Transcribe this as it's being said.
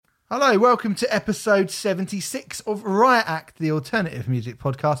Hello, welcome to episode 76 of Riot Act, the alternative music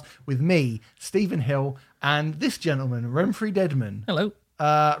podcast, with me, Stephen Hill, and this gentleman, Remfry Deadman. Hello.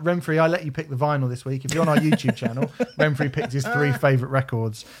 Remfry, I let you pick the vinyl this week. If you're on our YouTube channel, Remfry picked his 3 favourite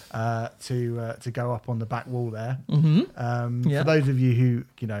records to go up on the back wall there. Mm-hmm. For those of you who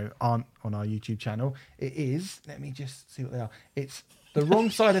aren't on our YouTube channel, it is, let me just see what they are. It's The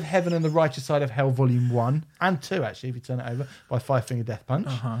Wrong Side of Heaven and the Righteous Side of Hell, Volume 1 and 2, actually, if you turn it over, by Five Finger Death Punch.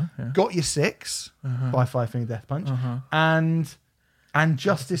 Got Your Six by Five Finger Death Punch. And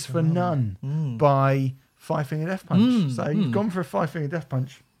Justice for None by Five Finger Death Punch. So you've gone for a Five Finger Death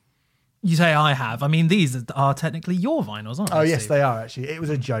Punch. You say I have. I mean, these are technically your vinyls, aren't they? Oh, yes, Steve? they are, actually. It was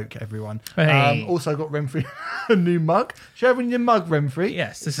a joke, everyone. Hey. Also got Remfry a new mug. Show everyone your mug, Remfry.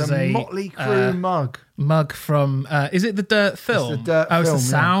 Yes, this it's is a a Motley Crue mug. Mug from, is it the Dirt film? It's the Dirt film, it's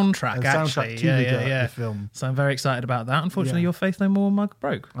the soundtrack, The actually. soundtrack to the Dirt, the film. So I'm very excited about that. Unfortunately, your Faith No More mug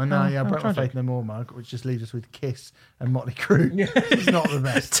broke. I know, I broke my Faith No More mug, which just leaves us with Kiss and Motley Crue. It's not the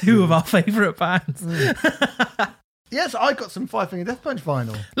best. Two of our favourite bands. Yes, I got some Five Finger Death Punch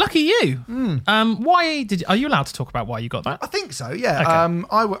vinyl. Lucky you. Why are you allowed to talk about why you got that? I think so, yeah. Okay.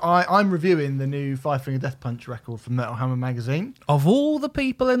 I'm reviewing the new Five Finger Death Punch record from Metal Hammer magazine. Of all the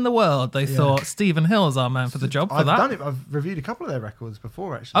people in the world, they thought Stephen Hill's our man for the job for I've that. done it. I've reviewed a couple of their records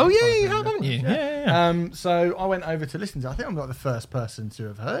before, actually. Oh, yeah, Five you Finger have, Death haven't you? Punch, Yeah. So I went over to listen to it. I think I'm like the first person to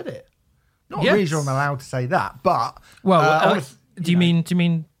have heard it. Not Yes. really sure I'm allowed to say that, but... Well, do you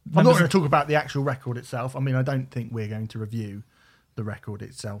mean... I'm not going to talk about the actual record itself. I mean, I don't think we're going to review the record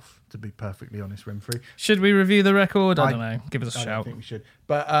itself, to be perfectly honest, Remfry. Should we review the record? I don't know. Give us a I shout. don't think we should.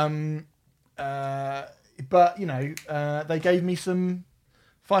 But they gave me some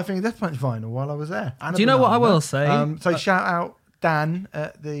Five Finger Death Punch vinyl while I was there. And Do you know what I will say? So shout out Dan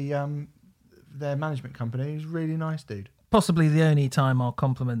at their management company. He's a really nice dude. Possibly the only time I'll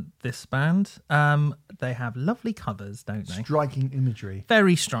compliment this band. They have lovely covers, don't they? Striking imagery.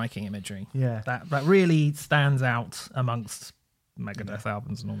 Very striking imagery. Yeah. That really stands out amongst Megadeth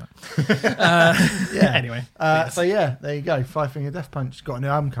albums and all that. Yeah. Anyway. So there you go. Five Finger Death Punch got a new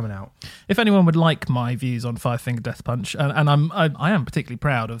album coming out. If anyone would like my views on Five Finger Death Punch, and I am particularly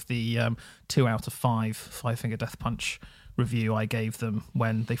proud of the 2 out of 5 Five Finger Death Punch review I gave them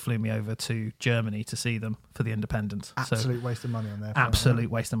when they flew me over to Germany to see them for the Independent. Absolute waste of money on their part.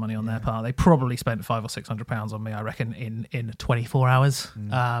 Absolute waste of money on their part. They probably spent £500 or £600 on me, I reckon, in 24 hours.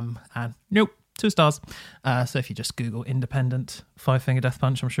 And nope, 2 stars. So if you just Google Independent Five Finger Death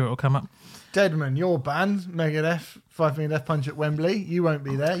Punch, I'm sure it'll come up. Deadman, your band, Megadeth, Five Finger Death Punch at Wembley. You won't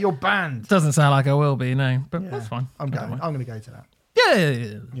be there. Your band. Doesn't sound like I will be, no, but that's fine. I'm going to go to that.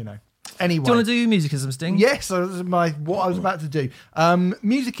 Yeah. Anyway. Do you want to do Musicism, Sting? Yes, that was what I was about to do.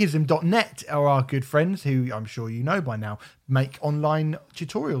 Musicism.net are our good friends, who I'm sure you know by now, make online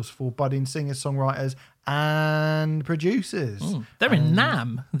tutorials for budding singers, songwriters, and producers. They're in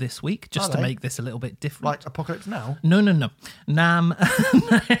NAM this week, just Are to they? make this a little bit different. Like Apocalypse Now? No. NAM,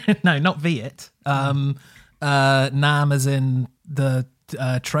 no, not Viet. NAM as in the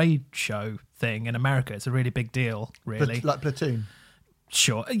trade show thing in America. It's a really big deal, really. Like Platoon?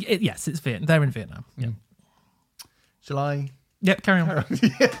 Sure. Yes, it's Vietnam. They're in Vietnam. Yeah. Shall I? Yep, carry on.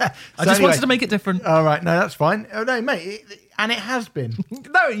 Yeah. I just wanted to make it different. All right, no, that's fine. Oh, no, mate, and it has been.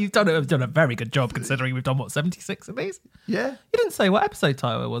 No, you've done a very good job considering we've done, 76 of these? Yeah. You didn't say what episode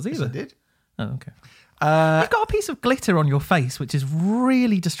title it was either. Yes, I did. Oh, okay. You've got a piece of glitter on your face, which is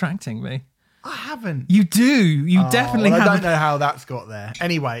really distracting me. I haven't. You do. You definitely well, have. I don't know how that's got there.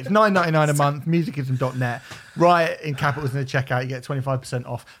 Anyway, it's $9.99 a month, musicism.net. Riot in capitals in the checkout, you get 25%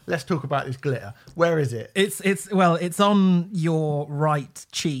 off. Let's talk about this glitter. Where is it? It's on your right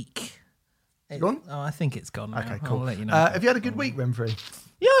cheek. It's gone? Oh, I think it's gone now. Okay, cool. I'll let you know. Have you had a good week, Remfry?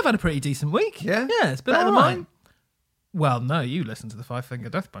 Yeah, I've had a pretty decent week. Yeah? Yeah, it's been Better all than right. mine? Well, no, you listened to the Five Finger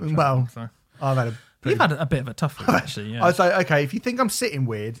Death Punch. Well, so. I've had a You've had a bit of a tough week, actually. Yeah. I'd say, okay, if you think I'm sitting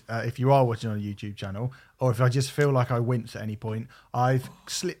weird, if you are watching on a YouTube channel, or if I just feel like I wince at any point, I've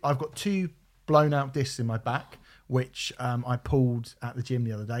got 2 blown out discs in my back, which I pulled at the gym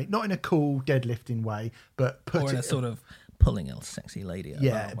the other day. Not in a cool deadlifting way, but or in a sort of pulling a sexy lady.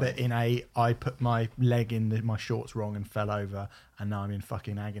 Yeah, but I put my leg in my shorts wrong and fell over, and now I'm in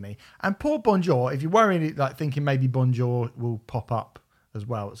fucking agony. And poor Bonjour, if you're worried, like thinking maybe Bonjour will pop up as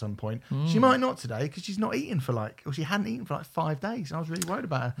well at some point, she might not today because she's not eaten she hadn't eaten for 5 days, and I was really worried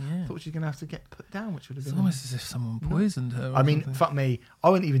about her. Yeah. I thought she was going to have to get put down, which would have been... It's almost as if someone poisoned her. I mean, fuck me. I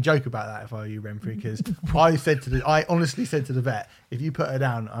wouldn't even joke about that if I were you, Remfry, because I honestly said to the vet, if you put her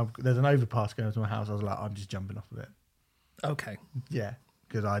down, there's an overpass going to my house. I was like, I'm just jumping off of it. Okay. Yeah,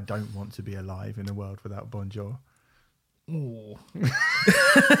 because I don't want to be alive in a world without Bonjour. Ooh.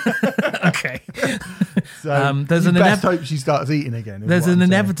 So There's you an best hope she starts eating again. is There's what an I'm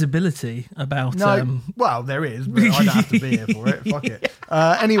saying. inevitability about. No, well, there is, but I don't have to be here for it. Fuck it.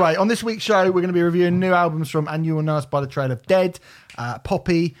 Anyway, on this week's show, we're going to be reviewing new albums from And You Will Know Us by the Trail of Dead,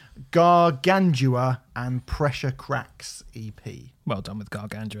 Poppy, Gargantua, and Pressure Cracks EP. Well done with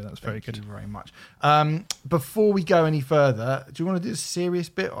Gargantua. That's very good. Thank you very much. Before we go any further, do you want to do the serious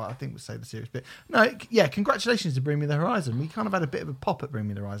bit? Or I think we'll say the serious bit. No, yeah, congratulations to Bring Me the Horizon. We kind of had a bit of a pop at Bring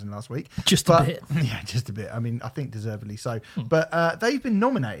Me the Horizon last week. Just a bit. Yeah, just a bit. I mean, I think deservedly so. But they've been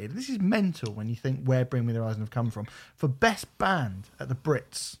nominated. This is mental when you think where Bring Me the Horizon have come from. For Best Band at the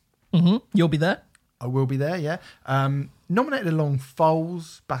Brits. Mm-hmm. You'll be there? I will be there, yeah. Nominated along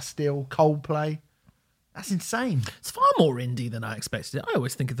Foals, Bastille, Coldplay. That's insane. It's far more indie than I expected it. I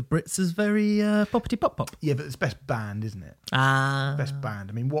always think of the Brits as very poppity pop. Yeah, but it's Best Band, isn't it? Best Band.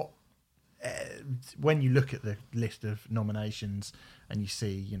 I mean, what... when you look at the list of nominations and you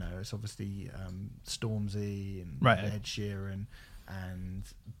see, you know, it's obviously Stormzy and Ed Sheeran and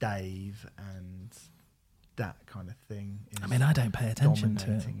Dave and that kind of thing. I mean, I don't pay attention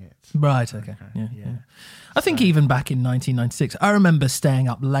to it. It. Right, okay. Yeah. I think even back in 1996, I remember staying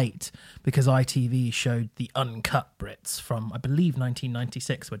up late because ITV showed the uncut Brits from, I believe,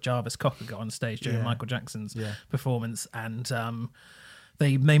 1996, where Jarvis Cocker got on stage during Michael Jackson's performance, and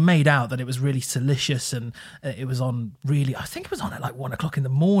they made out that it was really salacious, and it was on really, I think it was on at like 1 o'clock in the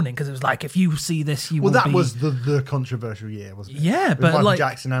morning, because it was like, if you see this, you will that be... was the controversial year, wasn't it? Yeah, with but Michael like...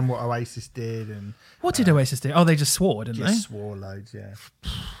 Jackson and what Oasis did. And what did Oasis do? Oh, they just swore, didn't they? Just swore loads, yeah.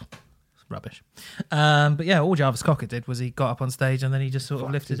 Rubbish. But yeah, all Jarvis Cocker did was he got up on stage and then he just sort of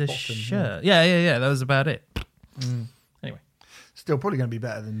lifted his shirt. Yeah, that was about it. Anyway. Still probably going to be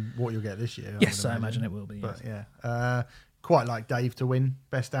better than what you'll get this year. Yes, I imagine it will be. But yeah. Quite like Dave to win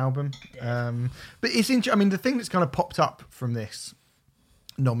Best Album. But it's interesting. I mean, the thing that's kind of popped up from this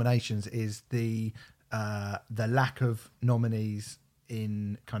nominations is the lack of nominees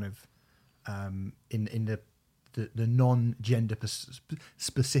in kind of in the non-gender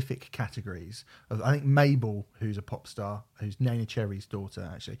specific categories. I think Mabel, who's a pop star, who's Nana Cherry's daughter,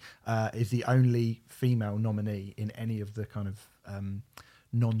 actually, is the only female nominee in any of the kind of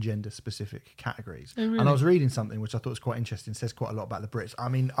non-gender specific categories. Oh, really? And I was reading something which I thought was quite interesting, says quite a lot about the Brits. I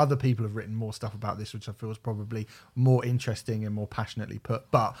mean, other people have written more stuff about this, which I feel is probably more interesting and more passionately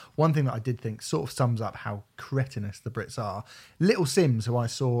put. But one thing that I did think sort of sums up how cretinous the Brits are. Little Sims, who I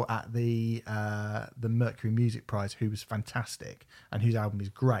saw at the Mercury Music Prize, who was fantastic and whose album is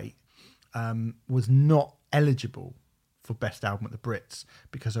great, was not eligible for Best Album at the Brits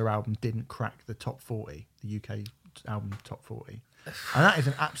because her album didn't crack the top 40, the UK album top 40. And that is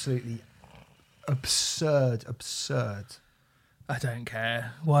an absolutely absurd. I don't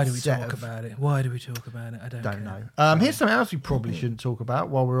care. Why do we talk about it? I don't know. care. Here's something else we probably shouldn't talk about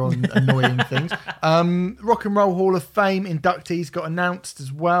while we're on annoying things. Rock and Roll Hall of Fame inductees got announced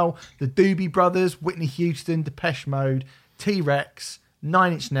as well. The Doobie Brothers, Whitney Houston, Depeche Mode, T-Rex,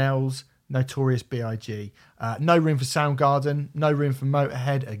 Nine Inch Nails, Notorious B.I.G. No room for Soundgarden, no room for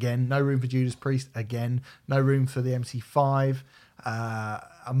Motorhead again, no room for Judas Priest again, no room for the MC5,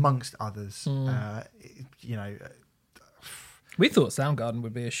 amongst others. You know, we thought Soundgarden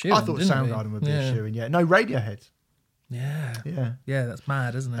would be a shoe. I thought Soundgarden would be a shoe, and no, Radiohead. Yeah, that's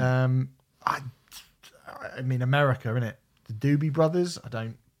mad, isn't it? I mean, America, innit? The Doobie Brothers. I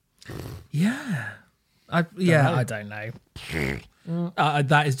don't. I don't know.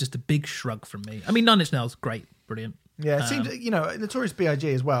 That is just a big shrug from me. I mean, Nine Inch Nails, great, brilliant. Yeah, it seems, Notorious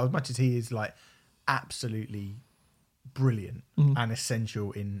B.I.G. as well, as much as he is like absolutely brilliant and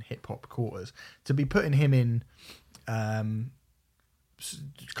essential in hip hop quarters, to be putting him in kind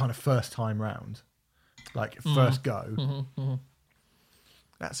of first time round, like first go,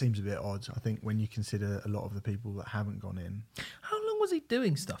 that seems a bit odd, I think, when you consider a lot of the people that haven't gone in. How long was he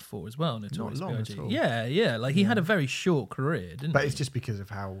doing stuff for as well, Notorious Not long B.I.G.? at all. Yeah, like he had a very short career, didn't But he? it's just because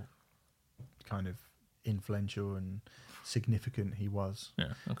of how kind of influential and significant he was.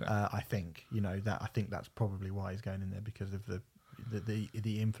 Yeah, okay. I think, I think that's probably why he's going in there, because of the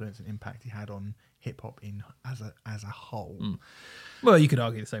influence and impact he had on hip hop as a whole. Well, you could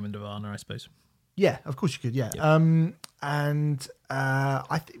argue the same in Nirvana, I suppose. Yeah, of course you could. Yeah, but I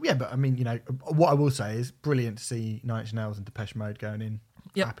mean, what I will say is brilliant to see Nine Inch Nails and Depeche Mode going in.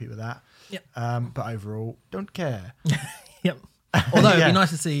 Yep. Happy with that. Yep. But overall, don't care. Yep. Although it'd be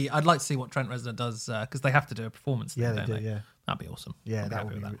nice to see. I'd like to see what Trent Reznor does, because they have to do a performance. Yeah, thing, they don't do. Yeah, that'd be awesome. yeah, I'd be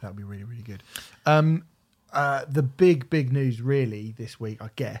happy with that would be really, really good. The big news really this week, I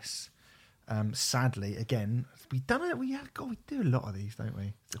guess. Sadly, again, we do a lot of these, don't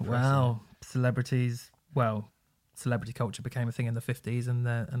we? Wow, celebrities. Well, celebrity culture became a thing in the 50s, and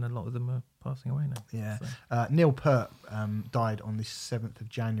a lot of them are passing away now. Yeah. So. Neil Peart died on the 7th of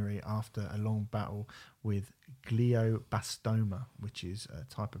January after a long battle with glioblastoma, which is a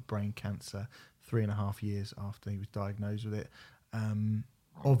type of brain cancer, 3.5 years after he was diagnosed with it.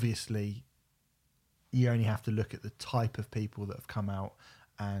 Obviously, you only have to look at the type of people that have come out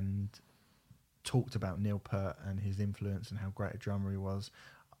and talked about Neil Peart and his influence and how great a drummer he was.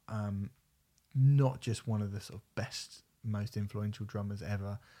 Not just one of the sort of best, most influential drummers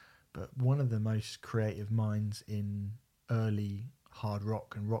ever, but one of the most creative minds in early hard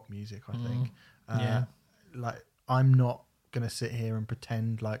rock and rock music, I think. Yeah. Like, I'm not going to sit here and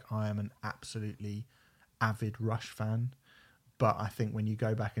pretend like I am an absolutely avid Rush fan, but I think when you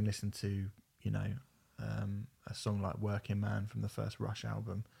go back and listen to, you know, a song like Working Man from the first Rush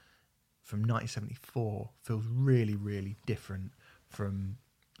album from 1974 feels really, really different from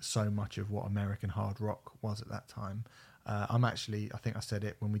so much of what American hard rock was at that time. I'm actually, I think I said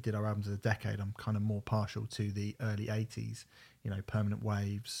it when we did our albums of the decade, I'm kind of more partial to the early 80s, you know, Permanent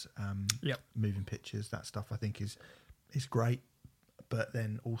Waves, Moving Pictures, that stuff I think is great. But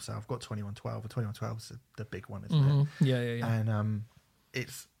then also I've got 2112, and 2112 is the big one, isn't it? Yeah. And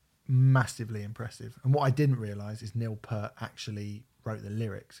it's massively impressive. And what I didn't realise is Neil Peart actually wrote the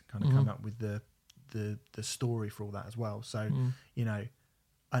lyrics, kind of come up with the story for all that as well. So, you know,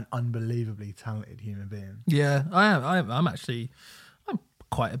 an unbelievably talented human being. Yeah, I am. I'm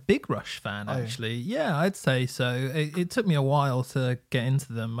quite a big Rush fan, actually. Yeah, I'd say so. It took me a while to get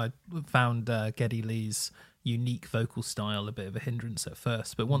into them. I found Geddy Lee's unique vocal style a bit of a hindrance at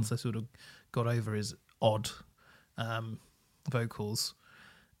first, but once I sort of got over his odd vocals,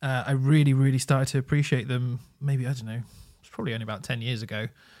 I really, really started to appreciate them. Maybe, I don't know, it's probably only about 10 years ago,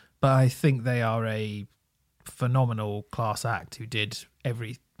 but I think they are a phenomenal class act who did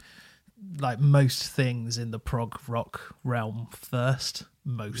most things in the prog rock realm first.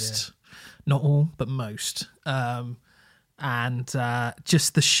 Not all, but most. And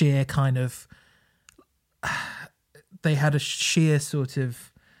just the sheer kind of, they had a sheer sort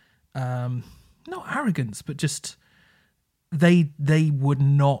of, not arrogance, but just they would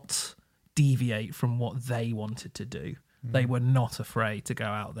not deviate from what they wanted to do. They were not afraid to go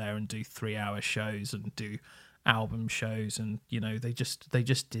out there and do 3-hour shows and do album shows, and you know, they just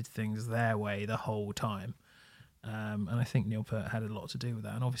did things their way the whole time. And I think Neil Peart had a lot to do with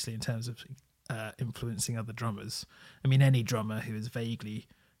that. And obviously, in terms of influencing other drummers, I mean, any drummer who is vaguely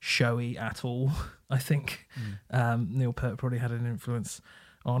showy at all, I think Neil Peart probably had an influence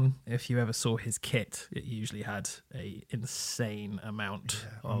on. If you ever saw his kit, it usually had a insane amount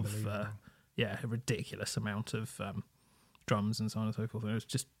of a ridiculous amount of drums and so on and so forth. It was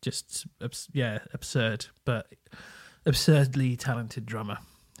just absurd, but absurdly talented drummer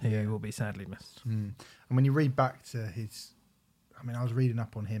who will be sadly missed. And when you read back to his, I mean, I was reading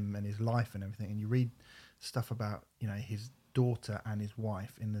up on him and his life and everything, and you read stuff about, you know, his daughter and his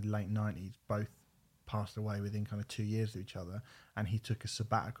wife in the late 90s both passed away within kind of 2 years of each other, and he took a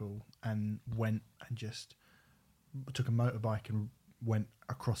sabbatical and went and just took a motorbike and went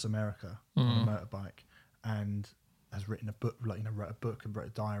across America on a motorbike, and has written a book, like, you know, wrote a book and wrote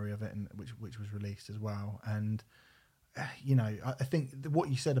a diary of it, and which was released as well. And you know, I think what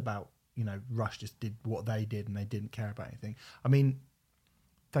you said about, you know, Rush just did what they did and they didn't care about anything. I mean,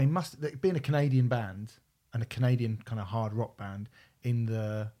 they must, being a Canadian band and a Canadian kind of hard rock band in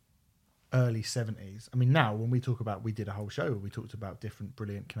the early 70s. I mean, now when we talk about, we did a whole show where we talked about different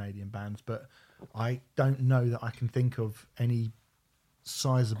brilliant Canadian bands, but I don't know that I can think of any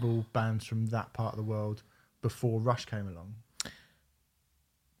sizable bands from that part of the world before Rush came along.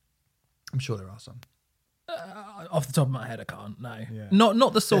 I'm sure there are some. Off the top of my head, I can't. No, Yeah.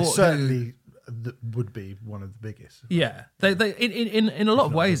 not the sort. Certainly, that would be one of the biggest. Yeah, they in a lot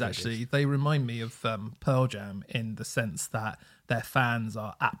of not ways the actually biggest. they remind me of Pearl Jam in the sense that their fans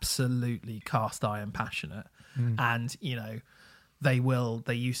are absolutely cast iron passionate, and you know they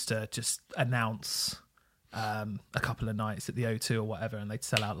used to just announce a couple of nights at the O2 or whatever, and they'd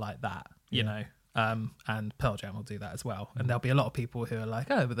sell out like that, you know. And Pearl Jam will do that as well, and there'll be a lot of people who are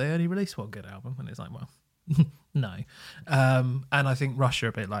like, oh, but they only released one good album, and it's like, well, no. And I think Rush are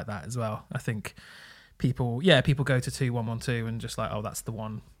a bit like that as well. I think people go to 2112 and just like, oh, that's the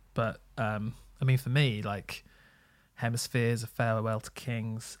one. But I mean, for me, like Hemispheres, A Farewell to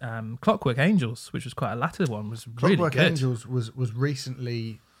Kings, Clockwork Angels, which was quite a latter one, was really good. Clockwork Angels was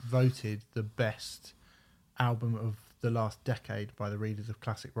recently voted the best album of the last decade by the readers of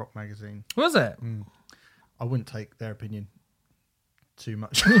Classic Rock magazine. Was it? I wouldn't take their opinion too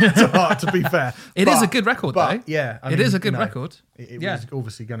much to heart, to be fair. It is a good record, but, though. Yeah. It is a good record. It Yeah. was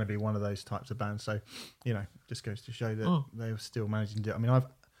obviously going to be one of those types of bands. So, just goes to show that they were still managing to do it. I mean, I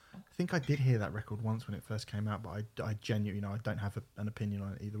think I did hear that record once when it first came out, but I genuinely, I don't have an opinion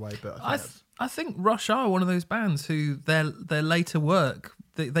on it either way. But I think Rush are one of those bands who their later work,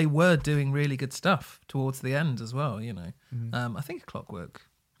 they were doing really good stuff towards the end as well, I think Clockwork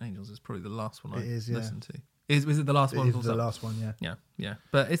Angels is probably the last one I listened to. Was it the last one? It is the last one, yeah. Yeah.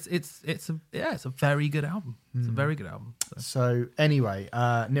 But it's a very good album. It's a very good album. So anyway,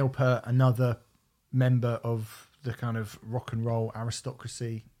 Neil Peart, another member of the kind of rock and roll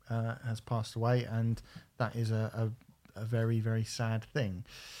aristocracy, has passed away, and that is a very, very sad thing.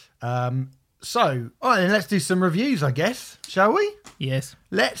 So, then let's do some reviews, I guess, shall we? Yes.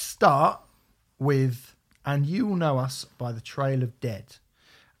 Let's start with And You Will Know Us by The Trail of Dead.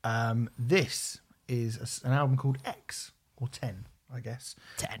 This is an album called X, or 10, I guess.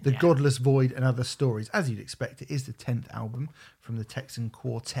 10, The yeah. Godless Void and Other Stories. As you'd expect, it is the 10th album from the Texan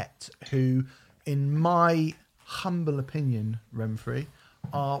Quartet, who, in my humble opinion, Remfry,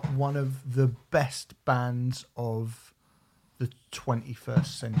 are one of the best bands of the 21st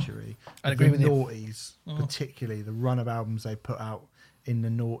century. I'd agree with you. Noughties, particularly, the run of albums they put out in the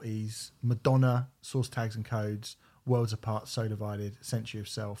noughties. Madonna, Source Tags and Codes, Worlds Apart, So Divided, Century of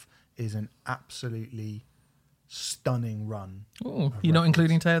Self is an absolutely stunning run. Oh, you're not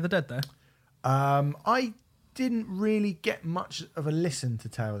including Tale of the Dead there? I didn't really get much of a listen to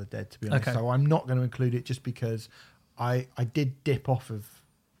Tale of the Dead, to be honest. Okay. So I'm not going to include it just because I did dip off of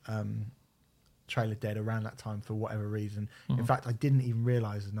Trail of Dead around that time for whatever reason. In fact, I didn't even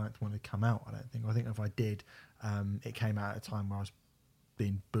realise the ninth one had come out, I don't think. I think if I did, it came out at a time where I was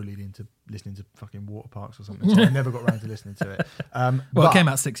being bullied into listening to fucking Water Parks or something. So I never got around to listening to it. Well, it came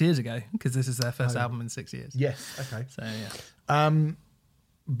out 6 years ago because this is their first album in 6 years. Yes, okay. So, yeah.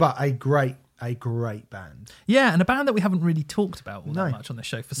 But a great band. Yeah, and a band that we haven't really talked about all No. that much on this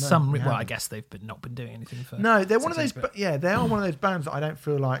show for No, some we reason. Well, I haven't. guess they've not been doing anything for. No, they're one of 6 those. years, but- They are one of those bands that I don't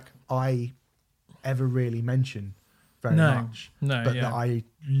feel like I ever really mention very much. No, but yeah. that I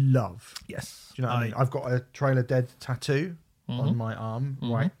love. Yes. Do you know what I mean? I've got a Trail of Dead tattoo on my arm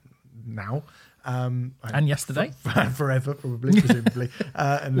right now. And yesterday? Forever, probably, presumably,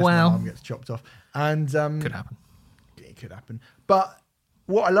 unless my Well. arm gets chopped off. And Could happen. it could happen. But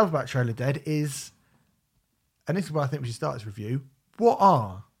what I love about Trail of Dead is, and this is where I think we should start this review, what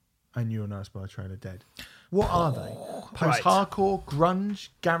are And You Will Know Us by Trail of Dead? What are they? Post-hardcore, grunge,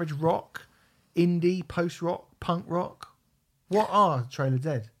 garage rock, indie, post-rock, punk rock? What are Trail of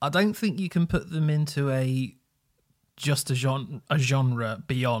Dead? I don't think you can put them into a genre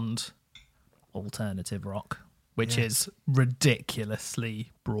beyond alternative rock, which is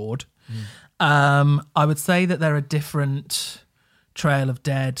ridiculously broad. I would say that there are different Trail of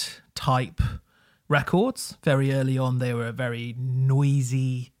Dead type records. Very early on, they were a very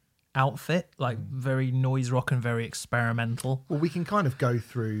noisy outfit, like very noise rock and very experimental. Well, we can kind of go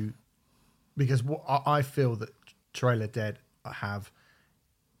through, because what I feel that Trail of Dead have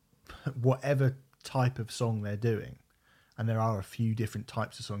whatever type of song they're doing, and there are a few different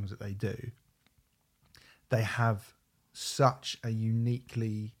types of songs that they do, they have such a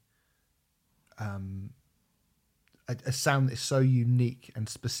uniquely a sound that is so unique and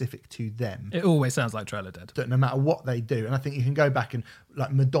specific to them It always sounds like Trail of Dead. that no matter what they do, and I think you can go back and,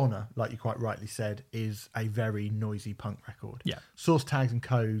 like Madonna, like you quite rightly said, is a very noisy punk record. Yeah. Source Tags and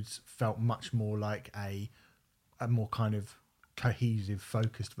Codes felt much more like a more kind of cohesive,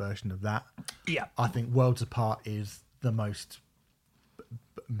 focused version of that. Yeah. I think Worlds Apart is the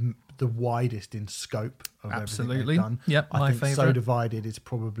widest in scope of Absolutely. everything they've done. Yep, I my think So favourite. Divided is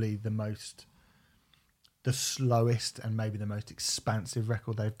probably the slowest and maybe the most expansive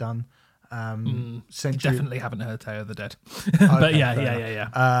record they've done. Century, Definitely haven't heard Tale of the Dead. Okay, But yeah. fair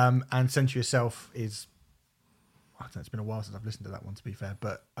enough. And Century Yourself is, I don't know, it's been a while since I've listened to that one, to be fair,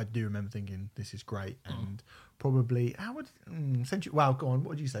 but I do remember thinking this is great. And probably, how would Century, wow, go on, what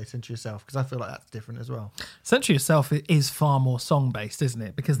would you say, Century Yourself? Because I feel like that's different as well. Century Yourself is far more song-based, isn't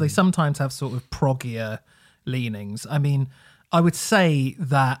it? Because they sometimes have sort of proggier leanings. I mean, I would say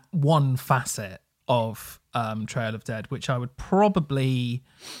that one facet of Trail of Dead, which I would probably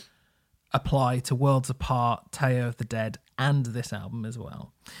apply to Worlds Apart, Tale of the Dead, and this album as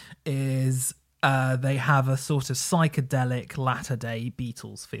well, is they have a sort of psychedelic latter-day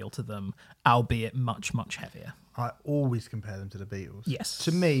Beatles feel to them, albeit much, much heavier. I always compare them to the Beatles. Yes.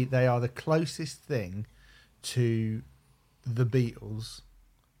 To me, they are the closest thing to the Beatles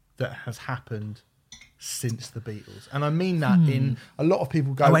that has happened since the Beatles. And I mean that in a lot of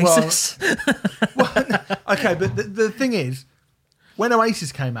people go, Oasis. well, okay, but the thing is, when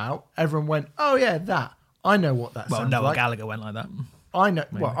Oasis came out, everyone went, "Oh yeah, that. I know what that Well, sounds Noel like. Gallagher went like that. I know.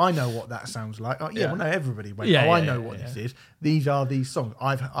 Well, I know what that sounds like. Oh, yeah, Yeah. well, no, everybody went. Yeah, I yeah, know yeah, what yeah. this is. These are these songs.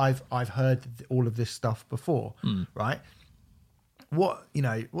 I've heard all of this stuff before, right? What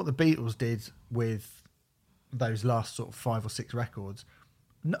the Beatles did with those last sort of 5 or 6 records.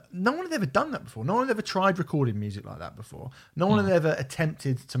 No one had ever done that before. No one had ever tried recording music like that before. No one had ever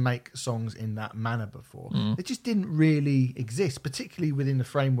attempted to make songs in that manner before. It just didn't really exist, particularly within the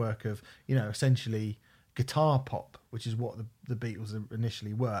framework of, essentially guitar pop, which is what the Beatles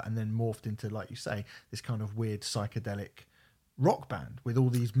initially were, and then morphed into, like you say, this kind of weird psychedelic rock band with all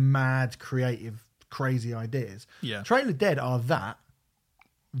these mad, creative, crazy ideas. Yeah. Trail of Dead are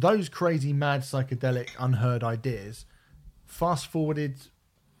those crazy, mad, psychedelic, unheard ideas, fast forwarded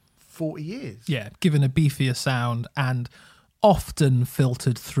 40 years. Yeah, given a beefier sound and often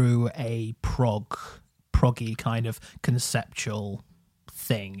filtered through a proggy kind of conceptual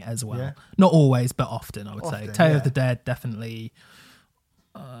thing as well. Yeah. Not always, but often, I would say. Often, Tale yeah. of the Dead, definitely.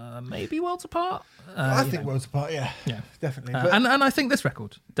 Maybe Worlds Apart. I think Worlds Apart, yeah, definitely. But, and I think this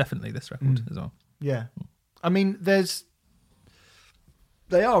record, definitely this record as well. yeah, I mean, they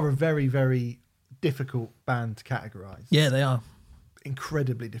are a very, very difficult band to categorize. Yeah, they are.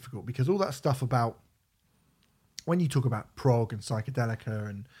 Incredibly difficult, because all that stuff about when you talk about prog and psychedelica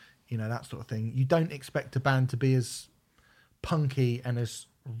and that sort of thing, you don't expect a band to be as punky and as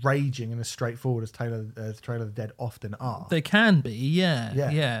raging and as straightforward as Trail of the Dead often are. They can be, yeah.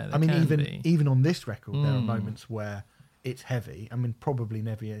 Yeah. Yeah, I mean, can be. even on this record, there are moments where it's heavy. I mean, probably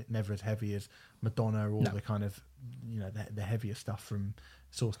never as heavy as Madonna or the kind of, the heavier stuff from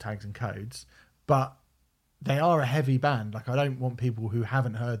Source Tags and Codes. But they are a heavy band. Like, I don't want people who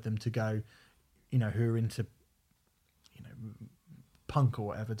haven't heard them to go, who are into, punk or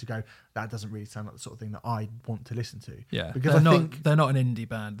whatever, to go, that doesn't really sound like the sort of thing that I want to listen to. Yeah, because they're not an indie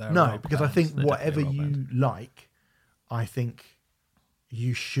band. They're a rock because band. I think They're whatever definitely a rock you band. like, I think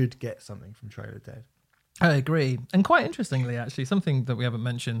you should get something from Trail of Dead. I agree. And quite interestingly, actually, something that we haven't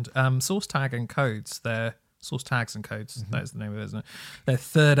mentioned, Source Tag and Codes, their Source Tags and Codes, that is the name of it, isn't it? Their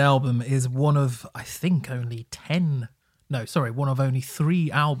third album is one of, I think, only 3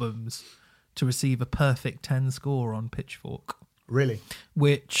 albums to receive a perfect 10 score on Pitchfork, Really?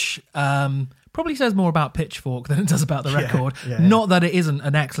 which probably says more about Pitchfork than it does about the record. yeah. Not that it isn't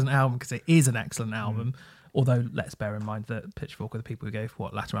an excellent album, because it is an excellent album. Although, let's bear in mind that Pitchfork are the people who gave,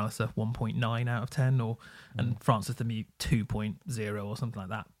 Lateralus a 1.9 out of 10, and Francis the Mute 2.0 or something like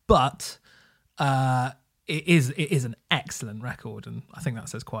that. But it is an excellent record, and I think that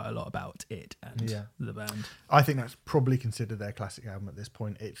says quite a lot about it and the band. I think that's probably considered their classic album at this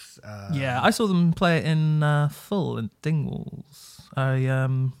point. It's I saw them play it in full in Dingwalls. I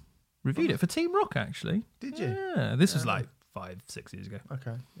reviewed it for Team Rock, actually. Did you? Yeah, this was like 5-6 years ago.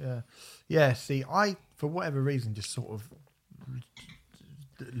 Okay, yeah. See, I, for whatever reason, just sort of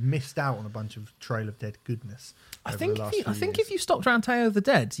missed out on a bunch of Trail of Dead goodness. I think if you stopped around Tale of the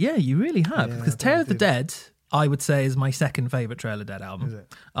Dead, you really have. Yeah, Because I Tale of the did. Dead, I would say, is my second favourite Trail of the Dead album. Is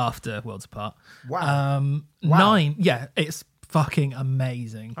it? After Worlds Apart. Wow. Wow. 9, it's fucking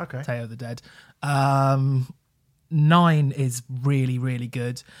amazing. Okay. Tale of the Dead. 9 is really, really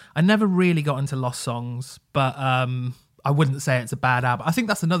good. I never really got into Lost Songs, but I wouldn't say it's a bad album. I think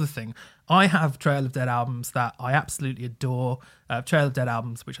that's another thing. I have Trail of Dead albums that I absolutely adore. Trail of Dead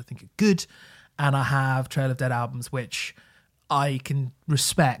albums which I think are good, and I have Trail of Dead albums which I can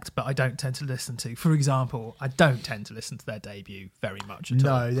respect, but I don't tend to listen to. For example, I don't tend to listen to their debut very much at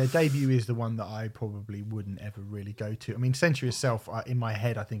all. No, their debut is the one that I probably wouldn't ever really go to. I mean, Century Itself, in my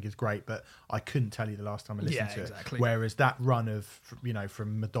head, I think is great, but I couldn't tell you the last time I listened to exactly. it. Whereas that run of,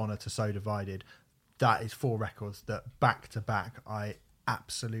 from Madonna to So Divided, that is 4 records that back to back I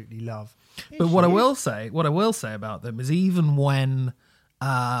absolutely love. But what I will say about them is even when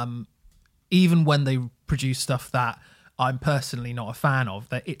they produce stuff that I'm personally not a fan of,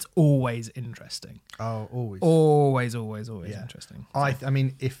 that it's always interesting. Oh, always. Always Yeah. interesting. I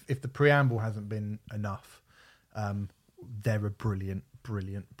mean, if the preamble hasn't been enough, they're a brilliant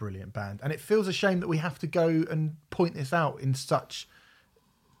band. And it feels a shame that we have to go and point this out in such,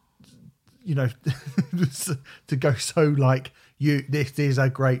 to go so like, this is a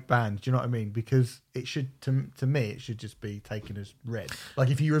great band. Do you know what I mean? Because it should, to me, it should just be taken as read. Like,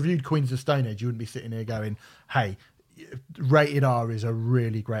 if you reviewed Queens of Stone Age, you wouldn't be sitting here going, hey, Rated R is a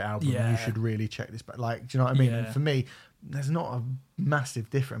really great album. Yeah. You should really check this. But like, do you know what I mean? Yeah. And for me, there's not a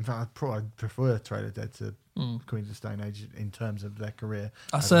massive difference. In fact, I'd probably prefer Trail of Dead to Queens of Stone Age in terms of their career.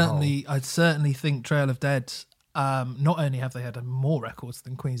 I certainly think Trail of Dead, not only have they had more records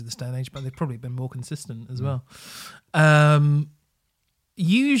than Queens of the Stone Age, but they've probably been more consistent as well.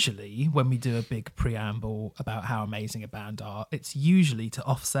 usually when we do a big preamble about how amazing a band are, it's usually to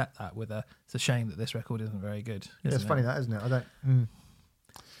offset that with it's a shame that this record isn't very good. Yeah, it's funny that, isn't it? I don't.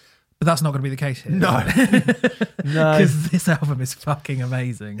 But that's not going to be the case here. No. No. Because this album is fucking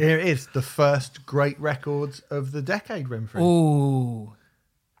amazing. Here it is, the first great record of the decade, Renfrew. Oh,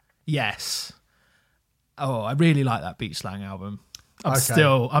 yes. Oh, I really like that Beach Slang album. I'm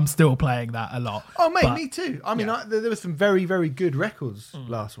still playing that a lot. Oh, mate, but, me too. I mean, there were some very, very good records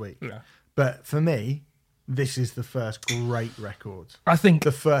last week. Yeah. But for me, this is the first great record. I think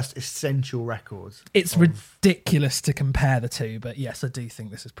The first essential record. it's ridiculous to compare the two, but yes, I do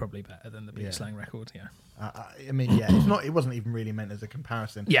think this is probably better than the Beach Yeah. Slang record. Yeah. I mean, yeah, it's not. It wasn't even really meant as a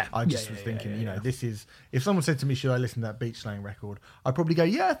comparison. Yeah. I just Yeah, was yeah, thinking, yeah, you know, yeah. this is. If someone said to me, "Should I listen to that Beach Slang record?" I'd probably go,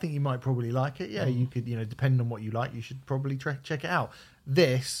 "Yeah, I think you might probably like it. Yeah, you could. You know, depending on what you like, you should probably check it out."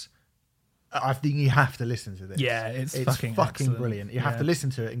 This, I think you have to listen to this. Yeah, it's fucking excellent. brilliant. You have Yeah. to listen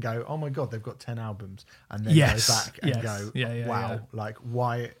to it and go, "Oh my god, they've got 10 albums," and then Yes, go back and yes. go, Yeah, "Wow, yeah. like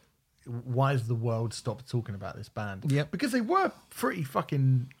why has the world stopped talking about this band?" Yep. Because they were pretty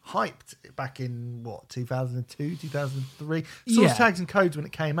fucking hyped back in 2002, 2003. Source Yeah. Tags and Codes when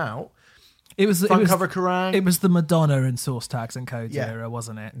it came out. It was Front cover Kerrang. It was the Madonna and Source Tags and Codes Yeah. era,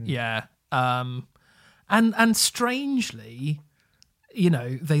 wasn't it? Yeah. And strangely, you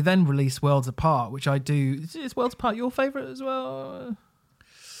know, they then released Worlds Apart, which I do. Is Worlds Apart your favourite as well?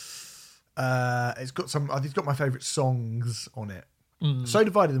 It's got my favourite songs on it. Mm. So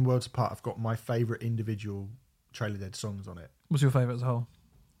Divided and Worlds Apart. I've got my favourite individual Trailer Dead songs on it. What's your favourite as a whole?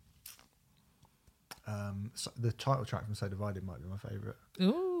 So the title track from So Divided might be my favourite.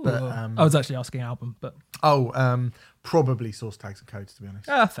 Ooh. But, I was actually asking album, but Probably Source Tags and Codes, to be honest.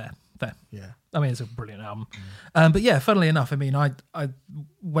 fair. Yeah. I mean, it's a brilliant album. But yeah, funnily enough, I mean, I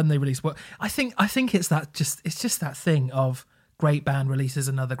when they released what I think it's just that thing of great band releases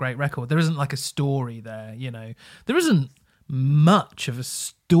another great record. There isn't like a story there, you know. There isn't much of a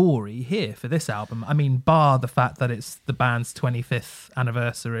story here for this album. I mean, bar the fact that it's the band's 25th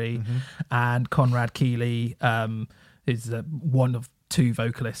anniversary, and Conrad Keeley is one of two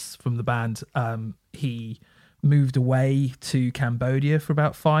vocalists from the band. He moved away to Cambodia for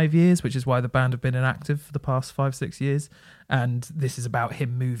about 5 years, which is why the band have been inactive for the past 5-6 years. And this is about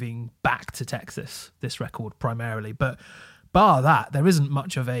him moving back to Texas, this record primarily. But bar that, there isn't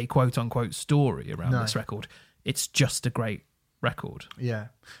much of a quote-unquote story around this record. It's just a great record. Yeah.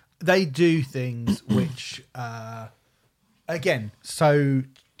 They do things which, again, so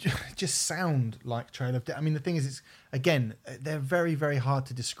just sound like Trail of Death. I mean, the thing is, it's again, they're very, very hard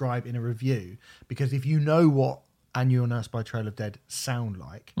to describe in a review, because if you know what And You're Nursed by Trail of Dead sound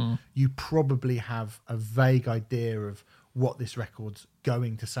like, you probably have a vague idea of what this record's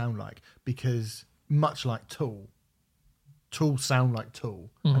going to sound like, because much like Tool sound like Tool,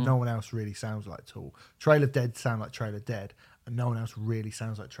 and no one else really sounds like Tool. Trail of Dead sound like Trail of Dead, and no one else really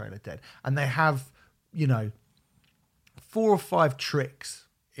sounds like Trail of Dead. And they have, you know, 4 or 5 tricks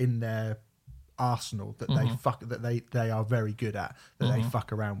in their arsenal that they are very good at, that they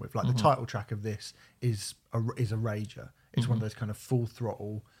fuck around with. Like the title track of this is a rager. It's one of those kind of full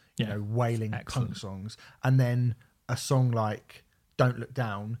throttle, you know, wailing punk songs. And then a song like Don't Look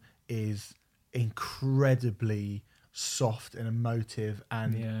Down is incredibly soft and emotive,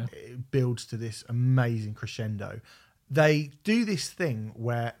 and it builds to this amazing crescendo. They do this thing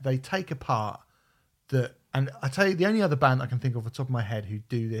where they take apart and I tell you, the only other band I can think of off the top of my head who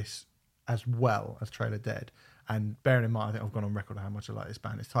do this as well as Trail of Dead, and bearing in mind, I think I've gone on record how much I like this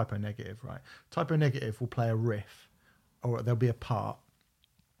band, it's Typo Negative, right? Typo Negative will play a riff, or there'll be a part,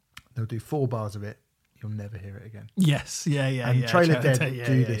 they'll do 4 bars of it, you'll never hear it again. Yes, yeah. And Trail of Dead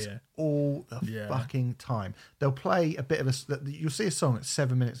do this Yeah. all the fucking time. They'll play a bit of you'll see a song that's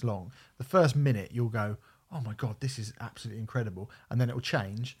 7 minutes long. The first minute, you'll go, oh my God, this is absolutely incredible. And then it will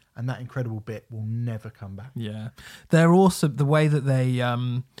change, and that incredible bit will never come back. Yeah. They're also, the way that they,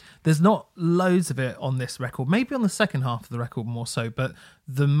 there's not loads of it on this record, maybe on the second half of the record more so, but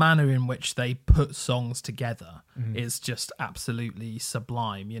the manner in which they put songs together is just absolutely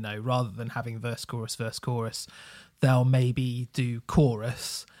sublime, you know, rather than having verse, chorus, they'll maybe do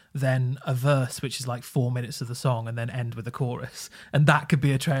chorus, then a verse, which is like 4 minutes of the song, and then end with a chorus. And that could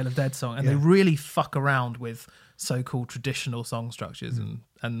be a Trail of Dead song. And they really fuck around with so-called traditional song structures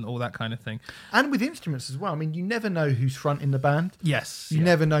and all that kind of thing. And with instruments as well. I mean, you never know who's front in the band. Yes. You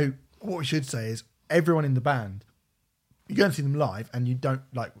never know. What we should say is everyone in the band, you go and see them live, and you don't,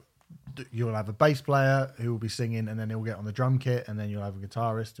 like, you'll have a bass player who will be singing, and then he'll get on the drum kit, and then you'll have a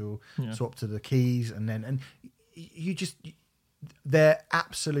guitarist who'll swap to the keys, and you just... They're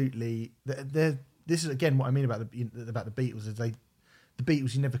absolutely. This is again what I mean about the Beatles, is the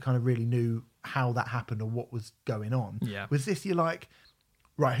Beatles, you never kind of really knew how that happened or what was going on. Yeah. With this, you're like,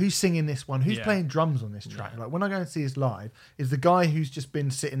 right, who's singing this one? Who's Yeah. playing drums on this track? Like, when I go and see this live, is the guy who's just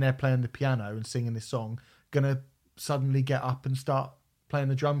been sitting there playing the piano and singing this song going to suddenly get up and start playing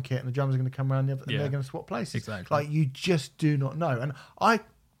the drum kit, and the drums are going to come around the other, and they're going to swap places? Exactly. Like, you just do not know. And I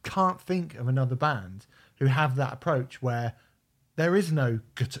can't think of another band who have that approach where there is no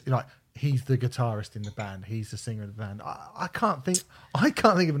like, he's the guitarist in the band, he's the singer of the band. I can't think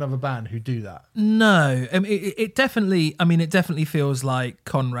of another band who do that. No, it definitely. I mean, it definitely feels like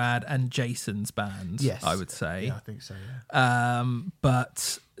Conrad and Jason's band. Yes, I would say. Yeah, I think so. Yeah.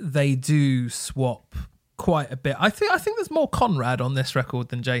 But they do swap quite a bit. I think there's more Conrad on this record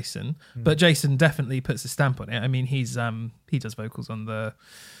than Jason, but Jason definitely puts a stamp on it. I mean, he does vocals on the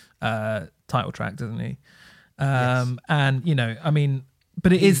title track, doesn't he? Yes. And I mean,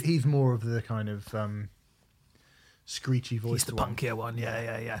 but he's more of the kind of screechy voice. He's the punkier one,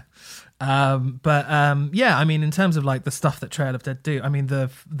 yeah. Yeah, I mean, in terms of like the stuff that Trail of Dead do, I mean,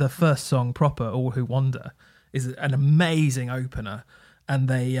 the first song proper, All Who Wander, is an amazing opener, and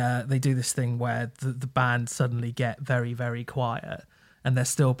they do this thing where the band suddenly get very, very quiet, and they're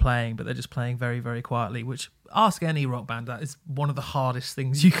still playing, but they're just playing very, very quietly, which, ask any rock band, that is one of the hardest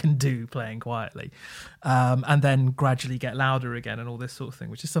things you can do, playing quietly. And then gradually get louder again and all this sort of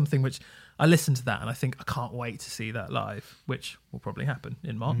thing, which is something which I listen to that and I think I can't wait to see that live, which will probably happen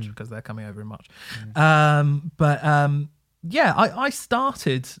in March because they're coming over in March. Yeah, I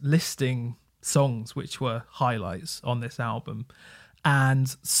started listing songs which were highlights on this album and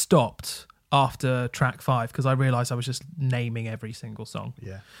stopped after track 5 because I realised I was just naming every single song.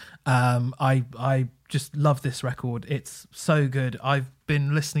 Yeah. I just love this record. It's so good. I've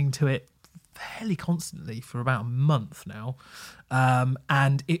been listening to it fairly constantly for about a month now,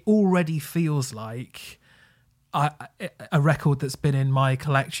 and it already feels like a record that's been in my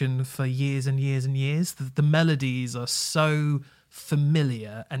collection for years and years and years. The melodies are so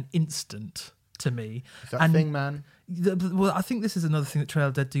familiar and instant to me. Is that thing, man? Well, I think this is another thing that Trail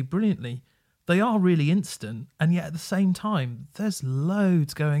of Dead do brilliantly. They are really instant, and yet at the same time, there's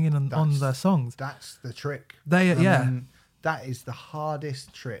loads going in on their songs. That's the trick. That is the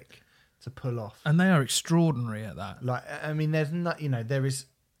hardest trick to pull off, and they are extraordinary at that. Like, I mean, there's not,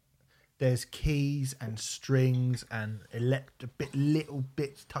 there's keys and strings and little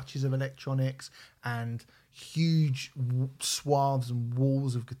bits, touches of electronics, and huge swaths and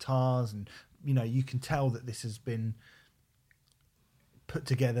walls of guitars, and you can tell that this has been put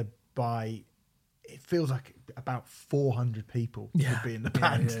together by. It feels like about 400 people would be in the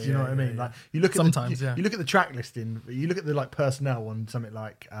band. Do you know what I mean? Like, you look at you look at the track listing, you look at the personnel on something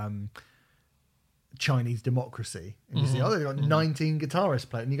like Chinese Democracy, and you see, they've got 19 guitarists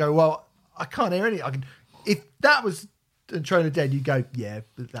playing, and you go, well, I can't hear any. If that was Trail of Dead, you go, yeah,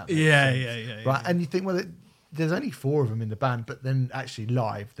 that makes sense. Right, and you think, well, there's only 4 of them in the band, but then actually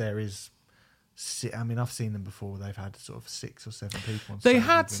live there is. I mean, I've seen them before. They've had sort of 6 or 7 people on stage. They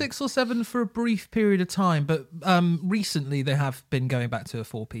had 6 or 7 for a brief period of time, but recently they have been going back to a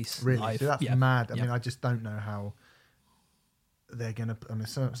 4-piece really? live. So that's mad. I mean, I just don't know how they're going to... I mean,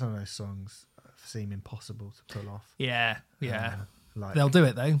 some of those songs seem impossible to pull off. Yeah. Like, they'll do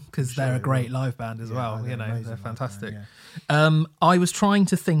it, though, because they're a great live band as well. They're fantastic. Band, I was trying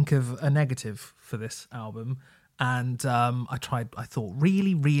to think of a negative for this album, and I thought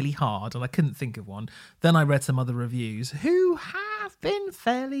really, really hard, and I couldn't think of one. Then I read some other reviews who have been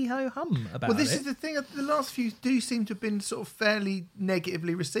fairly ho-hum about it. Well, this is the thing. The last few do seem to have been sort of fairly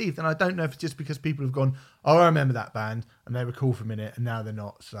negatively received, and I don't know if it's just because people have gone, oh, I remember that band, and they were cool for a minute, and now they're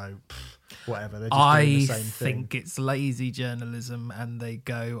not, so whatever. They're just doing the same thing. I think it's lazy journalism, and they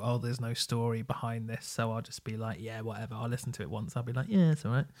go, oh, there's no story behind this, so I'll just be like, yeah, whatever. I'll listen to it once. I'll be like, yeah, it's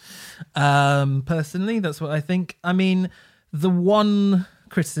all right. Personally, that's what I think. I mean, the one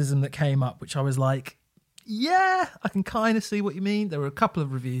criticism that came up, which I was like, yeah, I can kind of see what you mean. There were a couple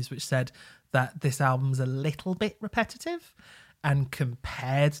of reviews which said that this album's a little bit repetitive, and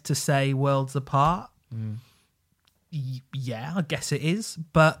compared to, say, Worlds Apart, yeah, I guess it is.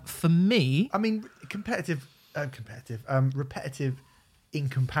 But for me, I mean, repetitive in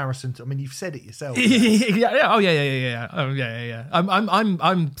comparison to. I mean, you've said it yourself. yeah.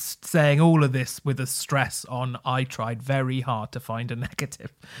 I'm saying all of this with a stress on. I tried very hard to find a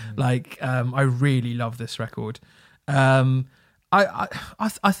negative. I really love this record. I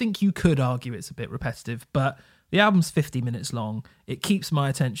think you could argue it's a bit repetitive, but the album's 50 minutes long. It keeps my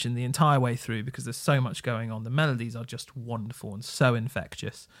attention the entire way through because there's so much going on. The melodies are just wonderful and so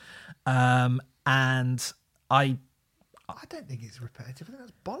infectious. And I don't think it's repetitive. I think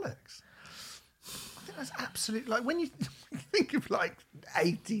that's bollocks. I think That's absolutely like when you think of like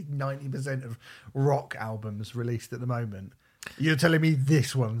 80-90% of rock albums released at the moment. You're telling me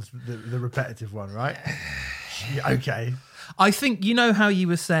this one's the repetitive one, right? Okay. I think, you know how you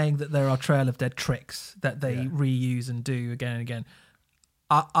were saying that there are Trail of Dead tricks that they reuse and do again and again.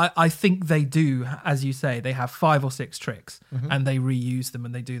 I think they do, as you say, they have 5 or 6 tricks and they reuse them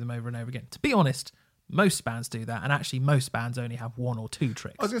and they do them over and over again. To be honest, most bands do that, and actually most bands only have 1 or 2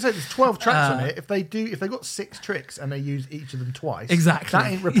 tricks. I was going to say there's 12 tracks on it. If they got 6 tricks and they use each of them twice, exactly,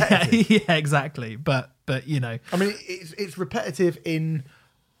 that ain't repetitive. Yeah, exactly. But you know, I mean, it's repetitive in.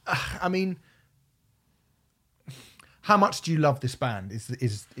 I mean, how much do you love this band? Is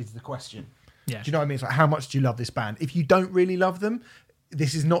the question. Yeah. Do you know what I mean? It's like, how much do you love this band? If you don't really love them,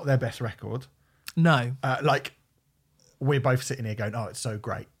 this is not their best record. No. Like, we're both sitting here going, "Oh, it's so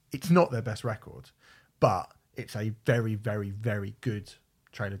great." It's not their best record, but it's a very, very, very good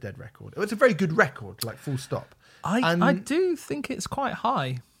Trail of Dead record. It's a very good record, like full stop. I do think it's quite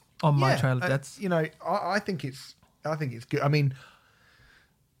high on my Trail of Dead. You know, I think it's good. I mean,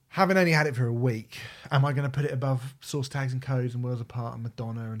 having only had it for a week, am I going to put it above Source Tags and Codes and Worlds Apart and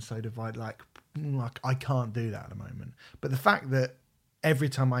Madonna and So Divide? Like, I can't do that at the moment. But the fact that every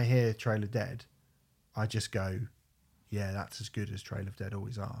time I hear Trail of Dead, I just go, yeah, that's as good as Trail of Dead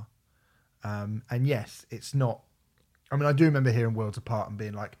always are. And yes, it's not. I mean, I do remember hearing Worlds Apart and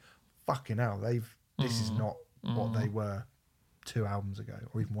being like, "Fucking hell, this is not what they were 2 albums ago,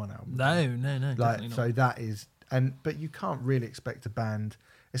 or even 1 album." No, Like, so that is, but you can't really expect a band,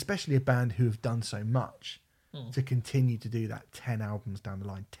 especially a band who have done so much, to continue to do that 10 albums down the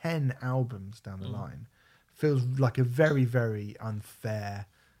line. 10 albums down the line feels like a very, very unfair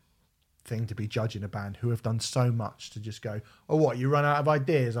thing to be judging a band who have done so much to just go, "Oh, what, you run out of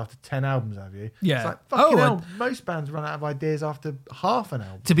ideas after 10 albums, have you?" Yeah. It's like, fucking hell, most bands run out of ideas after half an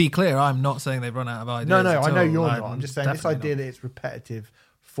album. To be clear, I'm not saying they've run out of ideas. No, at I know all. you're not. I'm just saying this idea not. that it's repetitive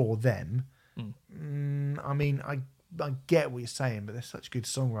for them. I mean, I get what you're saying, but they're such good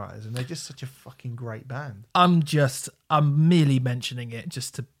songwriters and they're just such a fucking great band. I'm merely mentioning it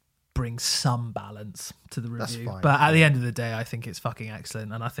just to bring some balance to the review. Fine. But at the end of the day, I think it's fucking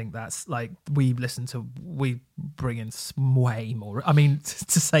excellent, and I think that's like we bring in way more. I mean,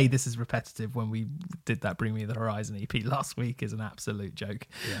 to say this is repetitive when we did that Bring Me the Horizon EP last week is an absolute joke.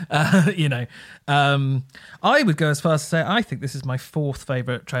 Yeah. You know, I would go as far as to say I think this is my 4th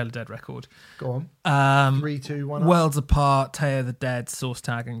favorite Trail of Dead record. Go on. 3, 2, 1. Worlds Apart, Tale of the Dead, Source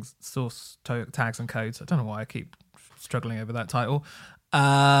Tags and Codes. I don't know why I keep struggling over that title.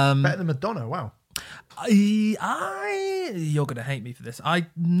 Better than Madonna. Wow. You're gonna hate me for this.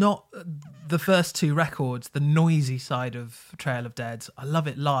 Not the first 2 records, the noisy side of Trail of Dead. I love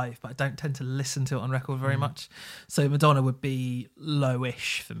it live, but I don't tend to listen to it on record very much. So Madonna would be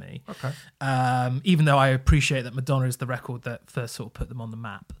lowish for me. Okay. Even though I appreciate that Madonna is the record that first sort of put them on the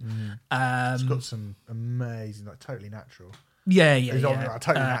map. It's got some amazing, like Totally Natural. Yeah.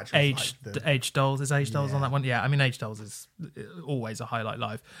 Totally Natural. Age Dolls is Age Dolls on that one. Yeah, I mean Age Dolls is always a highlight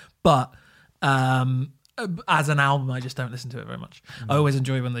live, but as an album, I just don't listen to it very much. I always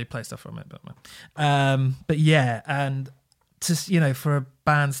enjoy when they play stuff from it, but yeah, and to for a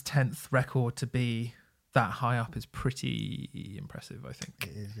band's 10th record to be that high up is pretty impressive. I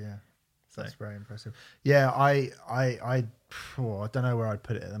think it is. Yeah, that's very impressive. Yeah, I don't know where I'd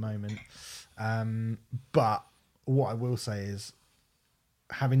put it at the moment, but what I will say is,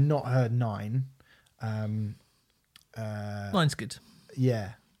 having not heard 9, Nine's good.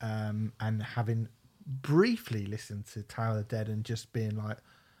 Yeah, and having briefly listened to Tower of the Dead and just being like,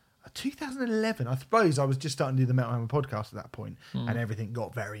 2011. I suppose I was just starting to do the Metal Hammer podcast at that point, and everything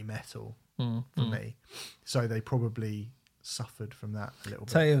got very metal for me. So they probably suffered from that a little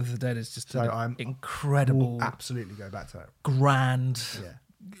bit. Tale of the Dead is just incredible. We'll absolutely go back to that. Grand. Yeah.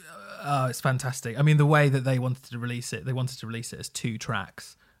 Oh, it's fantastic. I mean, the way that they wanted to release it as 2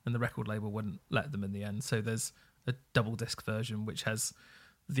 tracks, and the record label wouldn't let them in the end. So there's a double disc version which has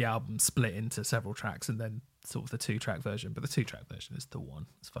the album split into several tracks, and then sort of the 2-track version. But the 2-track version is the one.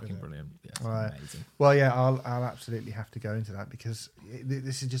 It's fucking brilliant. Yeah, it's amazing. Well, yeah, I'll absolutely have to go into that because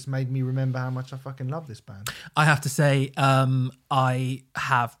this has just made me remember how much I fucking love this band. I have to say, I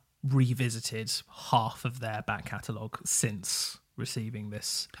have revisited half of their back catalogue since receiving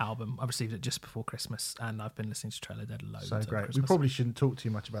this album. I received it just before Christmas, and I've been listening to Trail of Dead loads. So great. We probably shouldn't talk too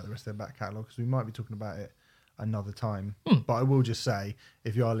much about the rest of their back catalogue because we might be talking about it another time. But I will just say,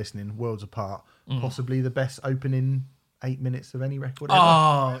 if you are listening, Worlds Apart, possibly the best opening 8 minutes of any record ever.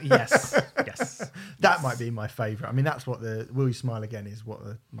 Oh, yes. Yes. That might be my favourite. I mean, that's what the Will You Smile Again is, what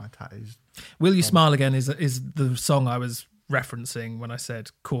my tattoos. Will You Smile Again is the song I was referencing when I said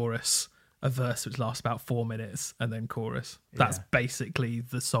chorus. a verse which lasts about 4 minutes and then chorus. That's Yeah. basically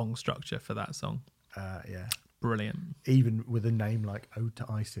the song structure for that song. Yeah. Brilliant. Even with a name like Ode to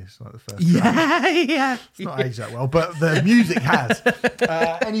Isis, like the first track. Yeah. It's not aged that well, but the music has.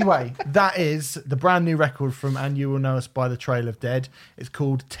 Anyway, that is the brand new record from And You Will Know Us by the Trail of Dead. It's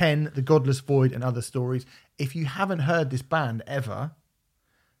called 10, The Godless Void and Other Stories. If you haven't heard this band ever,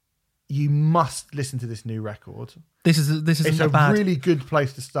 you must listen to this new record. This isn't It's a a bad. really good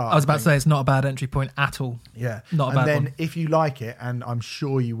place to start. I was about to think. say it's not a bad entry point at all. Yeah. Not a and bad then one. if you like it, and I'm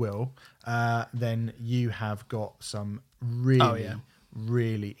sure you will, then you have got some really,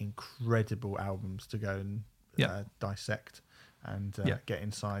 really incredible albums to go and dissect and get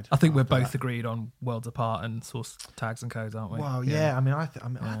inside. I think we're after both that. agreed on Worlds Apart and Source Tags and Codes, aren't we? Well, yeah. I mean, I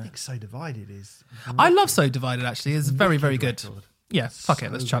think So Divided is. I love So Divided, actually. It's very, very good. record. Yeah, fuck So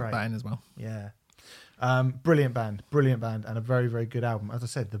it. Let's chuck great. that in as well. Yeah. Brilliant band, and a very, very good album. As I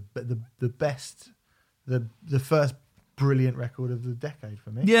said, the best, the first brilliant record of the decade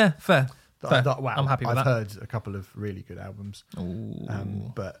for me. Yeah, fair. Wow, I'm happy with I've that. heard a couple of really good albums,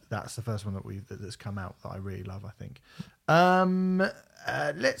 Ooh. but that's the first one that's come out that I really love. I think.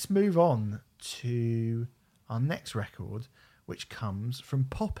 Let's move on to our next record, which comes from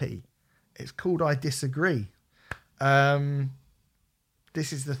Poppy. It's called I Disagree.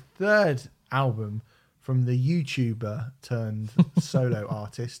 This is the third album from the YouTuber turned solo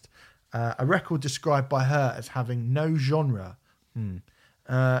artist. A record described by her as having no genre.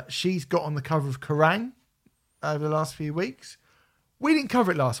 She's got on the cover of Kerrang! Over the last few weeks. We didn't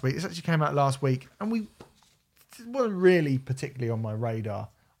cover it last week. This actually came out last week, and it wasn't really particularly on my radar,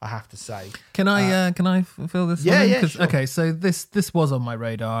 I have to say. Can I fill this? Yeah, one in? yeah, 'Cause- sure. Okay, so this was on my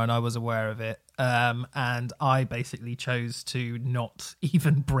radar, and I was aware of it. And I basically chose to not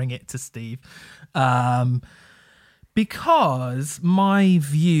even bring it to Steve, because my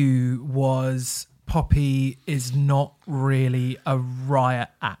view was Poppy is not really a riot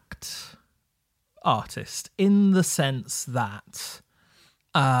act artist in the sense that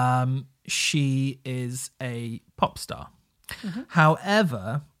she is a pop star.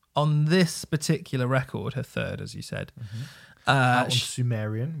 However, on this particular record, her third, as you said, Out on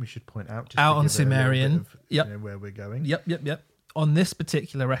Sumerian, we should point out. Just Out to on give it a little Sumerian, bit of, yep. Where we're going. Yep. On this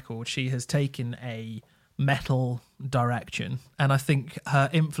particular record, she has taken a metal direction, and I think her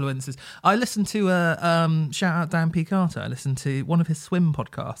influences. I listened to shout out Dan P. Carter. I listened to one of his swim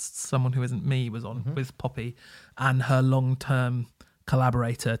podcasts. Someone Who Isn't Me was on with Poppy and her long-term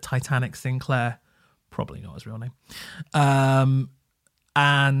collaborator Titanic Sinclair, probably not his real name.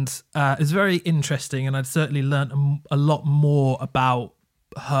 And it's very interesting, and I'd certainly learnt a lot more about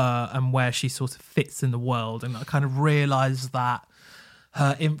her and where she sort of fits in the world, and I kind of realised that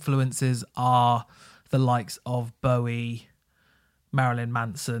her influences are the likes of Bowie, Marilyn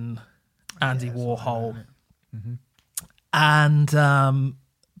Manson, Andy Warhol, and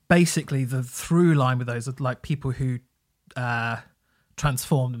basically the through line with those are like people who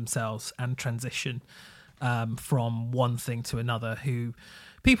transform themselves and transition from one thing to another,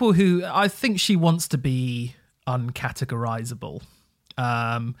 people who I think she wants to be uncategorizable.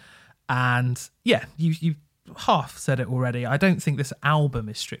 And yeah, you half said it already. I don't think this album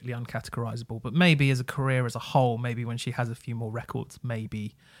is strictly uncategorizable, but maybe as a career as a whole, maybe when she has a few more records,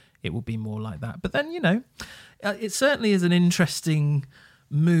 maybe it will be more like that. But then, it certainly is an interesting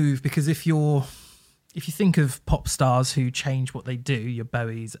move, because if you think of pop stars who change what they do, your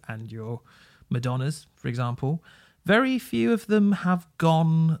Bowies and your Madonnas, for example, very few of them have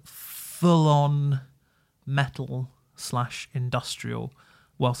gone full on metal/industrial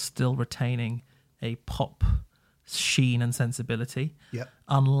while still retaining a pop sheen and sensibility. Yep.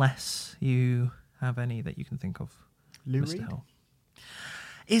 Unless you have any that you can think of. Lou Mr. Reed? Hill.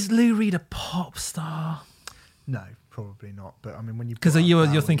 Is Lou Reed a pop star? No, probably not. But I mean, when you Because brought up you're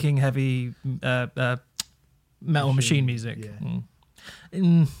Bowie- thinking heavy metal machine music. yeah.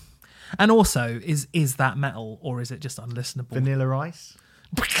 And also, is that metal or is it just unlistenable? Vanilla Ice.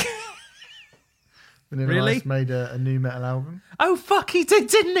 Vanilla Really? Ice made a new metal album. Oh, fuck, he did,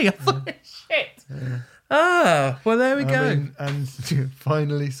 didn't he? I thought, shit. Ah, well, there we go. I mean, and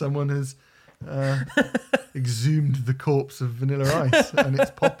finally, someone has exhumed the corpse of Vanilla Ice, and it's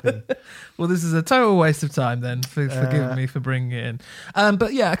Poppy. Well, this is a total waste of time then. Forgive me for bringing it in.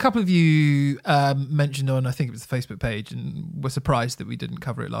 But yeah, a couple of you mentioned on, I think it was the Facebook page, and were surprised that we didn't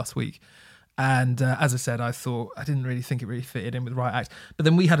cover it last week. And as I said, I didn't really think it really fitted in with Riot Act. But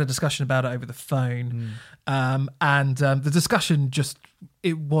then we had a discussion about it over the phone. And the discussion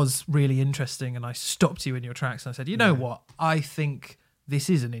it was really interesting. And I stopped you in your tracks and I said, you know what? I think this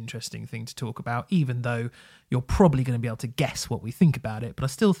is an interesting thing to talk about, even though you're probably going to be able to guess what we think about it. But I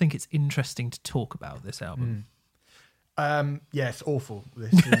still think it's interesting to talk about this album. Yeah, it's awful.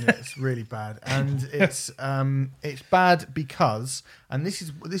 This isn't it? It's really bad, and it's bad because, and this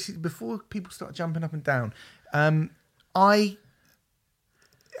is before people start jumping up and down. I,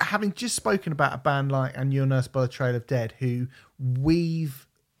 having just spoken about a band like And You're Nursed by the Trail of Dead, who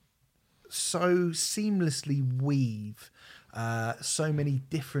seamlessly weave so many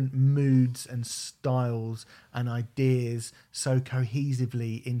different moods and styles and ideas so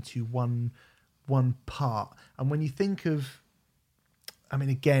cohesively into one part. And when you think of, I mean,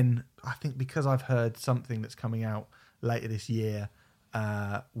 again, I think because I've heard something that's coming out later this year,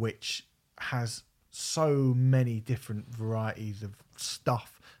 which has so many different varieties of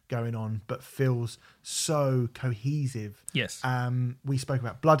stuff going on, but feels so cohesive. Yes. We spoke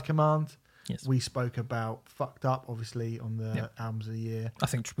about Blood Command. Yes. We spoke about Fucked Up, obviously, on the albums of the year. I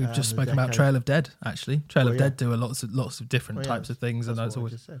think we've just spoken about Trail of Dead, actually. Trail of Dead do lots of different types of things, and that's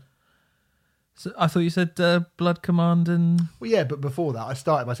always. So I thought you said Blood Command and. Well, yeah, but before that, I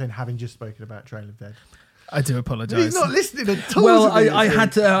started by saying having just spoken about Trail of Dead. I do apologise. He's not listening at all. Well, I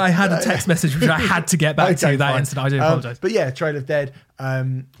had a text message which I had to get back to that instant. I do apologise. But yeah, Trail of Dead.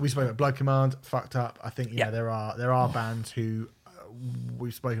 We spoke about Blood Command, Fucked Up. I think there are bands who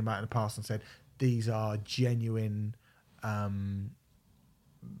we've spoken about in the past and said these are genuine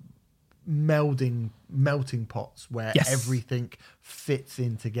melting pots where everything fits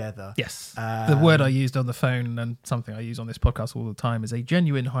in together. Yes. The word I used on the phone and something I use on this podcast all the time is a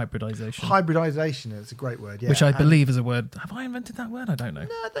genuine hybridization. Hybridization is a great word, yeah. Which I believe is a word. Have I invented that word? I don't know. No,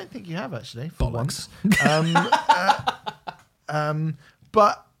 I don't think you have, actually. For once.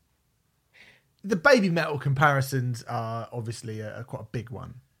 But the Baby Metal comparisons are obviously quite a big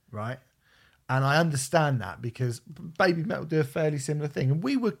one, right? And I understand that because Baby Metal do a fairly similar thing. And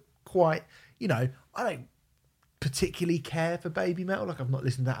we were quite, I don't particularly care for Baby Metal. Like, I've not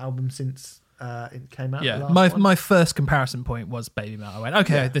listened to that album since it came out. Yeah, my first comparison point was Baby Metal. I went,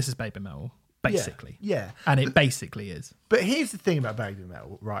 okay, this is Baby Metal, basically. Yeah. And it basically is. But here's the thing about Baby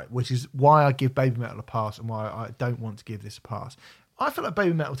Metal, right, which is why I give Baby Metal a pass and why I don't want to give this a pass. I feel like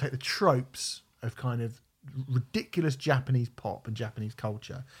Baby Metal take the tropes of kind of ridiculous Japanese pop and Japanese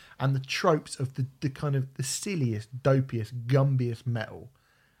culture and the tropes of the kind of the silliest, dopiest, gumbiest metal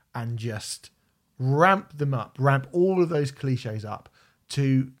and just ramp all of those cliches up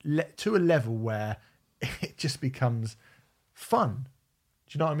to a level where it just becomes fun.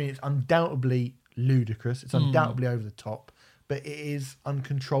 Do you know what I mean? It's undoubtedly ludicrous. It's undoubtedly over the top, but it is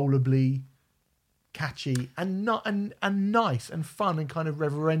uncontrollably catchy and nice and fun and kind of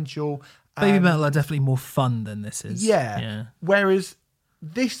reverential. Baby Metal are definitely more fun than this is. Yeah. Whereas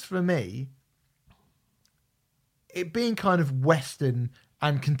this, for me, it being kind of Western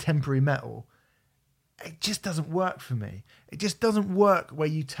and contemporary metal, it just doesn't work for me. It just doesn't work where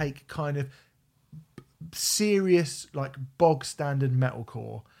you take kind of serious, like bog standard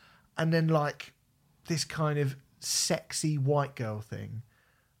metalcore and then like this kind of sexy white girl thing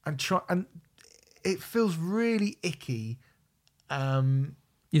and it feels really icky.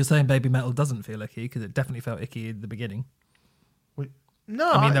 You're saying Baby Metal doesn't feel icky because it definitely felt icky in the beginning.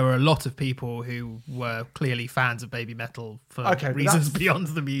 No, I mean, there were a lot of people who were clearly fans of Baby Metal for reasons beyond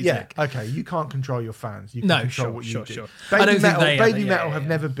the music. Yeah, okay, you can't control your fans. You can control what you do. Sure. Baby Metal have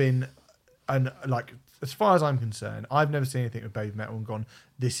never been, like, as far as I'm concerned, I've never seen anything with Baby Metal and gone,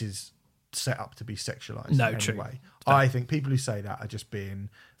 this is set up to be sexualized in any way. I think people who say that are just being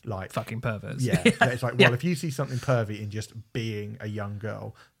like fucking perverts. Yeah, it's like, well, if you see something pervy in just being a young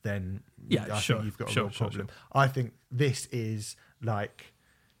girl, then I think you've got a real problem. I think this is like,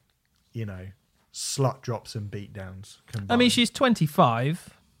 slut drops and beatdowns combined. I mean, she's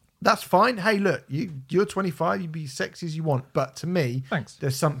 25. That's fine. Hey, look, you're 25. You be sexy as you want, but to me, thanks.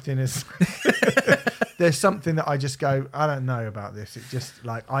 There's something there's something that I just go, I don't know about this. It just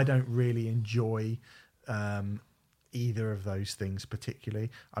like I don't really enjoy either of those things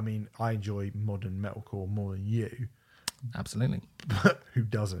particularly. I mean, I enjoy modern metalcore more than you. Absolutely. But who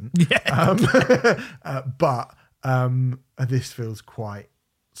doesn't? Yeah. But this feels quite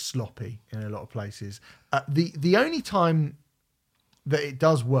sloppy in a lot of places. The only time that it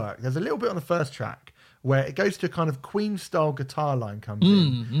does work, there's a little bit on the first track where it goes to kind of Queen style guitar line comes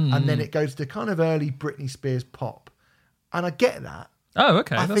in and then it goes to kind of early Britney Spears pop. And I get that. Oh,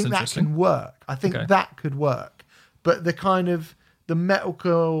 okay. I think that can work. I think that could work. But the kind of the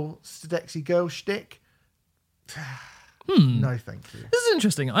metalcore sexy girl shtick, no thank you. This is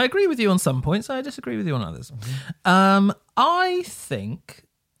interesting. I agree with you on some points. I disagree with you on others. I think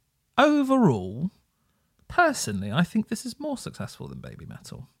overall personally, I think this is more successful than Baby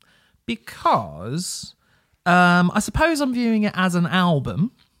Metal because I suppose I'm viewing it as an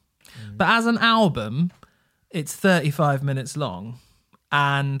album, but as an album, it's 35 minutes long,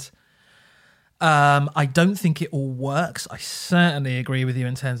 and I don't think it all works. I certainly agree with you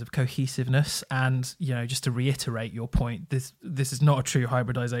in terms of cohesiveness, and just to reiterate your point, this is not a true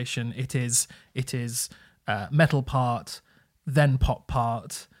hybridization. It is metal part, then pop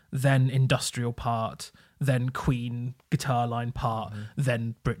part, then industrial part, then Queen guitar line part,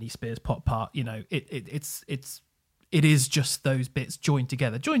 then Britney Spears pop part. It is just those bits joined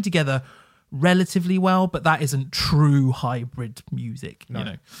together relatively well, but that isn't true hybrid music.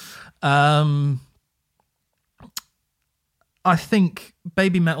 No. I think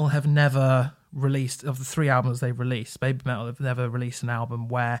Baby Metal have never released, of the 3 albums they've released, Baby Metal have never released an album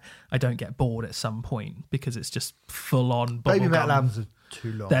where I don't get bored at some point, because it's just full on Baby Metal albums are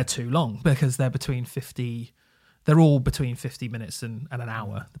too long. They're too long because they're all between 50 minutes and an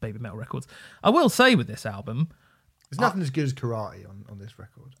hour, the Baby Metal records. I will say with this album, there's nothing as good as Karate on this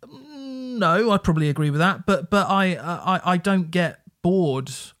record. No, I probably agree with that, but I don't get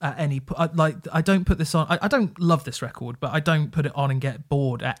bored at any I don't put this on. I don't love this record, but I don't put it on and get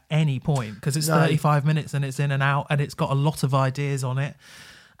bored at any point, because it's 35 minutes and it's in and out, and it's got a lot of ideas on it,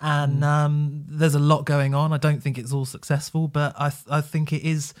 and there's a lot going on. I don't think it's all successful, but I think it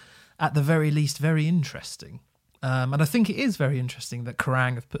is at the very least very interesting, and I think it is very interesting that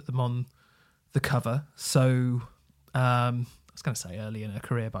Kerrang have put them on the cover. So I was going to say early in her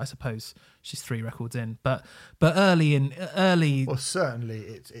career, but I suppose she's 3 records in. But early. Well, certainly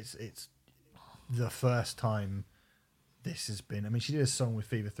it's the first time this has been. I mean, she did a song with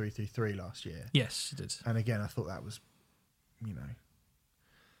Fever 333 last year. Yes, she did. And again, I thought that was,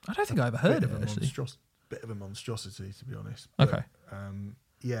 I don't think I ever heard of it actually. Bit of a monstrosity, to be honest. Okay.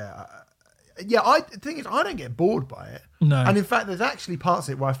 The thing is, I don't get bored by it. No. And in fact, there's actually parts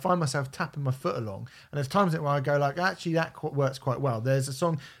of it where I find myself tapping my foot along, and there's times where I go like, actually, that works quite well. There's a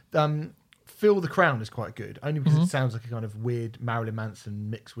song, "Feel the Crown" is quite good, only because it sounds like a kind of weird Marilyn Manson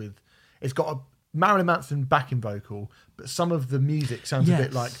mix with. It's got a Marilyn Manson backing vocal, but some of the music sounds a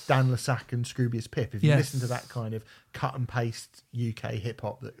bit like Dan Lasac and Scroobius Pip. If you listen to that kind of cut and paste UK hip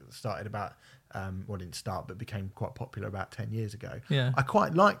hop that started about. Didn't start, but became quite popular about 10 years ago. Yeah. I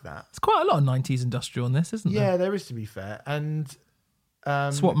quite like that. It's quite a lot of 90s industrial in this, isn't there? Yeah, there is, to be fair. And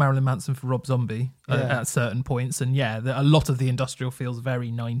swap Marilyn Manson for Rob Zombie at certain points, and a lot of the industrial feels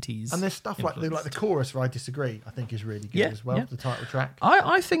very 90s. And there's stuff like the chorus where I Disagree, I think is really good as well, the title track.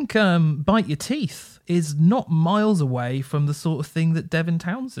 I think Bite Your Teeth is not miles away from the sort of thing that Devin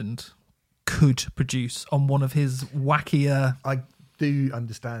Townsend could produce on one of his wackier... I do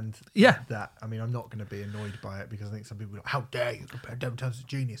understand that. I mean, I'm not going to be annoyed by it, because I think some people are like, how dare you compare Devin Townsend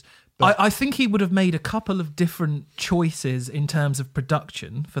to Genius? But I think he would have made a couple of different choices in terms of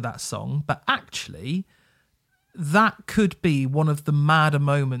production for that song, but actually that could be one of the madder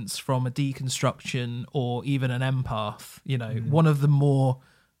moments from a Deconstruction or even an Empath, one of the more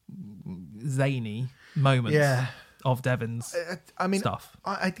zany moments of Devin's stuff.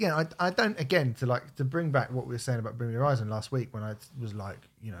 I don't, to bring back what we were saying about Bring Me the Horizon last week, when I was like,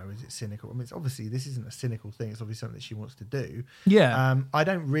 is it cynical? I mean, it's obviously, this isn't a cynical thing. It's obviously something that she wants to do. Yeah. I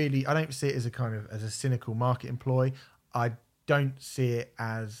don't see it as as a cynical market ploy. I don't see it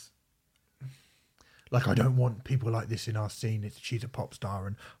as like, I don't want people like this in our scene. She's a pop star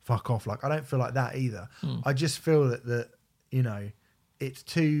and fuck off. Like, I don't feel like that either. I just feel that it's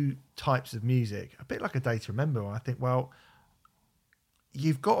 2 types of music, a bit like A Day to Remember. I think, well,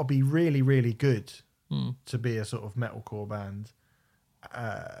 you've got to be really, really good to be a sort of metalcore band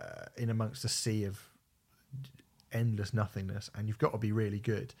in amongst a sea of endless nothingness, and you've got to be really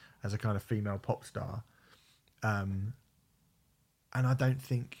good as a kind of female pop star. And I don't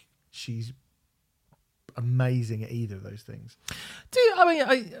think she's amazing at either of those things.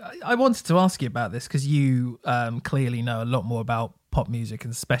 I wanted to ask you about this, because you clearly know a lot more about pop music,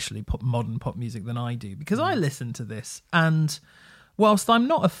 and especially modern pop music, than I do, because I listen to this, and whilst I'm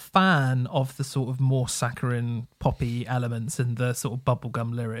not a fan of the sort of more saccharine poppy elements and the sort of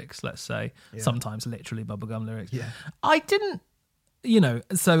bubblegum lyrics, let's say, sometimes literally bubblegum lyrics, I didn't,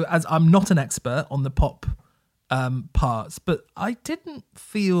 so as I'm not an expert on the pop parts, but I didn't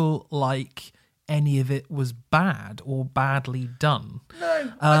feel like any of it was bad or badly done.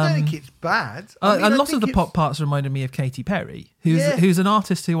 No, I don't think it's bad. A lot of the pop parts reminded me of Katy Perry, who's an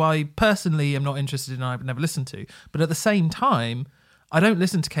artist who I personally am not interested in, I've never listened to. But at the same time, I don't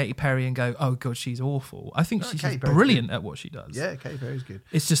listen to Katy Perry and go, oh God, she's awful. I think she's brilliant at what she does. Yeah, Katy Perry's good.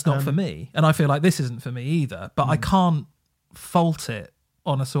 It's just not for me. And I feel like this isn't for me either. But I can't fault it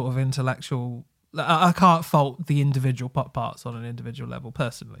on a sort of intellectual I can't fault the individual pop parts on an individual level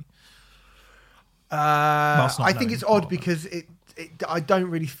personally. I think it's odd because I don't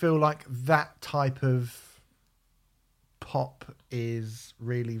really feel like that type of pop is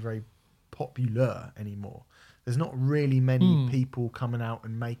really very popular anymore. There's not really many people coming out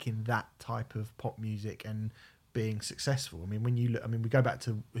and making that type of pop music and being successful. I mean, when you look, we go back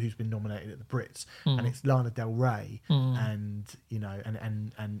to who's been nominated at the Brits, and it's Lana Del Rey and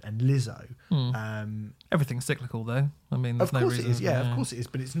and Lizzo. Everything's cyclical, though. I mean, there's of course no reason, it is. Yeah, of course it is.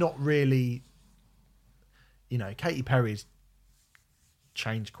 But it's not really. Katy Perry's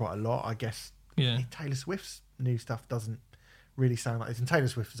changed quite a lot, I guess. Yeah. Taylor Swift's new stuff doesn't really sound like this, and Taylor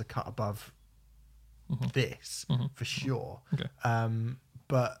Swift is a cut above this for sure. Okay.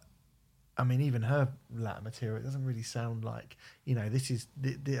 But I mean, even her latter material, it doesn't really sound like, this is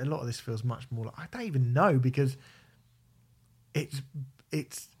a lot of this feels much more like, I don't even know, because it's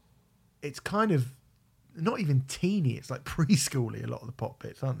kind of not even teeny, it's like preschooly, a lot of the pop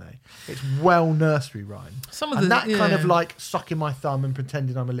bits, aren't they? It's well nursery rhyme. That kind of like sucking my thumb and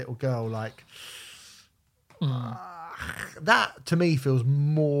pretending I'm a little girl, like that to me feels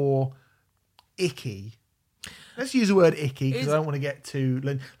more icky. Let's use the word icky because I don't want to get too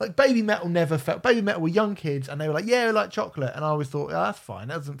like Baby Metal never felt. Baby Metal were young kids and they were like, yeah, I like chocolate, and I always thought, that's fine,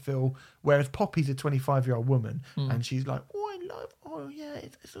 that doesn't feel. Whereas Poppy's a 25-year-old woman and she's like,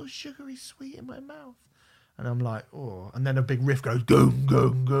 it's all sugary sweet in my mouth, and I'm like, oh, and then a big riff goes gung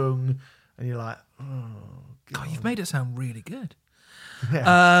gung gung, and you're like, oh God, you've made it sound really good.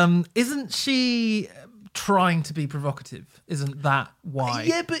 Yeah. Isn't she trying to be provocative? Isn't that why?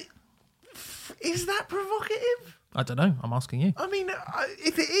 Yeah, but is that provocative? I don't know. I'm asking you. I mean,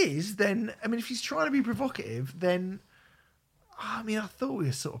 if it is, then if she's trying to be provocative, then I thought we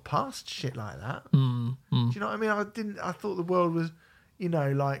were sort of past shit like that. Do you know what I mean? I thought the world was,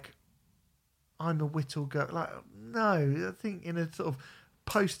 like, I'm a Whittle girl. Like, no, I think in a sort of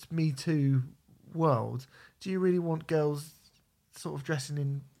post Me Too world, do you really want girls sort of dressing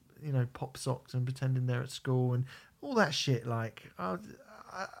in, pop socks and pretending they're at school and all that shit? Like,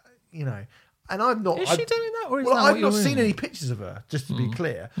 and I'm not. Is she doing that, or is I've not seen any pictures of her, just to be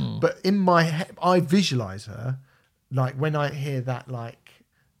clear. But in my head, I visualize her, like when I hear that, like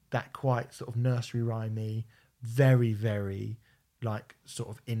that quite sort of nursery rhymey, very, very like sort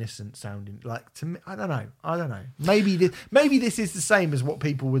of innocent sounding. Like, to me, I don't know. Maybe this is the same as what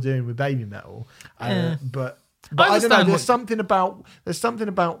people were doing with Baby Metal, but I don't know. There's something about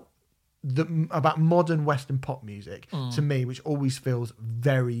about modern Western pop music to me, which always feels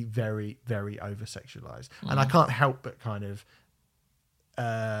very, very, very over sexualized, and I can't help but kind of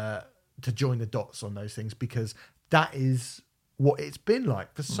to join the dots on those things, because that is what it's been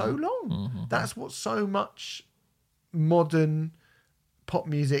like for so long. That's what so much modern pop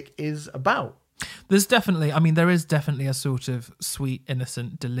music is about. There is definitely a sort of sweet,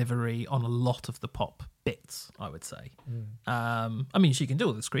 innocent delivery on a lot of the pop bits, I would say. She can do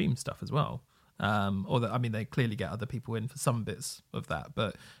all the scream stuff as well. They clearly get other people in for some bits of that,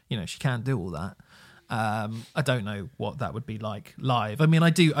 but, she can't do all that. I don't know what that would be like live. I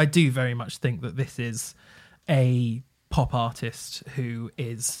do very much think that this is a pop artist who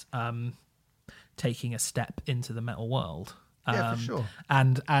is taking a step into the metal world. Yeah, for sure.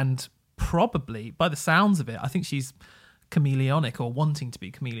 And probably, by the sounds of it, I think she's chameleonic, or wanting to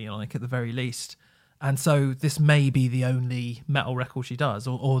be chameleonic at the very least. And so this may be the only metal record she does,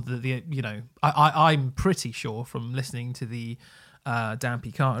 or I'm pretty sure from listening to the Dan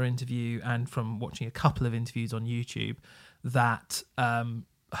P. Carter interview and from watching a couple of interviews on YouTube that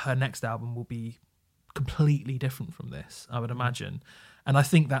her next album will be completely different from this, I would imagine. And I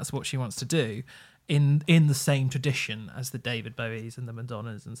think that's what she wants to do in the same tradition as the David Bowies and the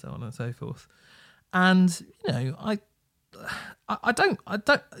Madonnas and so on and so forth. And, I don't.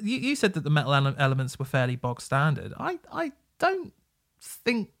 You said that the metal elements were fairly bog standard. I don't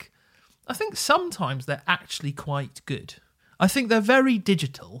think. I think sometimes they're actually quite good. I think they're very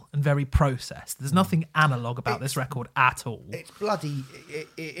digital and very processed. There's nothing analog about this record at all. It's bloody. It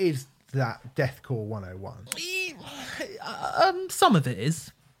is that Deathcore 101. Some of it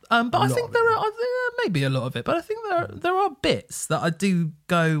is. But I think there are maybe a lot of it, but I think there are bits that I do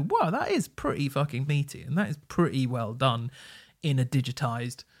go, wow, that is pretty fucking meaty, and that is pretty well done in a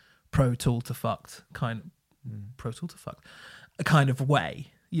digitized Pro Tool to fucked kind of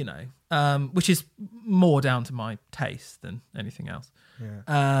way, which is more down to my taste than anything else.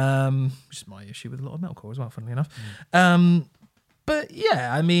 Yeah. Which is my issue with a lot of metalcore as well, funnily enough. But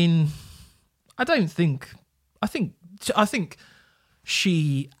yeah, I think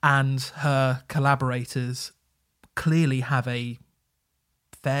she and her collaborators clearly have a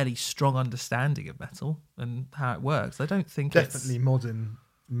fairly strong understanding of metal and how it works. I don't think Definitely modern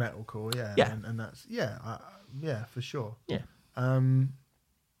metalcore, Yeah. and that's for sure. Yeah.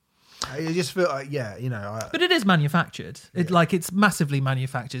 I just feel But it is manufactured. It's massively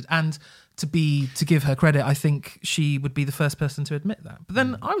manufactured, and to give her credit, I think she would be the first person to admit that. But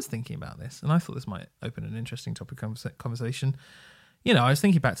then I was thinking about this, and I thought this might open an interesting topic of conversation. I was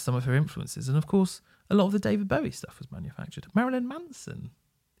thinking back to some of her influences, and of course, a lot of the David Bowie stuff was manufactured. Marilyn Manson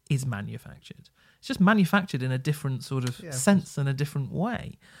is manufactured. It's just manufactured in a different sort of sense and a different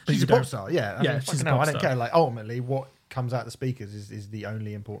way. She's a pop star, yeah. I mean, she's a I pop don't star. care. Like, ultimately, what comes out the speakers is the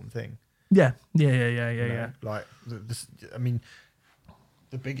only important thing. Yeah. Like, I mean,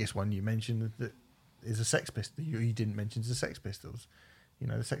 the biggest one you mentioned that is a Sex Pistol. You didn't mention is the Sex Pistols.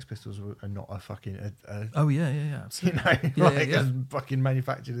 The Sex Pistols are not a fucking. Oh yeah. Absolutely. As fucking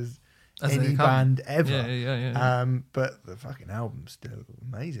manufactured as As any they come. band ever. Yeah. But the fucking album's still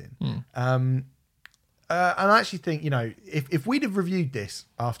amazing. Mm. And I actually think, if we'd have reviewed this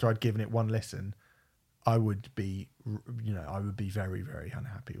after I'd given it one listen, I would be very, very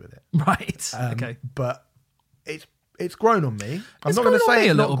unhappy with it. Right. Okay. But it's grown on me. I'm It's not going to grown on say me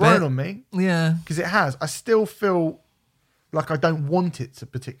a it's little not grown bit. on me Yeah. because it has. I still feel like I don't want it to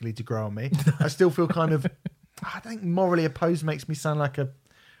particularly to grow on me. I still feel kind of, I think morally opposed makes me sound like a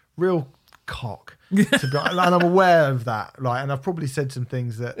real cock. And I'm aware of that. And I've probably said some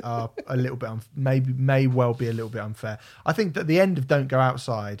things that are a little bit, may well be a little bit unfair. I think that the end of Don't Go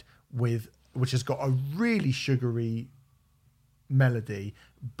Outside which has got a really sugary melody,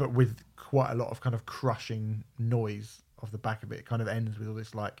 but with quite a lot of kind of crushing noise off the back of it. It kind of ends with all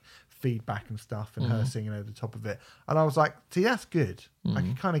this like feedback and stuff and her singing over the top of it. And I was like, see, that's good. I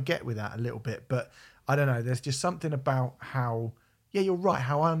can kind of get with that a little bit, but I don't know. There's just something about how, you're right,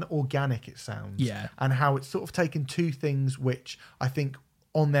 how unorganic it sounds. Yeah. And how it's sort of taken two things which I think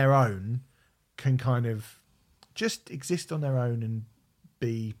on their own can kind of just exist on their own and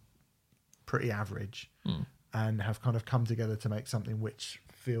be pretty average and have kind of come together to make something which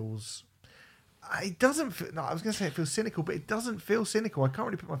feels... It doesn't feel... No, I was going to say it feels cynical, but it doesn't feel cynical. I can't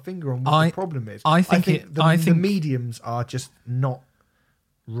really put my finger on what the problem is. I think the mediums are just not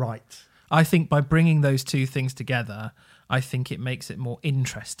right. I think by bringing those two things together, I think it makes it more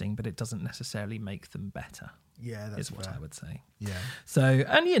interesting, but it doesn't necessarily make them better. Yeah, that's is what fair. I would say. Yeah. So,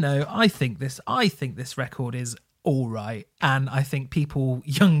 and I think this record is all right, and I think people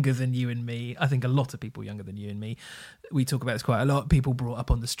younger than you and me, I think a lot of people younger than you and me, we talk about this quite a lot. People brought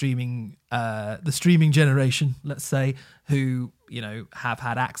up on the streaming generation, let's say, who have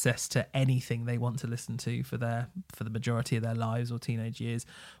had access to anything they want to listen to for the majority of their lives or teenage years,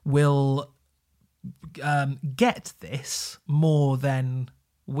 will get this more than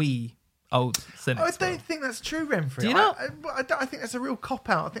we old cynics. I don't think that's true, Renfrew. Do you not? I think that's a real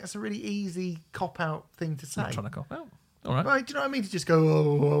cop-out. I think that's a really easy cop-out thing to say. Not trying to cop out. All right. Right, do you know what I mean? To just go,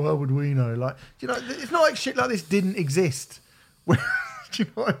 oh, how would we know? Like, do you know, it's not like shit like this didn't exist. Do you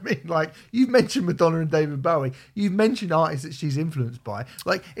know what I mean? Like, you've mentioned Madonna and David Bowie. You've mentioned artists that she's influenced by.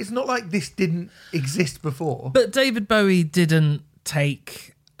 Like, it's not like this didn't exist before. But David Bowie didn't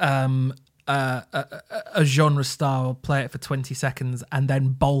take a genre style, play it for 20 seconds, and then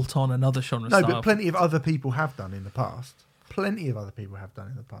bolt on another genre style. No, but plenty of other people have done in the past.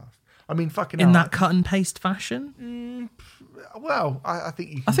 I mean, fucking in hell. that cut and paste fashion. Well, I think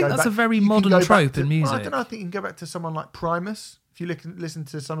you can I think go that's back, a very you can modern go back trope to- in music. Well, I don't know. I think you can go back to someone like Primus. If you listen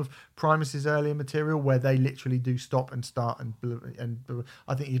to some of Primus's earlier material, where they literally do stop and start and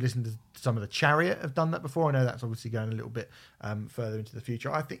I think you listen to some of the Chariot have done that before. I know that's obviously going a little bit further into the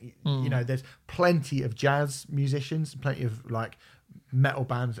future. I think there's plenty of jazz musicians, plenty of like metal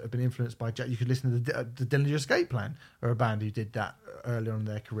bands that have been influenced by jazz. You could listen to the Dillinger Escape Plan, or a band who did that early on in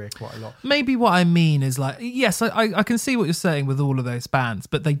their career quite a lot. Maybe what I mean is like, yes, I can see what you're saying with all of those bands,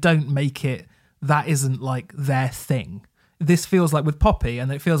 but they don't make it, that isn't like their thing. This feels like with Poppy,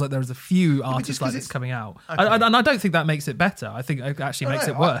 and it feels like there's a few artists like this coming out. Okay. And I don't think that makes it better. I think it actually makes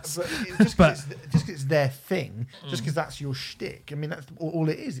it worse. Just because it's their thing, just because that's your shtick. I mean, that's all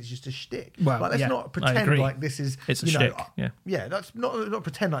it is. It's just a shtick. Well, like, let's not I pretend agree. like this is... It's a shtick, yeah. Yeah, that's not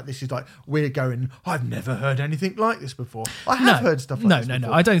pretend like this is like, we're going, I've never heard anything like this before. I have heard stuff like this before.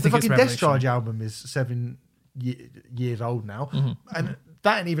 No, I don't think the it's fucking Discharge revolutionary. album is 7 years old now. Mm-hmm. And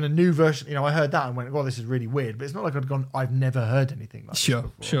that ain't even a new version. I heard that and went, well, this is really weird. But it's not like I've gone, I've never heard anything like this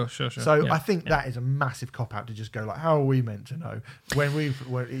before. Sure. So Yeah. I think that is a massive cop-out to just go like, how are we meant to know? When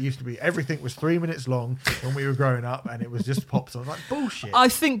it used to be, everything was 3 minutes long when we were growing up, and it was just pop songs. Like, bullshit. I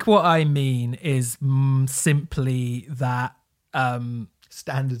think what I mean is simply that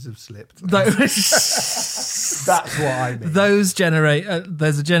standards have slipped. Those, That's what I mean.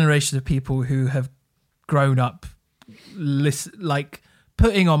 there's a generation of people who have grown up like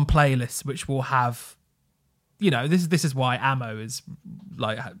putting on playlists which will have, this is why Ammo is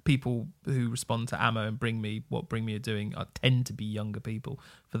like, people who respond to Ammo and Bring Me Are Doing tend to be younger people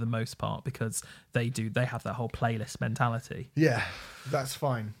for the most part, because they have that whole playlist mentality. Yeah, that's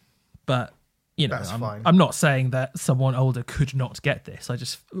fine. But That's fine. I'm not saying that someone older could not get this.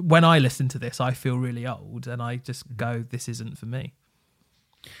 When I listen to this, I feel really old, and I just go, "This isn't for me."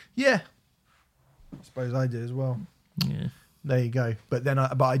 Yeah, I suppose I do as well. Yeah, There you go. But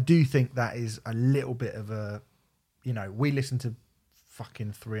I do think that is a little bit of a, we listen to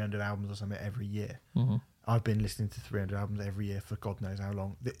fucking 300 albums or something every year. mm-hmm. I've been listening to 300 albums every year for God knows how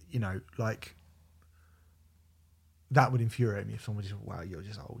long. Like that would infuriate me if someone just, "Wow, you're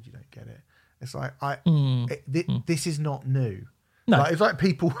just old, you don't get it." It's like this is not new. No. Like, it's like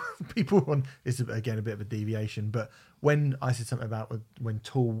people on. It's again a bit of a deviation, but when I said something about when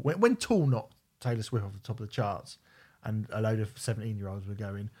Tool knocked Taylor Swift off the top of the charts, and a load of 17-year-olds were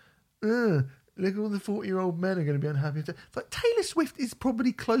going, "Look, all the 40-year-old men are going to be unhappy." It's like Taylor Swift is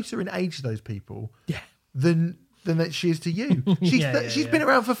probably closer in age to those people, than that she is to you. She's been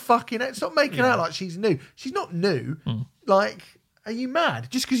around for fucking. Stop making out like she's new. She's not new. Like, are you mad?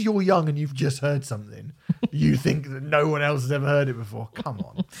 Just because you're young and you've just heard something, you think that no one else has ever heard it before? Come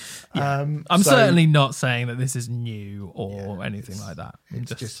on. I'm certainly not saying that this is new or anything like that.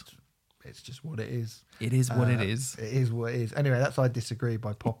 It's just what it is. It is what it is. It is what it is. Anyway, that's I Disagree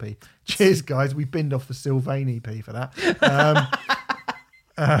by Poppy. Cheers, guys. We binned off the Sylvain EP for that.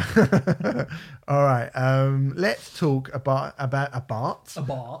 All right. Let's talk about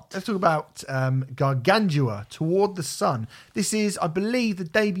Let's talk about Gargantua, Toward the Sun. This is, I believe, the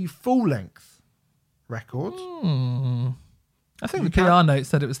debut full-length record. I think the PR note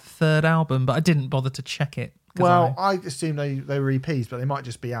said it was the third album, but I didn't bother to check it. Well, I assume they were EPs, but they might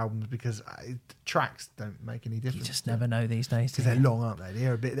just be albums, because tracks don't make any difference. You just never know these days. Because they're long, aren't they?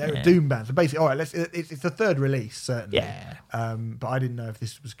 They're a doom band. So basically, all right, it's the third release, certainly. Yeah. But I didn't know if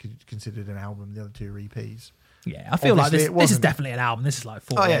this was considered an album. The other two are EPs. Yeah, I feel Obviously, like this is definitely an album. This is like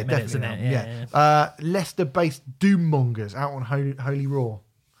 48 minutes, isn't it? Yeah. Leicester-based Doom Mongers out on Holy Raw.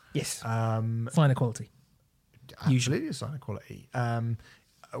 Yes. Sign of quality. Usually a sign of quality.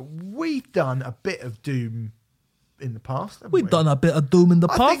 We've done a bit of Doom in the past. We've done a bit of Doom in the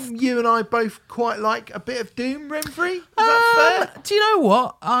I past. think you and I both quite like a bit of Doom, Renfrey. Is that fair? Do you know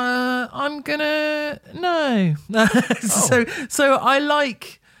what? I'm gonna no. So I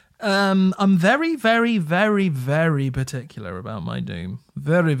like. I'm very, very, very, very particular about my Doom.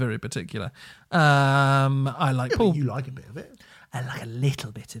 Very, very particular. I like Paul. You like a bit of it. I like a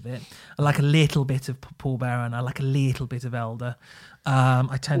little bit of it. I like a little bit of Paul Baron. I like a little bit of Elder.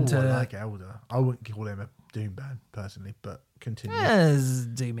 I tend to like Elder. I wouldn't call him a Doom band personally, but continue. There's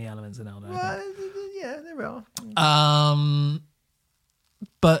doomy elements in Elder. Yeah, there are.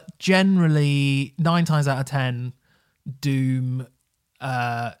 But generally, 9 times out of 10, Doom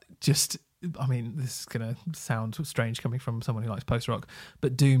just. I mean, this is going to sound strange coming from someone who likes post-rock,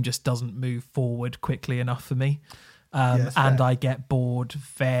 but Doom just doesn't move forward quickly enough for me. And I get bored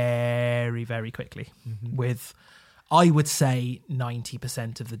very, very quickly with, I would say,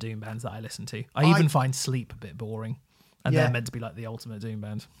 90% of the Doom bands that I listen to. I even find Sleep a bit boring. And they're meant to be like the ultimate Doom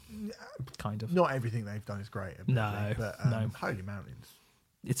band. Kind of. Not everything they've done is great. No. Holy Mountains.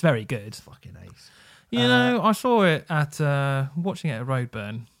 It's very good. Fucking ace. You know, I saw it at, watching it at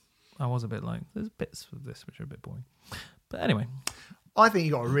Roadburn. I was a bit like, there's bits of this which are a bit boring. But anyway. I think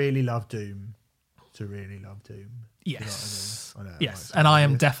you got to really love Doom to really love Doom. Yes. You know what I mean? Yes. And I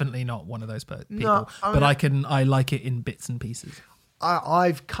am definitely not one of those people. No, but I like it in bits and pieces.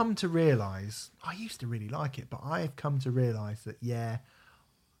 I've come to realise, I used to really like it, but I've come to realise that,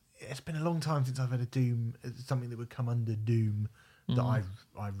 it's been a long time since I've had a Doom, something that would come under Doom that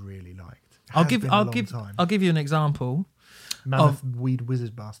I've really liked. I'll give you an example. Mammoth Weed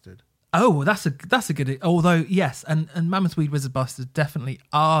Wizard Bastard. Oh, that's a good. Although yes, and Mammoth Weed Wizard Bastards definitely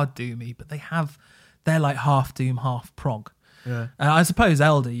are doomy, but they're like half doom, half prog. Yeah. I suppose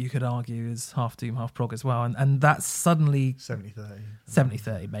Elder, you could argue, is half doom, half prog as well, and that's suddenly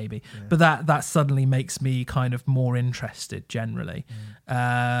 70-30 maybe. Yeah. But that suddenly makes me kind of more interested generally.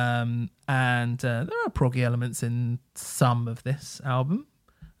 And there are proggy elements in some of this album.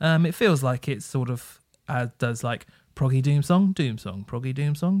 It feels like it's sort of does like proggy doom song, proggy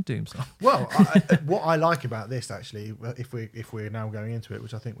doom song, doom song. Well, what I like about this actually, if we're now going into it,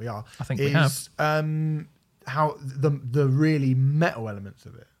 which I think we are, we have. How the really metal elements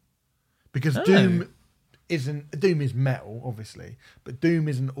of it, because Doom Doom is metal, obviously, but Doom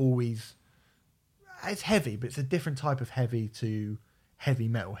isn't always. It's heavy, but it's a different type of heavy to heavy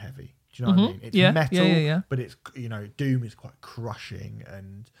metal heavy. Do you know what I mean? It's metal, but it's, Doom is quite crushing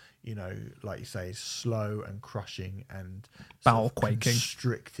and, like you say, it's slow and crushing and bowel quaking,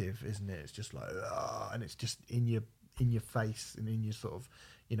 constrictive, isn't it? It's just like, and it's just in your face and in your sort of,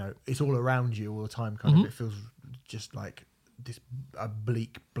 it's all around you all the time. Kind of, it feels just like a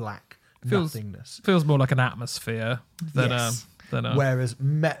bleak black nothingness. Feels more like an atmosphere than whereas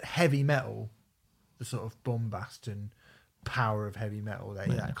heavy metal, the sort of bombast and power of heavy metal,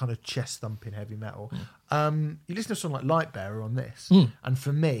 that kind of chest thumping heavy metal. You listen to a song like Lightbearer on this, and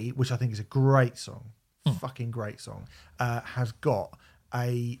for me, which I think is a great song, fucking great song, has got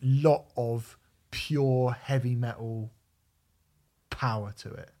a lot of pure heavy metal power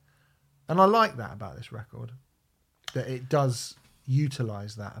to it, and I like that about this record, that it does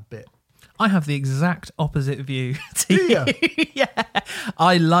utilize that a bit. I have the exact opposite view to Do you? Yeah,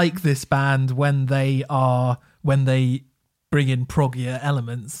 I like this band when they bring in proggier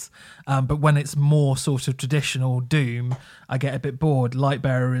elements, but when it's more sort of traditional Doom, I get a bit bored.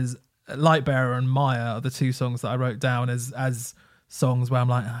 Lightbearer and Maya are the two songs that I wrote down as songs where I'm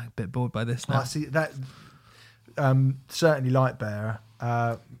like, a bit bored by this now. I see that. Certainly Lightbearer.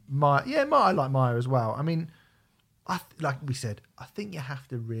 Maya, I like Maya as well. I mean, like we said, I think you have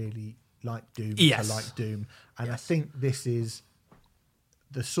to really like Doom to like Doom, and I think this is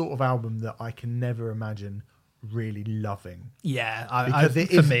the sort of album that I can never imagine really loving. Yeah, because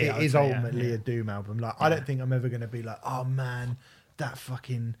it is ultimately a Doom album. Like, I don't think I'm ever going to be like, oh man, that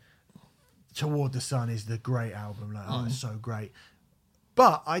fucking Toward the Sun is the great album. Like, oh, it's so great.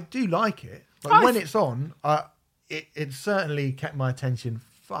 But I do like it. Like, when it's on, it certainly kept my attention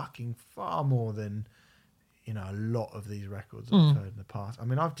fucking far more than a lot of these records I've heard in the past. I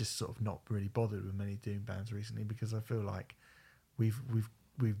mean, I've just sort of not really bothered with many Doom bands recently because I feel like we've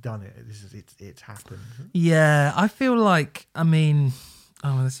done it. It's happened. Yeah, I feel like, I mean,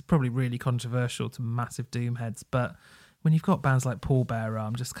 this is probably really controversial to massive Doom heads, but when you've got bands like Pallbearer,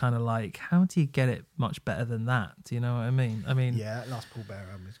 I'm just kind of like, how do you get it much better than that? Do you know what I mean? Yeah, that last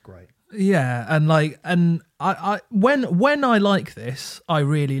Pallbearer album is great. Yeah, and I when I like this, I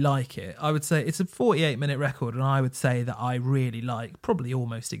really like it. I would say it's a 48-minute record, and I would say that I really like probably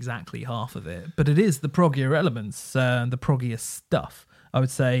almost exactly half of it. But it is the proggier elements, the proggier stuff. I would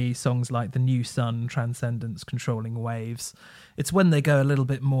say songs like The New Sun, Transcendence, Controlling Waves. It's when they go a little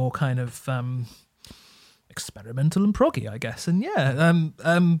bit more kind of experimental and proggy, I guess. And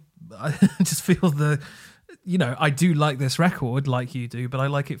I just feel I do like this record like you do, but I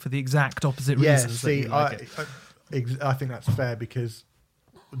like it for the exact opposite reasons. Yeah, see, that you like it. I think that's fair because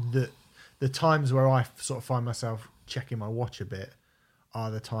the times where I sort of find myself checking my watch a bit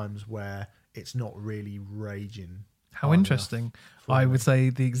are the times where it's not really raging. How interesting. I would say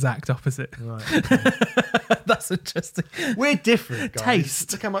the exact opposite. Right. Okay. That's interesting. We're different, guys.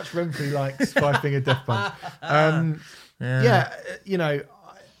 Taste. Look how much Renfrew likes Five Finger Death Punch. I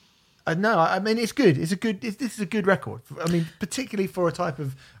mean, it's good. This is a good record. I mean, particularly for a type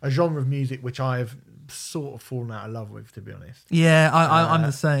of a genre of music which I've sort of fallen out of love with, to be honest. Yeah, I'm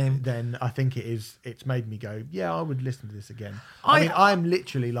the same. Then I think it's made me go, yeah, I would listen to this again. I mean, I'm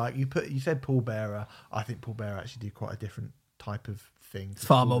literally like, you said Pallbearer. I think Pallbearer actually did quite a different type of thing. It's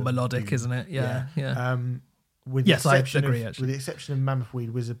far more melodic, isn't it? Yeah. I agree, actually. With the exception of Mammoth Weed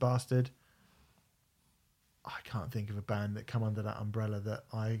Wizard Bastard, I can't think of a band that come under that umbrella that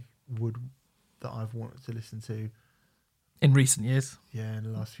I've wanted to listen to in recent years. Yeah, in the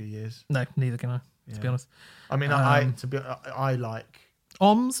last few years. No, neither can I. To be honest, I mean, I like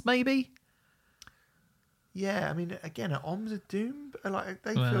OMS maybe. Yeah, I mean, again, are OMS a Doom? Like,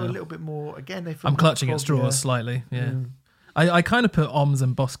 they feel a little bit more. Again, they feel. I'm clutching at straws slightly. Yeah. I kind of put OMS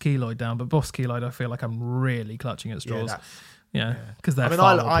and Boss Keloid down, but Boss Keloid, I feel like I'm really clutching at straws. Because they're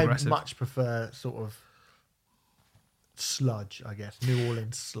far more progressive. I much prefer sort of sludge, I guess, New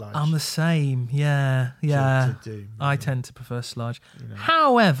Orleans sludge. I'm the same. Yeah. To Doom, I tend to prefer sludge.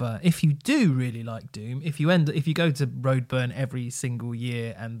 However, if you do really like Doom, if you go to Roadburn every single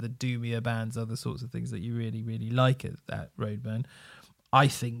year and the doomier bands are the sorts of things that you really, really like at Roadburn, I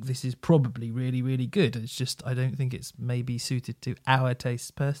think this is probably really, really good. It's just I don't think it's maybe suited to our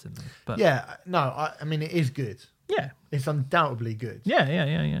tastes personally. But I mean, it is good. Yeah, it's undoubtedly good. Yeah.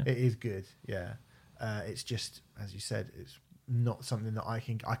 It is good. Yeah. It's just, as you said, it's not something that I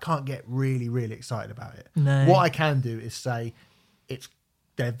can't get really, really excited about it. No. What I can do is say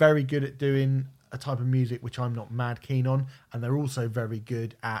they're very good at doing a type of music which I'm not mad keen on, and they're also very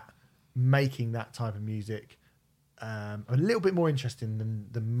good at making that type of music a little bit more interesting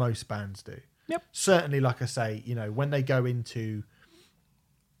than most bands do. Yep. Certainly, like I say, when they go into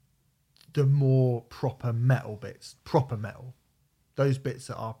the more proper metal bits, proper metal, those bits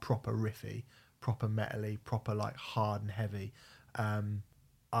that are proper riffy, proper metally, proper like hard and heavy, I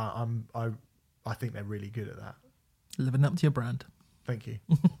think they're really good at that. Living up to your brand. Thank you.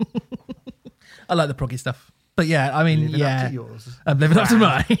 I like the proggy stuff. But yeah, I mean, Living up to yours. I'm living up to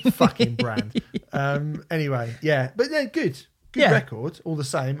mine. Fucking brand. Anyway, yeah. But yeah, good record, all the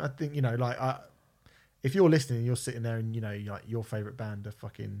same. I think, if you're listening and you're sitting there and, like your favourite band are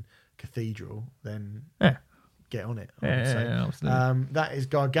fucking Cathedral, then get on it. Yeah, absolutely. That is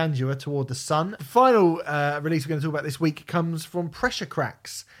Gargantua, Toward the Sun. The final release we're going to talk about this week comes from Pressure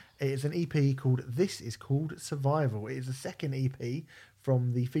Cracks. It is an EP called This Is Called Survival. It is the second EP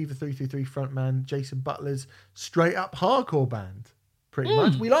from the Fever 333 frontman Jason Butler's straight up hardcore band. Pretty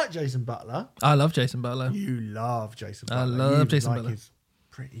much. We like Jason Butler. I love Jason Butler. You love Jason Butler. I love Jason Butler. His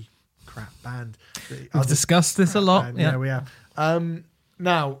pretty crap band. We've discussed this a lot. Yeah, we have.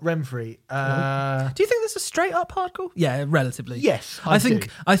 Now, Renfrey. Do you think this is straight up hardcore? Yeah, relatively. Yes, I think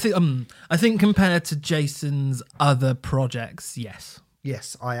compared to Jason's other projects, yes.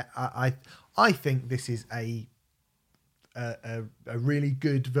 Yes, I think this is a really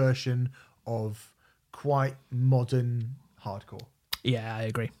good version of quite modern hardcore. Yeah, I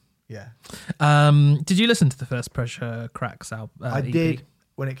agree. Yeah. Did you listen to the first Pressure Cracks album? I EP? did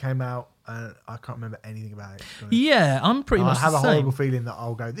when it came out, and I can't remember anything about it. Yeah, I'm pretty much I have the a same. horrible feeling that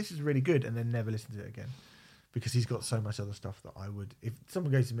I'll go, this is really good, and then never listen to it again. Because he's got so much other stuff that I would... If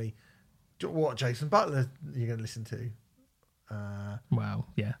someone goes to me, what Jason Butler you're going to listen to? Wow,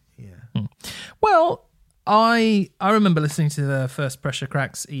 yeah. Yeah. Well, I remember listening to the first Pressure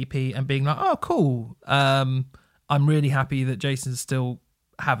Cracks EP and being like, oh, cool. I'm really happy that Jason's still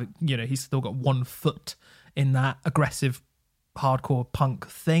he's still got one foot in that aggressive hardcore punk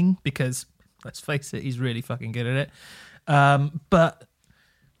thing, because let's face it, he's really fucking good at it. But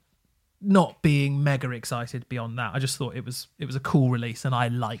not being mega excited beyond that. I just thought it was a cool release and I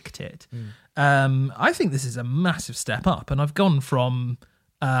liked it. I think this is a massive step up, and I've gone from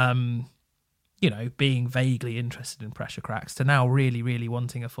being vaguely interested in Pressure Cracks to now really, really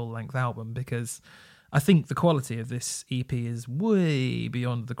wanting a full-length album, because I think the quality of this EP is way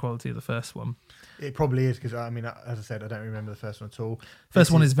beyond the quality of the first one. It probably is, because, as I said, I don't remember the first one at all.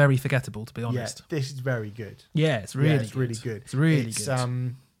 First one is very forgettable, to be honest. Yeah, this is very good. Yeah, it's really good. It's really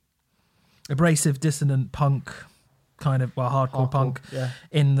good. Abrasive, dissonant punk, kind of, hardcore punk,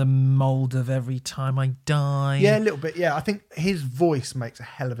 in the mould of Every Time I Die. Yeah, a little bit, yeah. I think his voice makes a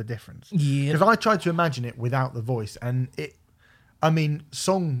hell of a difference. Yeah. Because I tried to imagine it without the voice, and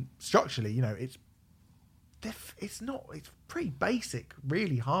song structurally, it's pretty basic,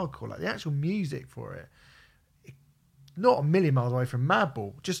 really hardcore. Like the actual music for it, not a million miles away from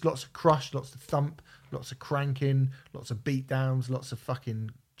Madball. Just lots of crush, lots of thump, lots of cranking, lots of beat downs, lots of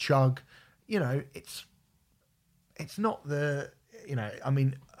fucking chug. It's not the, I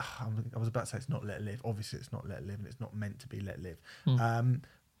was about to say it's not Let Live. Obviously it's not Let Live, and it's not meant to be Let Live.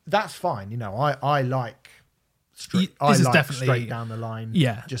 That's fine. I like straight down the line.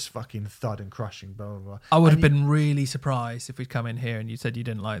 Yeah. Just fucking thud and crushing, blah, blah, blah. I would have been really surprised if we'd come in here and you said you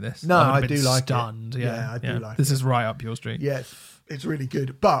didn't like this. No, I do like stunned. it. Yeah, I do like this it. is right up your street. Yeah, it's really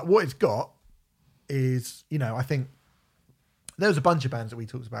good. But what it's got is, I think there was a bunch of bands that we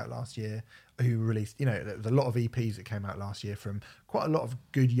talked about last year who released, there was a lot of EPs that came out last year from quite a lot of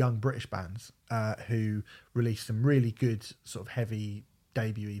good young British bands who released some really good sort of heavy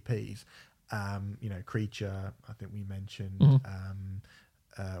debut EPs. Creature, I think we mentioned.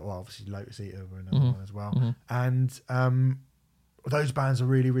 Obviously Lotus Eater were another one as well. And those bands are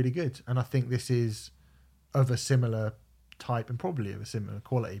really, really good. And I think this is of a similar type and probably of a similar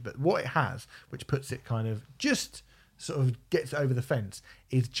quality. But what it has, which puts it kind of just sort of gets over the fence,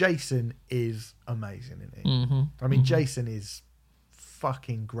 is Jason is amazing in it. Jason is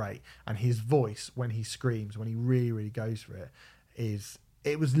fucking great. And his voice, when he screams, when he really, really goes for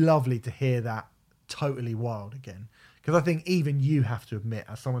it was lovely to hear that totally wild again. Because I think even you have to admit,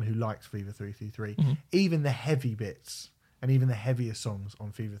 as someone who likes Fever 333, even the heavy bits and even the heavier songs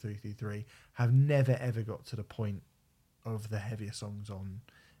on Fever 333 have never ever got to the point of the heavier songs on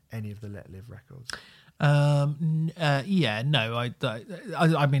any of the Let Live records. I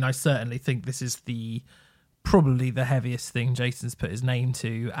certainly think this is probably the heaviest thing Jason's put his name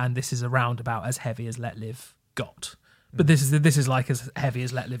to, and this is around about as heavy as Let Live got. But this is like as heavy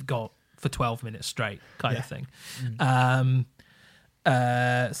as Let Live got for 12 minutes straight kind of thing.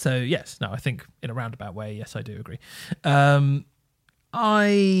 So yes, no, I think in a roundabout way, yes, I do agree.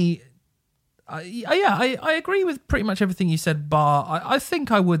 I I agree with pretty much everything you said, bar. I think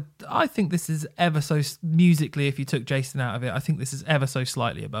this is ever so musically, if you took Jason out of it, I think this is ever so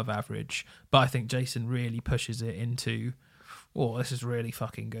slightly above average. But I think Jason really pushes it into, this is really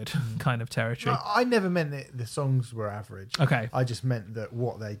fucking good kind of territory. No, I never meant that the songs were average. Okay. I just meant that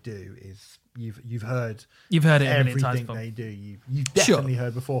what they do is you've heard it a million everything times before. they do. You've definitely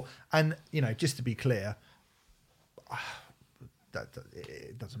heard before. And just to be clear,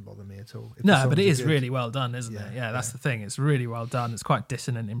 it doesn't bother me at all. No, but it is really well done, isn't it? Yeah, Yeah, that's the thing. It's really well done. It's quite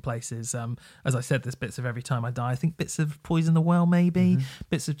dissonant in places. As I said, there's bits of Every Time I Die. I think bits of Poison the Well, maybe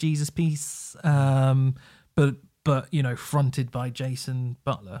bits of Jesus Piece. But fronted by Jason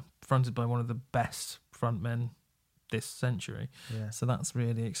Butler, fronted by one of the best frontmen this century. Yeah. So that's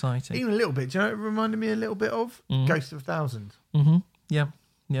really exciting. Even a little bit. Do you know? It reminded me a little bit of Ghost of a Thousand. Mm-hmm. Yeah.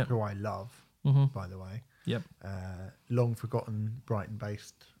 Yeah. Who I love, by the way. Yep. Long forgotten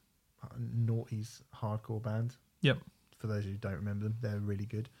Brighton-based noughties hardcore band. Yep. For those who don't remember them, they're really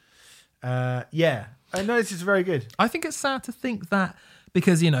good. Yeah, I know this is very good. I think it's sad to think that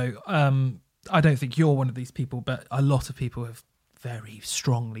because I don't think you're one of these people, but a lot of people have very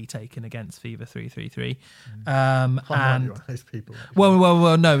strongly taken against Fever 333. I'm not one of those people.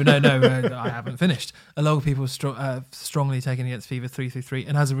 Well, no, I haven't finished. A lot of people have strongly taken against Fever 333,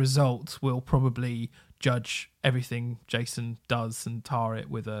 and as a result, will probably judge everything Jason does and tar it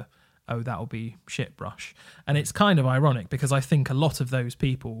with that'll be shit brush. And it's kind of ironic because I think a lot of those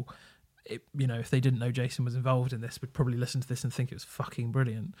people, if they didn't know Jason was involved in this, would probably listen to this and think it was fucking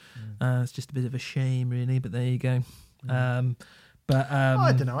brilliant. It's just a bit of a shame, really, but there you go. I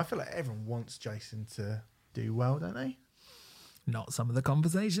don't know. I feel like everyone wants Jason to do well, don't they? Not some of the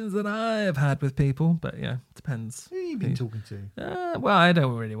conversations that I have had with people, but yeah, it depends. Who have you been talking to? Well, I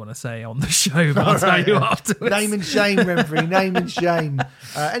don't really want to say on the show, but I'll tell you afterwards. Name and shame, Renfrey. Name and shame.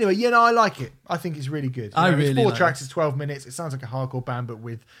 Anyway, I like it. I think it's really good. It's 4 tracks, it's 12 minutes. It sounds like a hardcore band, but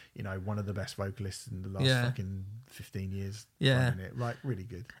with, one of the best vocalists in the last fucking 15 years. Yeah. Right, really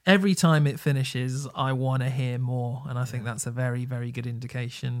good. Every time it finishes, I want to hear more, and I think that's a very, very good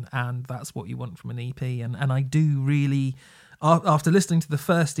indication, and that's what you want from an EP. And I do really... After listening to the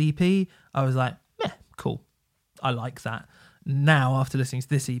first EP, I was like, cool. I like that. Now, after listening to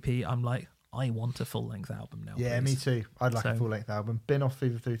this EP, I'm like, I want a full-length album now. Yeah, please. me too. I'd like a full-length album. Bin off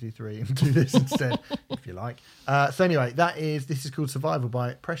Fever 333 and do this instead, if you like. So anyway, this is called Survival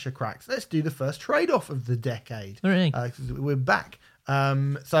by Pressure Cracks. Let's do the first trade-off of the decade. All right. We're back. So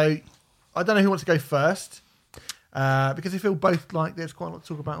I don't know who wants to go first, because I feel both like there's quite a lot to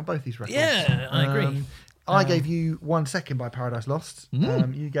talk about on both these records. Yeah, I agree. I gave you 1 Second by Paradise Lost.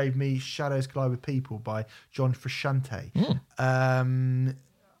 You gave me Shadows Collide with People by John Frusciante.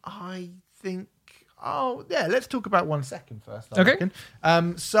 I think... let's talk about 1 Second first. I reckon.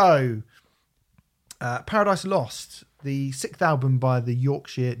 Paradise Lost, the 6th album by the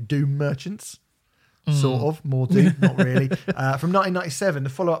Yorkshire Doom Merchants. Sort of, more Doom, not really. From 1997, the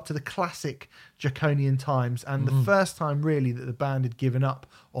follow-up to the classic Draconian Times, and the first time really that the band had given up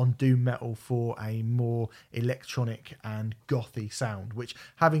on doom metal for a more electronic and gothy sound, which,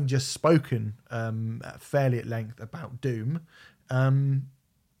 having just spoken fairly at length about doom,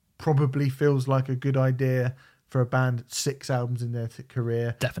 probably feels like a good idea for a band 6 albums in their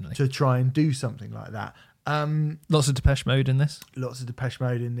career. Definitely. To try and do something like that. Lots of Depeche Mode in this.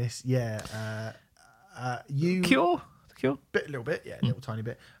 Yeah. Cure? A little bit, a little tiny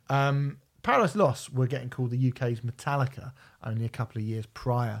bit. Paradise Lost were getting called the UK's Metallica only a couple of years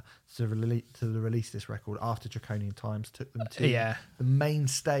prior to the release of this record, after Draconian Times took them to the main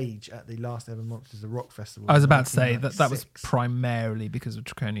stage at the last ever Monsters of Rock festival. I was about to say that was primarily because of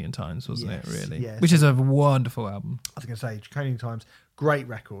Draconian Times, wasn't it, really? Yes. Which is a wonderful album. I was going to say, Draconian Times, great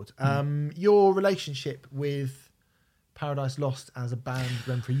record. Your relationship with Paradise Lost as a band,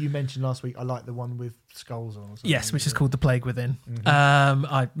 Renfrey, you mentioned last week, I like the one with skulls on. Or something. Yes, which is called The Plague Within.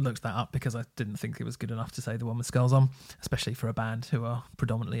 I looked that up because I didn't think it was good enough to say the one with skulls on, especially for a band who are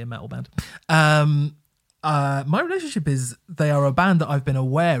predominantly a metal band. My relationship is they are a band that I've been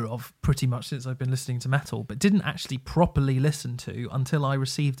aware of pretty much since I've been listening to metal, but didn't actually properly listen to until I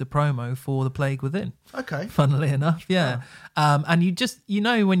received a promo for The Plague Within. Okay. Funnily enough, yeah. And you just,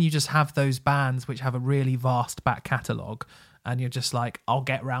 when you just have those bands which have a really vast back catalogue, and you're just like, I'll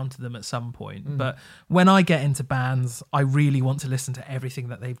get round to them at some point. But when I get into bands, I really want to listen to everything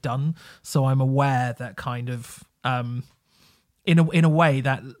that they've done. So I'm aware that kind of... in a way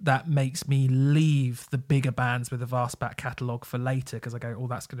that makes me leave the bigger bands with a vast back catalogue for later, because I go,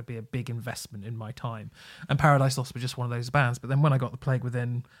 that's going to be a big investment in my time. And Paradise Lost was just one of those bands. But then when I got The Plague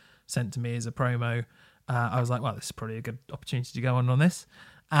Within sent to me as a promo, I was like, well, this is probably a good opportunity to go on this.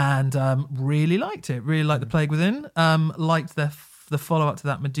 and really liked it. Really liked The Plague Within. Liked the follow-up to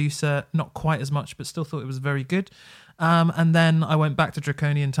that, Medusa, not quite as much, but still thought it was very good. And then I went back to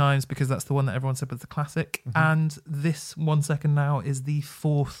Draconian Times because that's the one that everyone said was the classic. Mm-hmm. And this 1 Second Now is the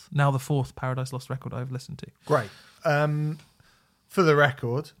fourth Paradise Lost record I've listened to. Great. For the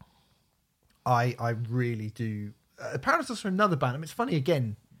record, I really do. Paradise Lost are another band. I mean, it's funny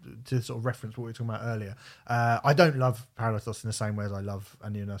again to sort of reference what we were talking about earlier. I don't love Paradise Lost in the same way as I love A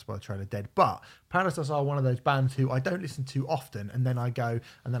New Nurse by the Trail of Dead, but Paradise Lost are one of those bands who I don't listen to often, and then I go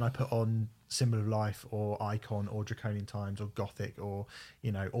and then I put on Symbol of Life or Icon or Draconian Times or Gothic or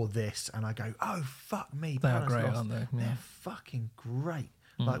or this, and I go, oh fuck me, they Paradise are great, Lost, aren't they? Yeah. They're fucking great.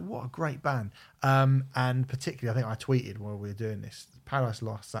 Like, what a great band. And particularly, I think I tweeted while we were doing this, Paradise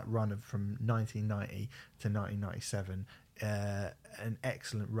Lost, that run from 1990 to 1997, an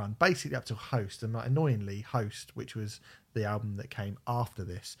excellent run, basically up to Host, and annoyingly Host, which was the album that came after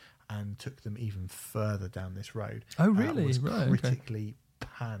this and took them even further down this road. Oh, really? Was right, critically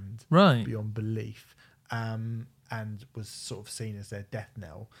panned beyond belief, and was sort of seen as their death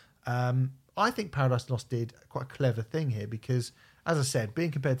knell. I think Paradise Lost did quite a clever thing here because, as I said,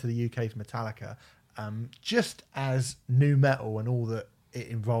 being compared to the UK's Metallica, just as nu metal and all that it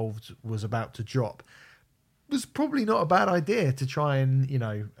involved was about to drop, was probably not a bad idea to try and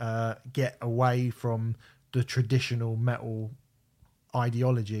get away from the traditional metal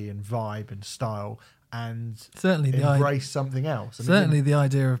ideology and vibe and style and certainly embrace something else. The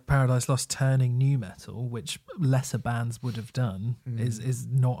idea of Paradise Lost turning new metal, which lesser bands would have done, is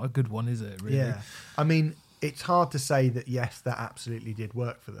not a good one, is it? Really? Yeah, I mean, it's hard to say that yes, that absolutely did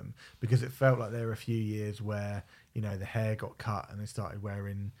work for them, because it felt like there were a few years where the hair got cut and they started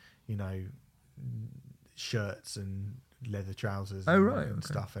wearing shirts and leather trousers and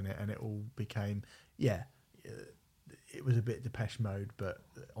stuff in it, and it all became it was a bit Depeche Mode but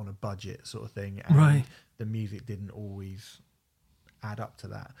on a budget sort of thing, and the music didn't always add up to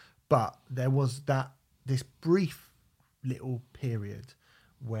that. But there was this brief little period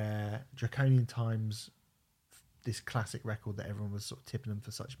where Draconian Times, this classic record that everyone was sort of tipping them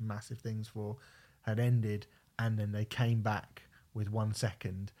for such massive things for, had ended, and then they came back with 1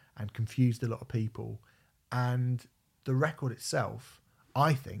 Second and confused a lot of people. And the record itself,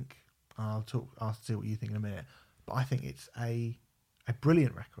 I think, I'll see what you think in a minute, but I think it's a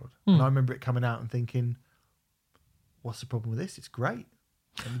brilliant record. And I remember it coming out and thinking, what's the problem with this? It's great.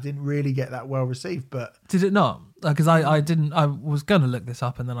 And it didn't really get that well received. But did it not? Because I was going to look this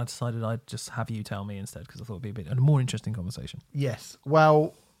up, and then I decided I'd just have you tell me instead, because I thought it'd be a more interesting conversation. Yes.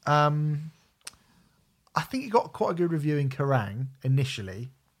 Well, I think it got quite a good review in Kerrang initially.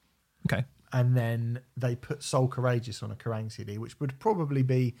 Okay. And then they put Soul Courageous on a Kerrang CD, which would probably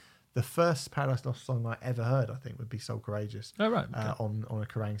be the first Paradise Lost song I ever heard, I think, would be Soul Courageous. Oh, right. Okay. On a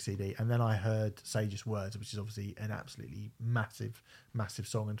Kerrang CD. And then I heard Sage's Words, which is obviously an absolutely massive, massive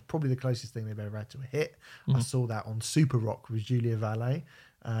song, and probably the closest thing they've ever had to a hit. Mm-hmm. I saw that on Super Rock with Julia Valet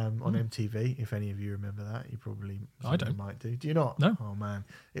on MTV. If any of you remember that, you probably might do. Do you not? No. Oh, man.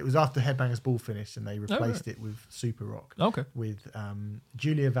 It was after Headbangers Ball finished, and they replaced it with Super Rock. Okay. With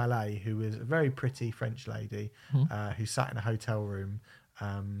Julia Valet, who was a very pretty French lady who sat in a hotel room,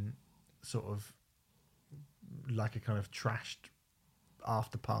 sort of like a kind of trashed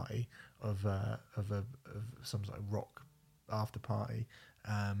after party of some sort of rock after party,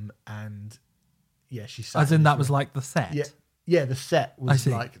 and she sat as in that was like the set. Yeah, the set was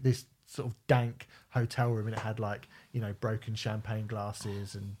like this sort of dank hotel room, and it had like broken champagne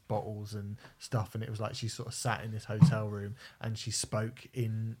glasses and bottles and stuff, and it was like she sort of sat in this hotel room and she spoke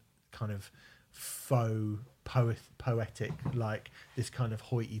in kind of faux poetic, like this kind of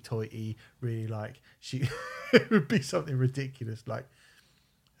hoity-toity, really, like she it would be something ridiculous, like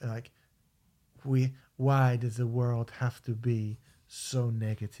why does the world have to be so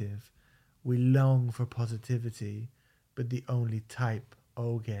negative? We long for positivity, but the only type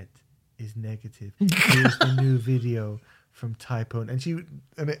I'll get is negative. Here's the new video from Typo, and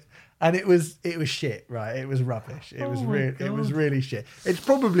it was shit, right? It was rubbish. It was really shit. It's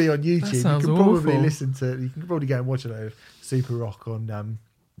probably on YouTube. You can probably listen to it. You can probably go and watch it over Super Rock on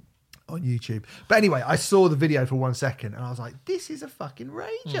YouTube. But anyway, I saw the video for 1 second and I was like, this is a fucking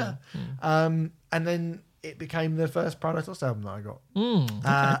rager. And then it became the first Paradise Lost album that I got.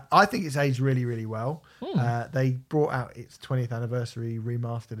 Okay. I think it's aged really, really well. They brought out its 20th anniversary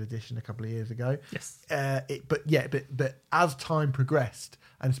remastered edition a couple of years ago. Yes. But as time progressed,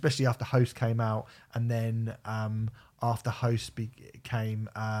 and especially after Host came out, and then after Host came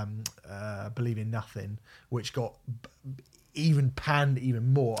Believe in Nothing, which got even panned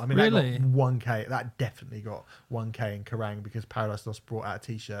even more. I mean, Really? that got 1K. That definitely got 1K in Kerrang because Paradise Lost brought out a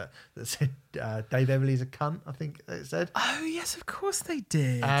T-shirt that said Dave Everly's a cunt. I think it said. Oh yes, of course they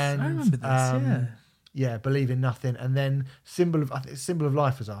did. And I remember this. yeah, Believe in Nothing, and then Symbol of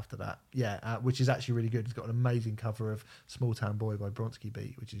Life was after that. Yeah, which is actually really good. It's got an amazing cover of Small Town Boy by Bronski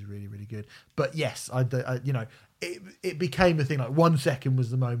Beat, which is really, really good. But yes, it became a thing. Like 1 second was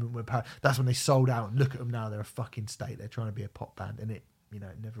the moment where that's when they sold out. And look at them now; they're a fucking state. They're trying to be a pop band, and it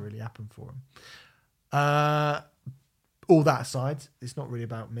never really happened for them. All that aside, it's not really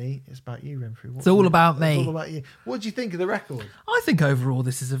about me. It's about you, Renfrew. It's all about me. It's all about you. What do you think of the record? I think overall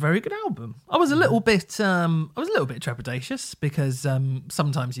this is a very good album. I was a little bit trepidatious because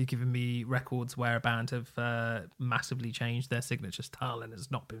sometimes you've given me records where a band have massively changed their signature style and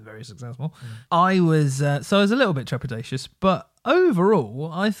it's not been very successful. I was a little bit trepidatious, but overall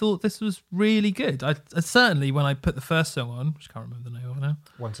I thought this was really good. I certainly, when I put the first song on, which I can't remember the name of now.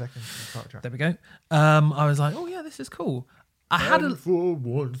 1 second. There we go. I was like, oh yeah, this is cool. I had a for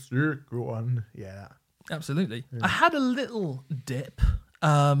 1 second. Yeah. Absolutely. I had a little dip.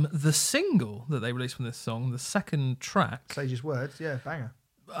 The single that they released from this song, the second track, Sage's Words, yeah, banger.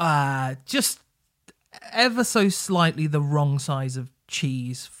 just ever so slightly the wrong size of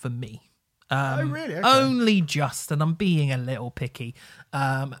cheese for me. Oh, really? Okay. Only just, and I'm being a little picky.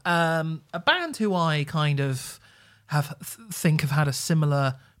 A band who I kind of think have had a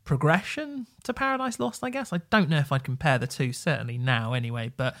similar progression to Paradise Lost, I guess. I don't know if I'd compare the two, certainly now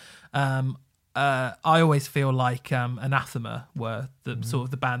anyway, but I always feel like Anathema were the sort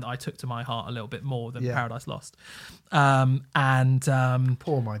of the band that I took to my heart a little bit more than Paradise Lost. Poor My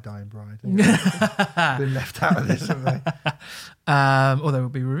Dying Bride. Been left out of this, haven't they? Although we'll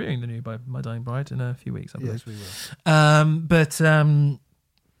be reviewing the new by My Dying Bride in a few weeks, I believe. Yes, we will.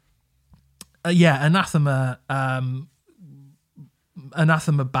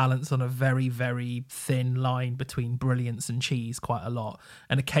 Anathema balance on a very, very thin line between brilliance and cheese quite a lot,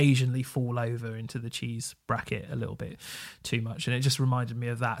 and occasionally fall over into the cheese bracket a little bit too much, and it just reminded me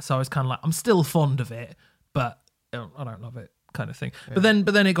of that. So I was kind of like, I'm still fond of it, but I don't love it, kind of thing. Yeah.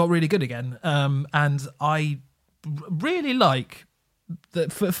 But then it got really good again, and I really like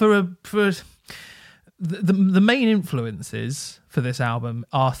that for the main influences for this album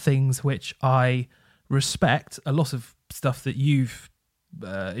are things which I respect. A lot of stuff that you've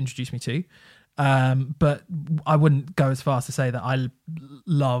introduced me to, but I wouldn't go as far as to say that I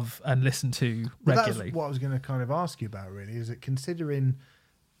love and listen to regularly. That's what I was going to kind of ask you about, really, is it considering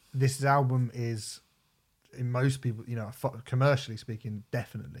this album is, in most people, commercially speaking,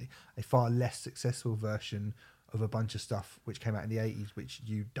 definitely a far less successful version of a bunch of stuff which came out in the 80s, which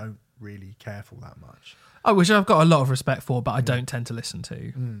you don't really care for that much. Oh, which I've got a lot of respect for, but I don't tend to listen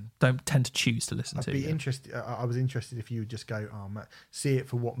to. Don't tend to choose to listen to. I'd be interested. I was interested if you would just go, see it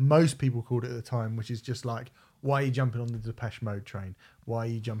for what most people called it at the time, which is just like, why are you jumping on the Depeche Mode train? Why are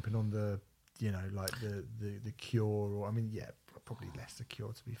you jumping on the, the Cure? Or probably less the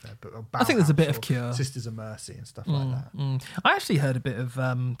Cure, to be fair. But I think there's a bit of Cure, Sisters of Mercy, and stuff like that. I actually heard a bit of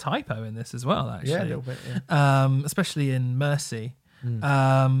typo in this as well. Actually, yeah, a little bit. Yeah. Especially in Mercy.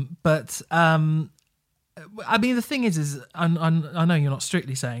 I mean, the thing is I know you're not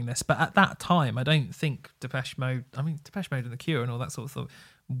strictly saying this, but at that time, I don't think Depeche Mode and The Cure and all that sort of stuff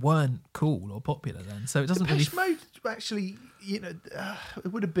weren't cool or popular then. So it doesn't Depeche Mode, actually, it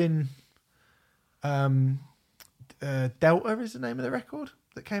would have been Delta is the name of the record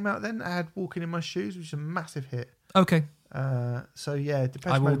that came out then. I had Walking in My Shoes, which is a massive hit. Okay. So yeah,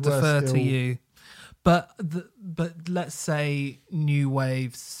 Depeche I will Mode defer still... to you. But let's say new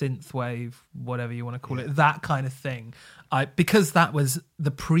wave, synth wave, whatever you want to call it, that kind of thing. Because that was the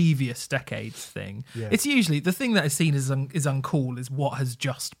previous decade's thing. Yeah. It's usually the thing that is seen as uncool is what has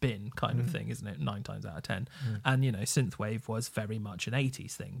just been kind of thing, isn't it? 9 times out of 10. And synth wave was very much an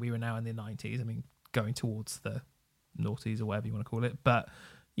 80s thing. We were now in the 90s. I mean, going towards the noughties or whatever you want to call it. But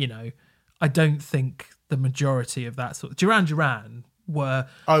I don't think the majority of that sort of Duran Duran were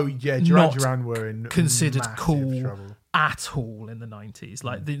Duran were in considered cool trouble at all in the 90s.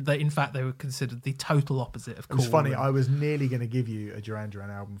 Like in fact they were considered the total opposite of cool. It was funny, I was nearly going to give you a Duran Duran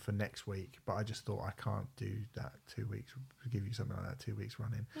album for next week, but I just thought I can't do that 2 weeks, give you something like that 2 weeks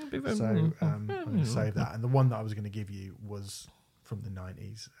running. So I'm going to save that. And the one that I was going to give you was from the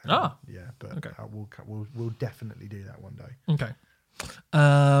 90s. We'll definitely do that one day. Okay.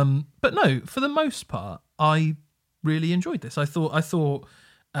 But no, for the most part, I really enjoyed this. I thought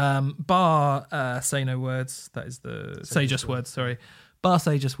bar Say No Words, that is the Say Just Words, sorry. Bar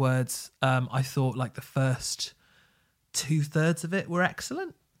Say Just Words, I thought like the first 2/3 of it were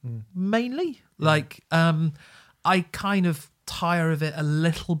excellent, mainly. Like, I kind of tire of it a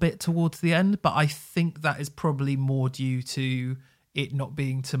little bit towards the end, but I think that is probably more due to it not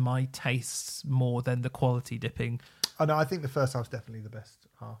being to my tastes more than the quality dipping. Oh, no, I think the first half's definitely the best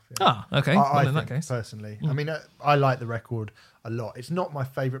half. Yeah. Ah, okay. I In think, that case, personally. I mean, I like the record a lot. It's not my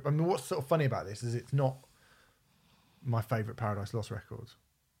favourite. I mean, what's sort of funny about this is it's not my favourite Paradise Lost record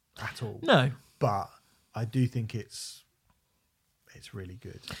at all. no. But I do think it's really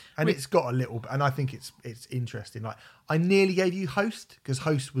good, and it's got a little. And I think it's interesting. Like, I nearly gave you Host, because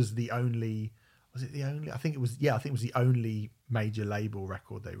Host was the only. Was it the only? I think it was. Yeah, I think it was the only major label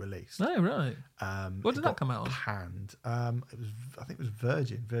record they released. Oh, right. What did that come out on? Panned. It was. I think it was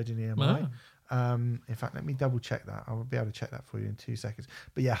Virgin EMI. Oh. In fact, let me double check that. I'll be able to check that for you in 2 seconds.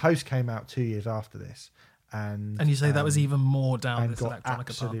 But yeah, Host came out 2 years after this, and you say that was even more down this got electronica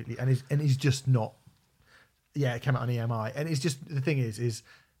absolutely, and he's just not. Yeah, it came out on EMI, and it's just the thing is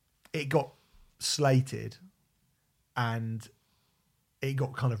it got slated, and it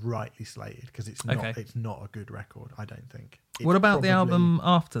got kind of rightly slated because it's not a good record. I don't think. What about the album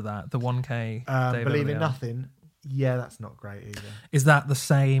after that, the 1K? Believe in Nothing. Yeah, that's not great either. Is that the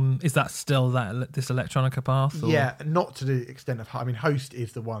same? Is that still this electronica path? Or? Yeah, not to the extent of. I mean, Host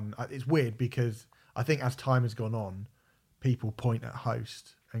is the one. It's weird because I think as time has gone on, people point at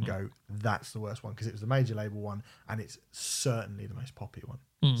Host and go, "That's the worst one," because it was the major label one, and it's certainly the most poppy one.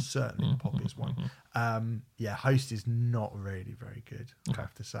 Certainly the poppiest one. Yeah, Host is not really very good, I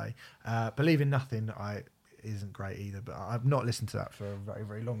have to say. Believe in Nothing isn't great either, but I've not listened to that for a very,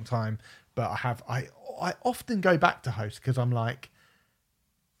 very long time. But I often go back to Host because I'm like,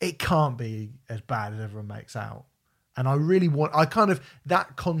 it can't be as bad as everyone makes out. And I really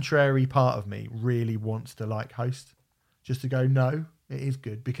that contrary part of me really wants to like Host, just to go, no, it is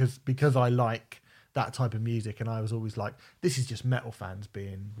good because I like that type of music, and I was always like, this is just metal fans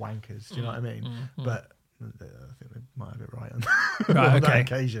being wankers. Do you know what I mean? But I think they might have it right on that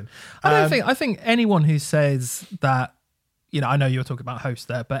occasion. I think anyone who says that, I know you're talking about Host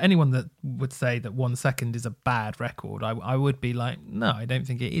there, but anyone that would say that 1 Second is a bad record, I would be like, no, I don't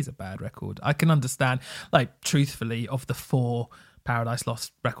think it is a bad record. I can understand, like, truthfully, of the 4 Paradise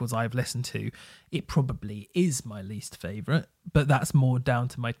Lost records I've listened to, it probably is my least favourite, but that's more down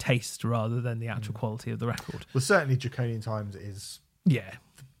to my taste rather than the actual quality of the record. Well, certainly Draconian Times is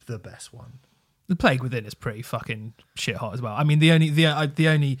the best one. The Plague Within is pretty fucking shit hot as well. I mean, the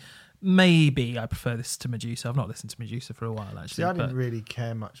only maybe I prefer this to Medusa. I've not listened to Medusa for a while, actually. See, I didn't really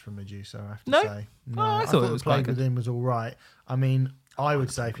care much for Medusa, I have to say. No, I thought it was Plague quite good. Within was all right. I mean, I would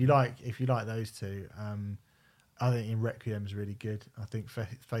say if you like those two, I think In Requiem is really good. I think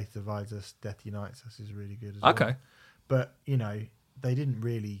Faith Divides Us, Death Unites Us is really good as well. Okay. But, they didn't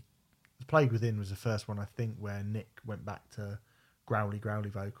really... The Plague Within was the first one, I think, where Nick went back to growly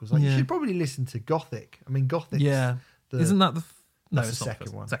vocals. Like, you should probably listen to Gothic. I mean, Gothic's... Yeah. Isn't that the... That's it's the not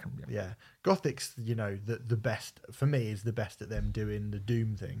second one. Second, yeah. Gothic's, the best... For me, is the best at them doing the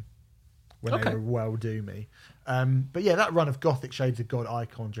Doom thing. When they were well doomy. But yeah, that run of Gothic, Shades of God,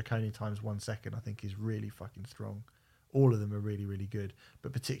 Icon, Draconian Times, 1 Second, I think is really fucking strong. All of them are really, really good.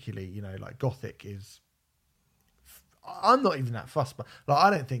 But particularly, like Gothic is... I'm not even that fussed, but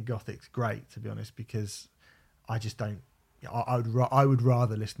I don't think Gothic's great, to be honest, because I just don't... I would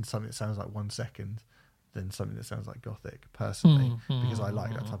rather listen to something that sounds like 1 Second than something that sounds like Gothic, personally, because I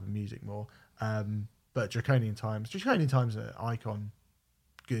like that type of music more. But Draconian Times are Icon...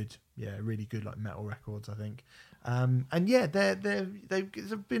 good, yeah, really good, like metal records, I think. And yeah,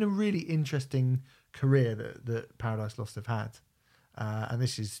 they've been a really interesting career that Paradise Lost have had, and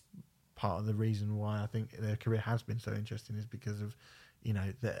this is part of the reason why I think their career has been so interesting, is because of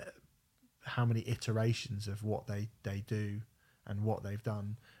how many iterations of what they do and what they've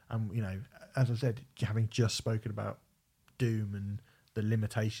done. And as I said, having just spoken about Doom and the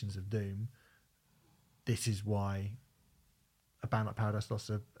limitations of Doom, this is why a band like Paradise Lost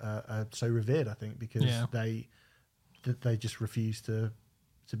are so revered, I think, because they just refuse to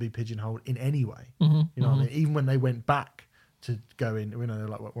be pigeonholed in any way. You know what I mean? Even when they went back to go in, they're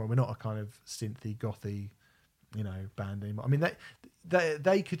like, well, we're not a kind of synthy, gothy, band anymore. I mean,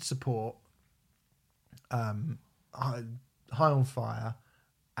 they could support High on Fire,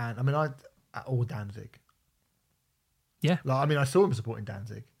 and I mean, or Danzig. Yeah. I saw them supporting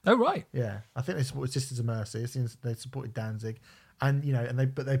Danzig. Oh, right. Yeah. I think they supported Sisters of Mercy. They supported Danzig. And,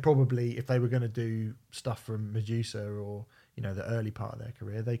 but they probably, if they were going to do stuff from Medusa or, the early part of their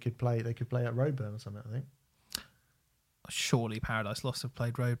career, they could play at Roadburn or something, I think. Surely Paradise Lost have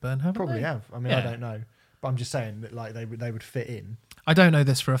played Roadburn, haven't Probably they? have. I mean, I don't know. But I'm just saying that like they would fit in. I don't know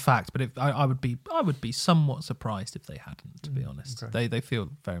this for a fact, but I would be somewhat surprised if they hadn't. To be honest, okay. they feel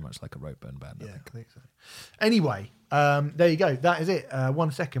very much like a Roadburn band. Yeah, I think so. Anyway, there you go. That is it.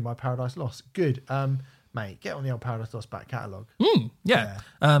 1 Second by Paradise Lost. Good. Mate, get on the old Paradise Lost back catalogue. Yeah.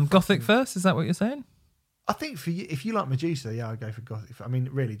 Gothic first, is that what you're saying? I think for you, if you like Medusa, yeah, I'd go for Gothic. I mean,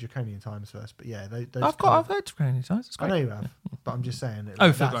 really, Draconian Times first, but yeah, those I've heard Draconian Times. It's I great. know you have, but I'm just saying that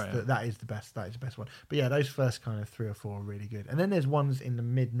that is the best. That is the best one. But yeah, those first kind of 3 or 4 are really good, and then there's ones in the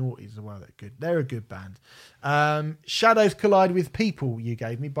mid noughties as well that are good. They're a good band. Shadows Collide with People, you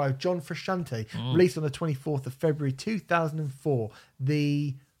gave me, by John Frusciante, released on the 24th of February 2004.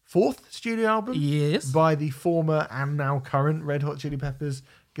 The 4th studio album, Yes. by the former and now current Red Hot Chili Peppers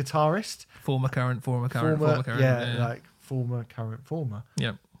guitarist. Former, current. Yeah, like former.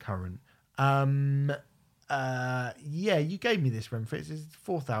 Yeah. Current. Yeah, you gave me this, Renfrew. It's his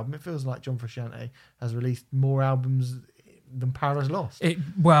 4th album. It feels like John Frusciante has released more albums than Paradise Lost.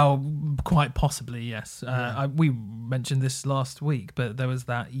 Well, quite possibly, yes. We mentioned this last week, but there was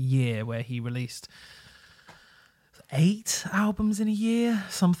that year where he released 8 albums in a year,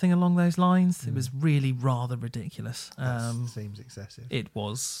 something along those lines. It was really rather ridiculous. Seems excessive. It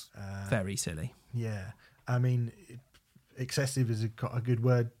was very silly. Yeah. I mean, excessive is a good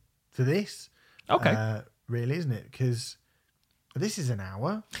word for this. Okay. Really, isn't it? Because this is an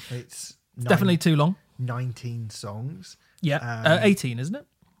hour. It's definitely too long. 19 songs. Yeah. 18, isn't it?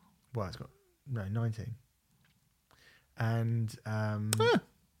 Well, it's got 19. And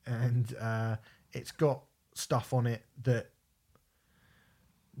it's got stuff on it that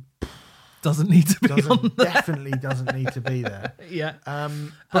doesn't need to be on there. Definitely doesn't need to be there. Yeah.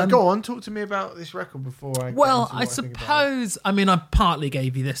 But go on, talk to me about this record before I. Well, I suppose. I mean, I partly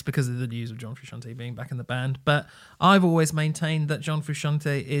gave you this because of the news of John Frusciante being back in the band, but I've always maintained that John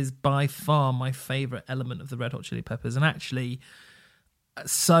Frusciante is by far my favourite element of the Red Hot Chili Peppers, and actually,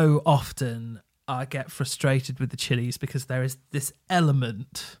 so often I get frustrated with the Chili's because there is this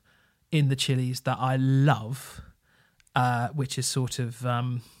element in the Chili's that I love, which is sort of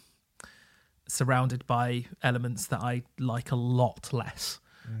surrounded by elements that I like a lot less,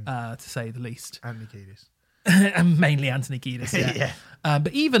 to say the least. Anthony Kiedis. And mainly Anthony Kiedis, yeah. Yeah.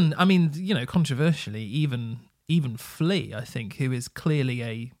 But even, I mean, controversially, even Flea, I think, who is clearly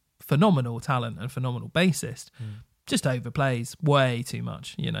a phenomenal talent and phenomenal bassist, just overplays way too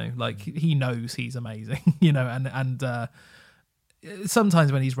much, like he knows he's amazing, and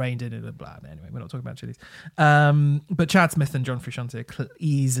sometimes when he's reined in it, blah. Anyway, we're not talking about Chili's. But Chad Smith and John Frusciante are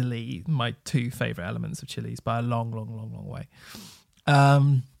easily my 2 favourite elements of Chili's by a long, long, long, long way.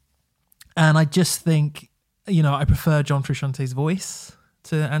 And I just think, I prefer John Frusciante's voice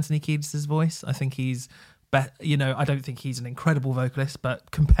to Anthony Kiedis' voice. I think he's I don't think he's an incredible vocalist, but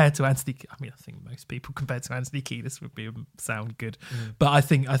compared to Anthony, I think most people compared to Anthony Kiedis would sound good. But I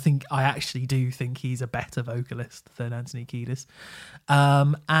actually do think he's a better vocalist than Anthony Kiedis.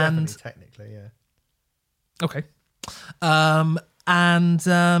 And definitely technically, yeah. Okay.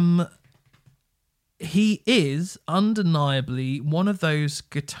 He is undeniably one of those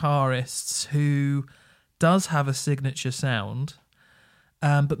guitarists who does have a signature sound.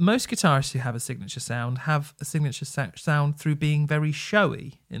 But most guitarists who have a signature sound have a signature sound through being very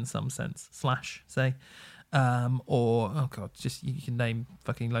showy in some sense, say. You can name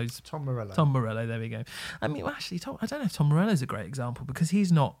fucking loads. Tom Morello. Tom Morello, there we go. I mean, well, actually, I don't know if Tom Morello's a great example because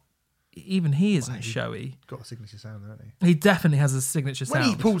he's not, even he isn't showy. Got a signature sound, hasn't he? He definitely has a signature sound. When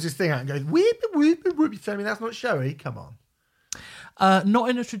he pulls his thing out and goes, whoop, whoop, whoop, you tell me that's not showy? Come on. Not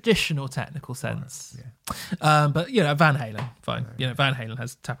in a traditional technical sense. Right, yeah. But, Van Halen, fine. Van Halen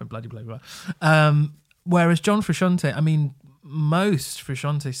has tap and bloody blah, blah, blah. Whereas John Frusciante, I mean, most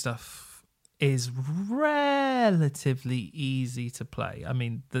Frusciante stuff is relatively easy to play. I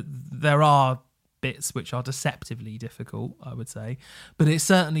mean, there are bits which are deceptively difficult, I would say. But it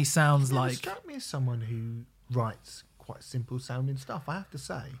certainly sounds like... struck me as someone who writes quite simple sounding stuff, I have to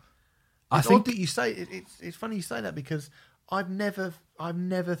say. I think odd that you say... It's funny you say that because... I've never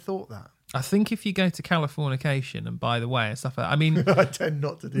thought that. I think if you go to Californication and By the Way and stuff like that, I mean... I tend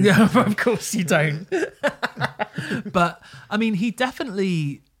not to do yeah, that. of course you don't. But, I mean, he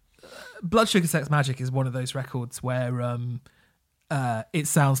definitely... Blood Sugar Sex Magik is one of those records where it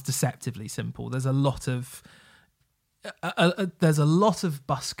sounds deceptively simple. There's a lot of... there's a lot of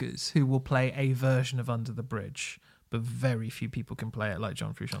buskers who will play a version of Under the Bridge, but very few people can play it like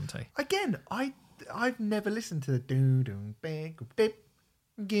John Frusciante. Again, I've never listened to the doo doo big dip.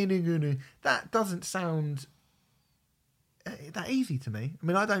 That doesn't sound that easy to me. I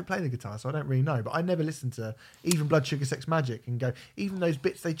mean, I don't play the guitar, so I don't really know. But I never listen to even Blood Sugar Sex Magik and go. Even those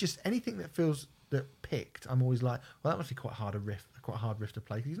bits, anything that feels that picked, I'm always like, well, that must be quite hard riff to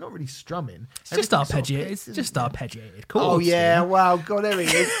play because he's not really strumming. It's just arpeggiated. Picks, It's just arpeggiated Oh chords. yeah, really. wow, God, there he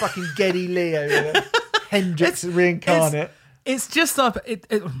is, fucking Geddy Lee over there. Hendrix reincarnate. It's just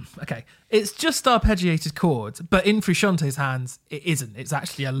okay. It's just arpeggiated chords, but in Frusciante's hands, it isn't. It's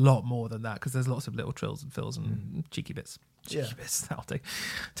actually a lot more than that because there's lots of little trills and fills and cheeky bits. Cheeky bits, that'll do.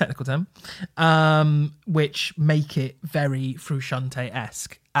 Technical term, which make it very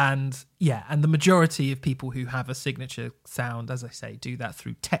Frusciante-esque. And the majority of people who have a signature sound, as I say, do that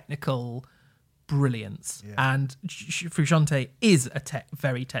through technical brilliance. Yeah. And Frusciante is a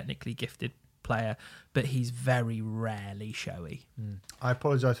very technically gifted player, but he's very rarely showy. I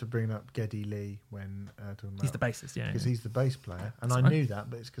apologise for bringing up Geddy Lee when talking about... He's the bassist, because he's the bass player, and I knew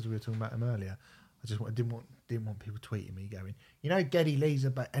that, but it's because we were talking about him earlier. I just didn't want people tweeting me going, Geddy Lee's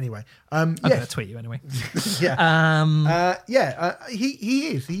a anyway. I'm going to tweet you anyway. He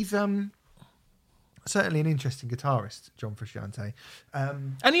is. He's certainly an interesting guitarist, John Frusciante.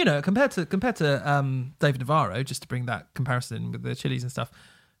 And compared to David Navarro, just to bring that comparison in with the Chili's and stuff,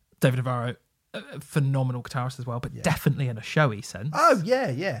 David Navarro, a phenomenal guitarist as well, but definitely in a showy sense. Oh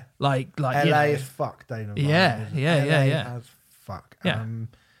yeah. Like LA as fuck, David Navarro. Yeah. As fuck. Yeah.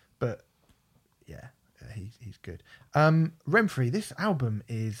 But yeah, he's good. Remfry, this album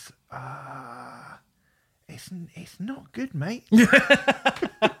is it's not good, mate. And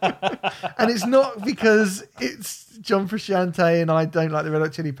it's not because it's John Frusciante and I don't like the Red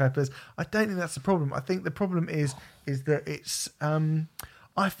Hot Chili Peppers. I don't think that's the problem. I think the problem is that it's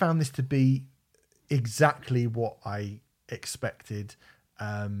I found this to be exactly what I expected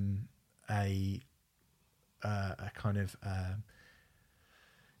a kind of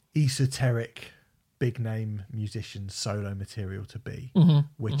esoteric big name musician solo material to be,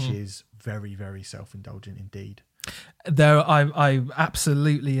 which is very, very self-indulgent indeed. I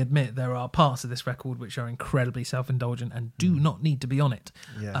absolutely admit there are parts of this record which are incredibly self-indulgent and do not need to be on it.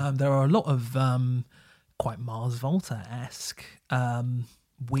 There are a lot of quite Mars Volta-esque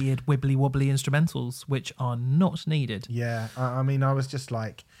weird wibbly wobbly instrumentals which are not needed. I mean, I was just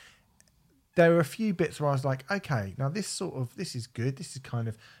like, there were a few bits where I was like, okay, now this is good, this is kind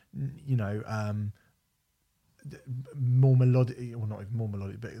of more melodic, well, not even more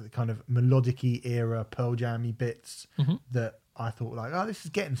melodic, but kind of melodic-y era Pearl Jam-y bits that I thought like, oh, this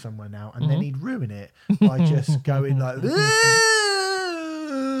is getting somewhere now, and then he'd ruin it by just going like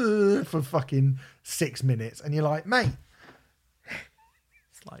for fucking 6 minutes, and you're like, mate,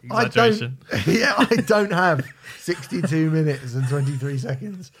 like exaggeration. I don't have 62 minutes and 23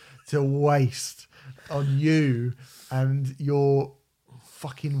 seconds to waste on you and your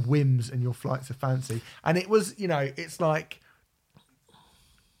fucking whims and your flights of fancy. And it was, it's like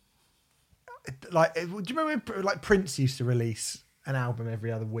do you remember when Prince used to release an album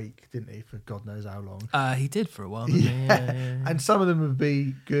every other week, didn't he, for God knows how long? He did for a while, didn't he? Yeah. And some of them would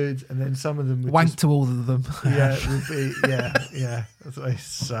be good, and then some of them would wank to all of them. Would be, yeah. That's why he's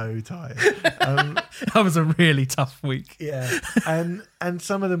so tired. That was a really tough week. Yeah, and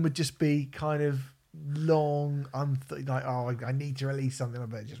some of them would just be kind of long, like, oh, I need to release something, I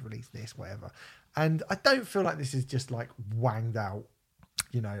better just release this, whatever. And I don't feel like this is just like wanged out,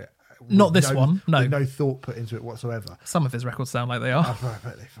 Not this one, no. With no thought put into it whatsoever. Some of his records sound like they are. I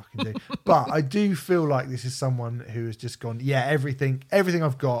bet they fucking do. But I do feel like this is someone who has just gone, everything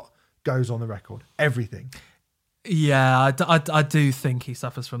I've got goes on the record. Everything. Yeah, I do think he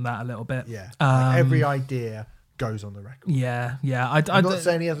suffers from that a little bit. Yeah. Like every idea goes on the record. Yeah. I'm not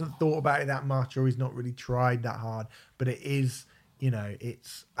saying he hasn't thought about it that much or he's not really tried that hard, but it is,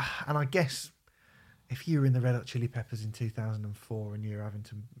 it's... And I guess if you were in the Red Hot Chili Peppers in 2004 and you're having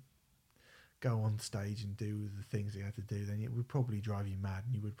to go on stage and do the things you had to do, then it would probably drive you mad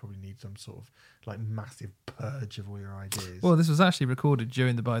and you would probably need some sort of like massive purge of all your ideas. Well, this was actually recorded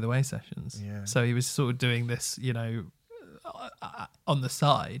during the By the Way sessions. Yeah. So he was sort of doing this, on the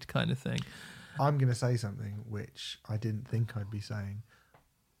side kind of thing. I'm going to say something which I didn't think I'd be saying.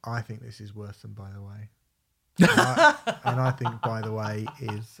 I think this is worse than By the Way. And I think By the Way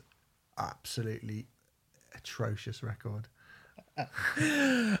is absolutely atrocious record.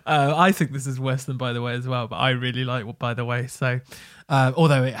 I think this is worse than By the Way as well, but I really like what By the Way. So,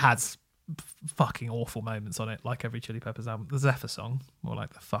 although it has fucking awful moments on it, like every Chili Peppers album, the Zephyr song, more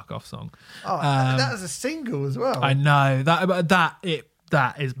like the fuck off song. That was a single as well. I know that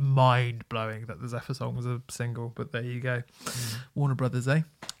is mind blowing that the Zephyr song was a single, but there you go. Warner Brothers, eh?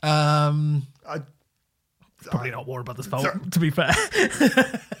 Probably not Warner Brothers' fault, to be fair.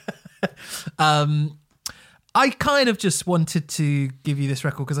 I kind of just wanted to give you this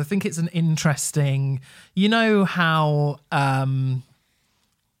record because I think it's an interesting... how...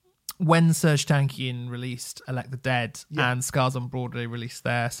 when Serge Tankian released Elect the Dead Yeah. and Scars on Broadway released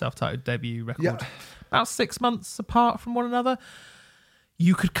their self-titled debut record Yeah. about 6 months apart from one another,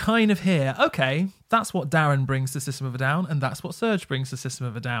 you could kind of hear, okay, that's what Darren brings to System of a Down, and that's what Serge brings to System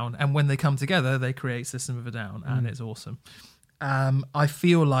of a Down. And when they come together, they create System of a Down, and it's awesome. I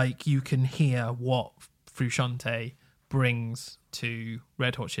feel like you can hear what Frusciante brings to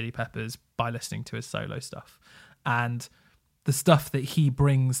Red Hot Chili Peppers by listening to his solo stuff. And the stuff that he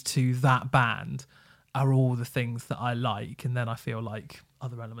brings to that band are all the things that I like. And then I feel like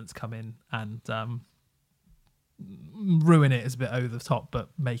other elements come in and ruin it as a bit over the top, but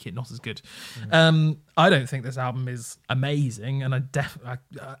make it not as good. I don't think this album is amazing, and I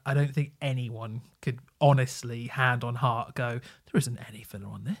don't think anyone could honestly, hand on heart, go, there isn't any filler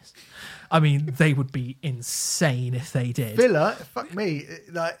on this. I mean, they would be insane if they did. Filler? Fuck me.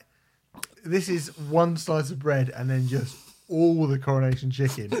 Like, this is one slice of bread and then just all the Coronation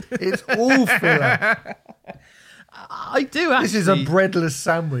Chicken. It's all filler. I do actually. This is a breadless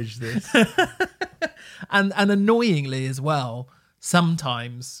sandwich, this. And annoyingly as well,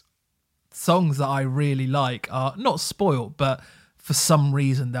 sometimes songs that I really like are not spoiled, but for some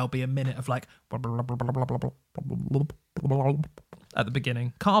reason there'll be a minute of like at the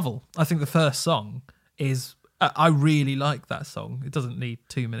beginning. Carvel, I think the first song is, I really like that song. It doesn't need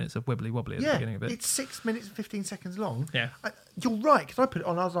 2 minutes of wibbly wobbly at the beginning of it. It's 6 minutes and 15 seconds long. Yeah. You're right, because I put it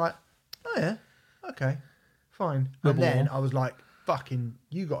on, I was like, oh yeah, okay, fine. And then I was like, fucking,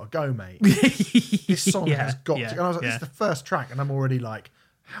 you got to go, mate. This song has got to. And I was like, this is the first track, and I'm already like,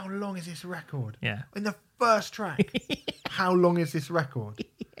 how long is this record? Yeah. In the first track, how long is this record?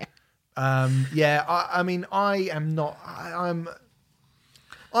 I mean, I am not.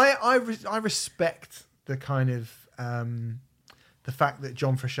 I respect the kind of the fact that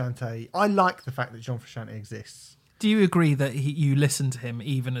John Frusciante. I like the fact that John Frusciante exists. Do you agree that you listen to him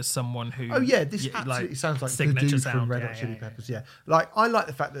even as someone who? Oh yeah, this absolutely sounds like the dude from Red Hot Chili Peppers. Yeah, like I like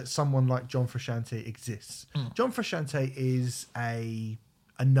the fact that someone like John Frusciante exists. John Frusciante is a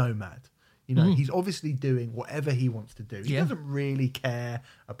nomad. You know, he's obviously doing whatever he wants to do. He doesn't really care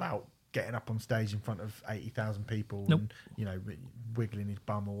about getting up on stage in front of 80,000 people and, you know, wiggling his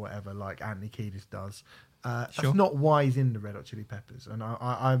bum or whatever like Anthony Kiedis does. That's not why he's in the Red Hot Chili Peppers, and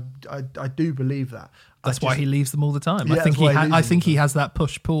I do believe that. That's why he leaves them all the time. Yeah, I think he has that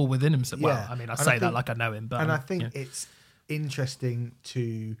push pull within him. Well, Yeah. I mean, I And say that like I know him, but and I think it's interesting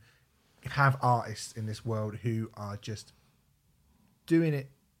to have artists in this world who are just doing it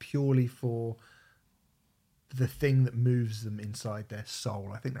purely for the thing that moves them inside their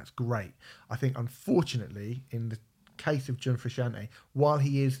soul. I think that's great. I think, unfortunately, in the case of John Frusciante, while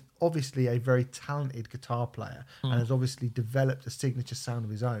he is obviously a very talented guitar player and has obviously developed a signature sound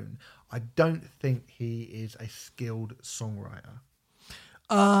of his own, I don't think he is a skilled songwriter.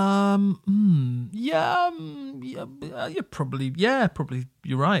 Probably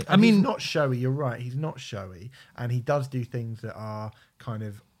you're right. I mean, he's not showy. You're right. He's not showy, and he does do things that are kind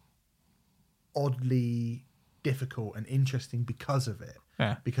of oddly difficult and interesting because of it.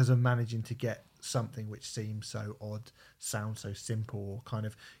 Yeah. Because of managing to get something which seems so odd, sounds so simple, or kind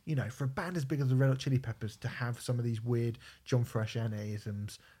of, you know, for a band as big as the Red Hot Chili Peppers to have some of these weird John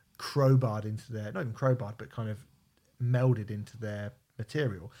Frusciante-isms crowbarred into their, not even crowbarred, but kind of melded into their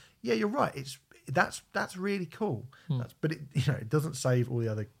material. Yeah, you're right. That's really cool. But it doesn't save all the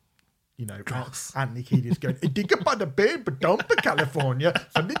other, you know, Anthony Kiedis going, dig about the bay, but dump California,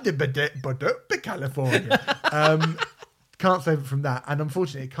 but California. Can't save it from that, and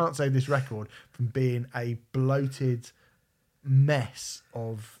unfortunately, it can't save this record from being a bloated mess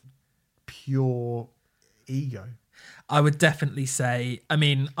of pure ego. I would definitely say, I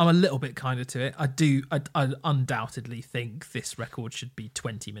mean, I'm a little bit kinder to it. I undoubtedly think this record should be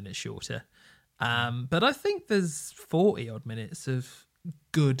 20 minutes shorter. But I think there's 40 odd minutes of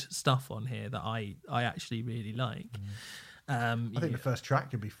good stuff on here that I actually really like. I think the first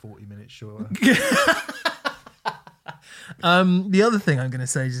track could be 40 minutes shorter. The other thing I'm going to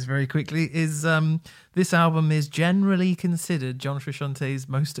say just very quickly is this album is generally considered John Frusciante's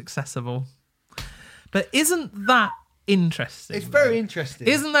most accessible. But isn't that interesting? It's very interesting.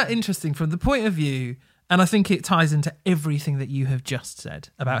 Isn't that interesting from the point of view, and I think it ties into everything that you have just said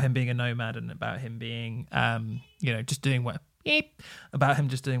about him being a nomad and about him being, just doing about him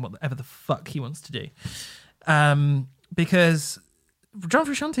just doing whatever the fuck he wants to do. Because John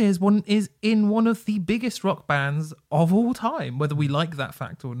Frusciante is in one of the biggest rock bands of all time, whether we like that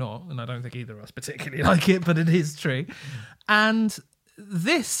fact or not. And I don't think either of us particularly like it, but it is true. And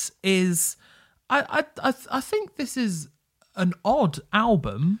this is, I think this is an odd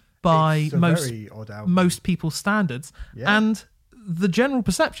album by very odd album. most people's standards. Yeah. And the general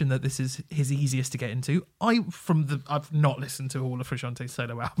perception that this is his easiest to get into. I've not listened to all of Frusciante's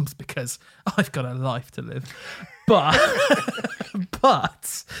solo albums because I've got a life to live, but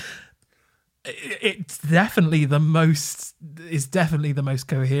it's definitely the most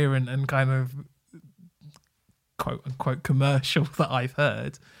coherent and kind of quote unquote commercial that I've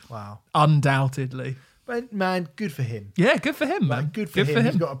heard. Wow. Undoubtedly. But man, good for him. Yeah, good for him, man. Like, good for him.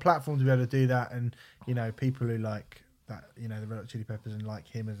 He's got a platform to be able to do that, and people who like that, the Red Hot Chili Peppers and like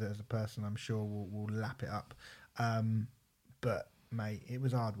him as a person, I'm sure will lap it up. But mate, it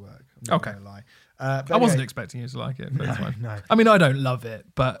was hard work. I'm not gonna lie. I wasn't expecting you to like it. But it's fine. No. I mean, I don't love it,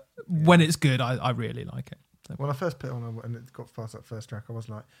 but when it's good, I really like it. So. When I first put it on and it got past that first track, I was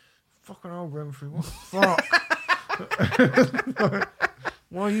like, "Fucking old Renfrew, what the fuck?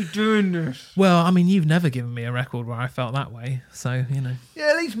 Why are you doing this?" Well, I mean, you've never given me a record where I felt that way, so Yeah,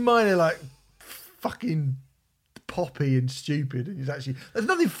 at least mine are like fucking poppy and stupid, and there's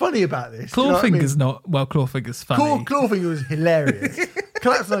nothing funny about this. Clawfinger's not. Well, Clawfinger's funny. Clawfinger was hilarious.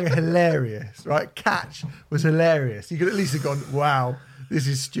 Collapse Song hilarious, right? Catch was hilarious. You could at least have gone, "Wow, this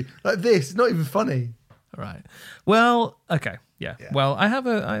is stupid." Like this, it's not even funny. Right. Well, okay, yeah. Well, I have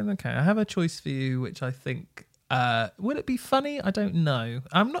a choice for you, which I think. Would it be funny? I don't know.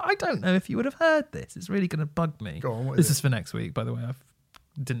 I don't know if you would have heard this. It's really going to bug me. Go on. This is for next week, by the way. I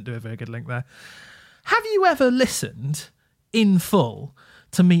didn't do a very good link there. Have you ever listened in full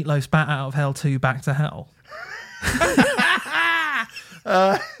to Meatloaf's "Bat Out of Hell 2 Back to Hell"?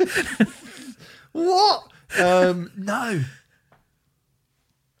 What? No.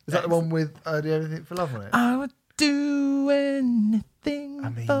 Is that the one with "Do Everything for Love" on it? I would do anything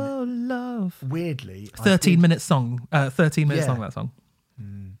for love. Weirdly, 13-minute song. 13-minute song. That song.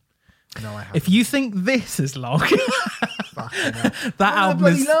 No, I haven't. If you think this is long, that album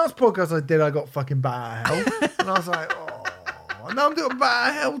the is. last podcast I did, I got fucking "Bat Out of Hell," and I was like, "Oh, now I'm doing "Bat Out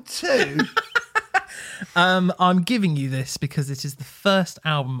of Hell 2." I'm giving you this because it is the first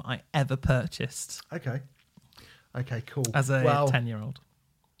album I ever purchased. Okay, cool. As a 10-year-old.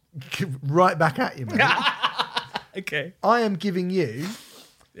 Right back at you, mate. Okay. I am giving you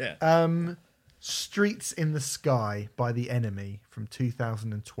Streets in the Sky by The Enemy from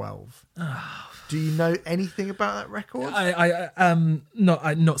 2012. Do you know anything about that record?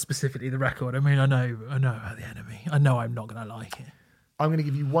 Not specifically the record. I mean, I know about The Enemy. I know I'm not going to like it. I'm going to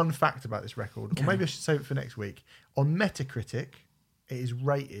give you one fact about this record, or maybe I should save it for next week. On Metacritic, it is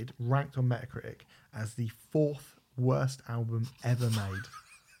ranked on Metacritic as the 4th worst album ever made.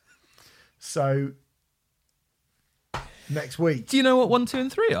 So, next week. Do you know what 1, 2,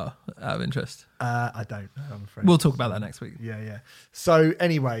 and 3 are out of interest? I don't know, I'm afraid. We'll talk about that next week. Yeah. So,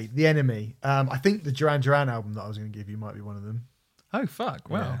 anyway, The Enemy. I think the Duran Duran album that I was going to give you might be one of them. Oh, fuck.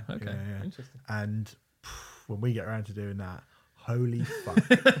 Wow. Yeah, okay. yeah. Interesting. And when we get around to doing that, holy fuck.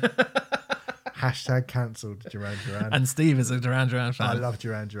 Hashtag cancelled Duran Duran. And Steve is a Duran Duran fan. I love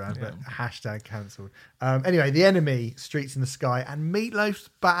Duran Duran, but hashtag cancelled. Anyway, The Enemy, Streets in the Sky, and Meatloaf's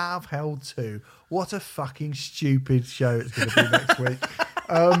 "Bat Out of Hell 2. What a fucking stupid show it's going to be next week.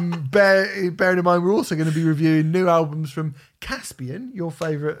 Bearing in mind, we're also going to be reviewing new albums from Caspian, your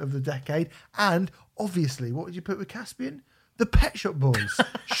favourite of the decade, and obviously, what would you put with Caspian? The Pet Shop Boys,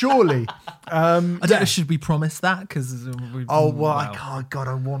 surely. I don't know, should we promise that? Because I can't. God,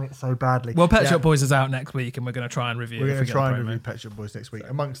 I want it so badly. Well, Pet Shop Boys is out next week, and we're going to try and review. We're going to try and review Pet Shop Boys next week,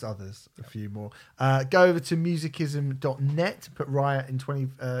 amongst others, a few more. Go over to musicism.net. Put Riot in Put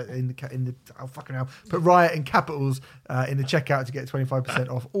Riot in capitals in the checkout to get 25%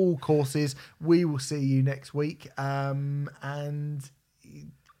 off all courses. We will see you next week, and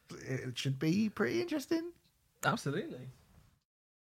it should be pretty interesting. Absolutely.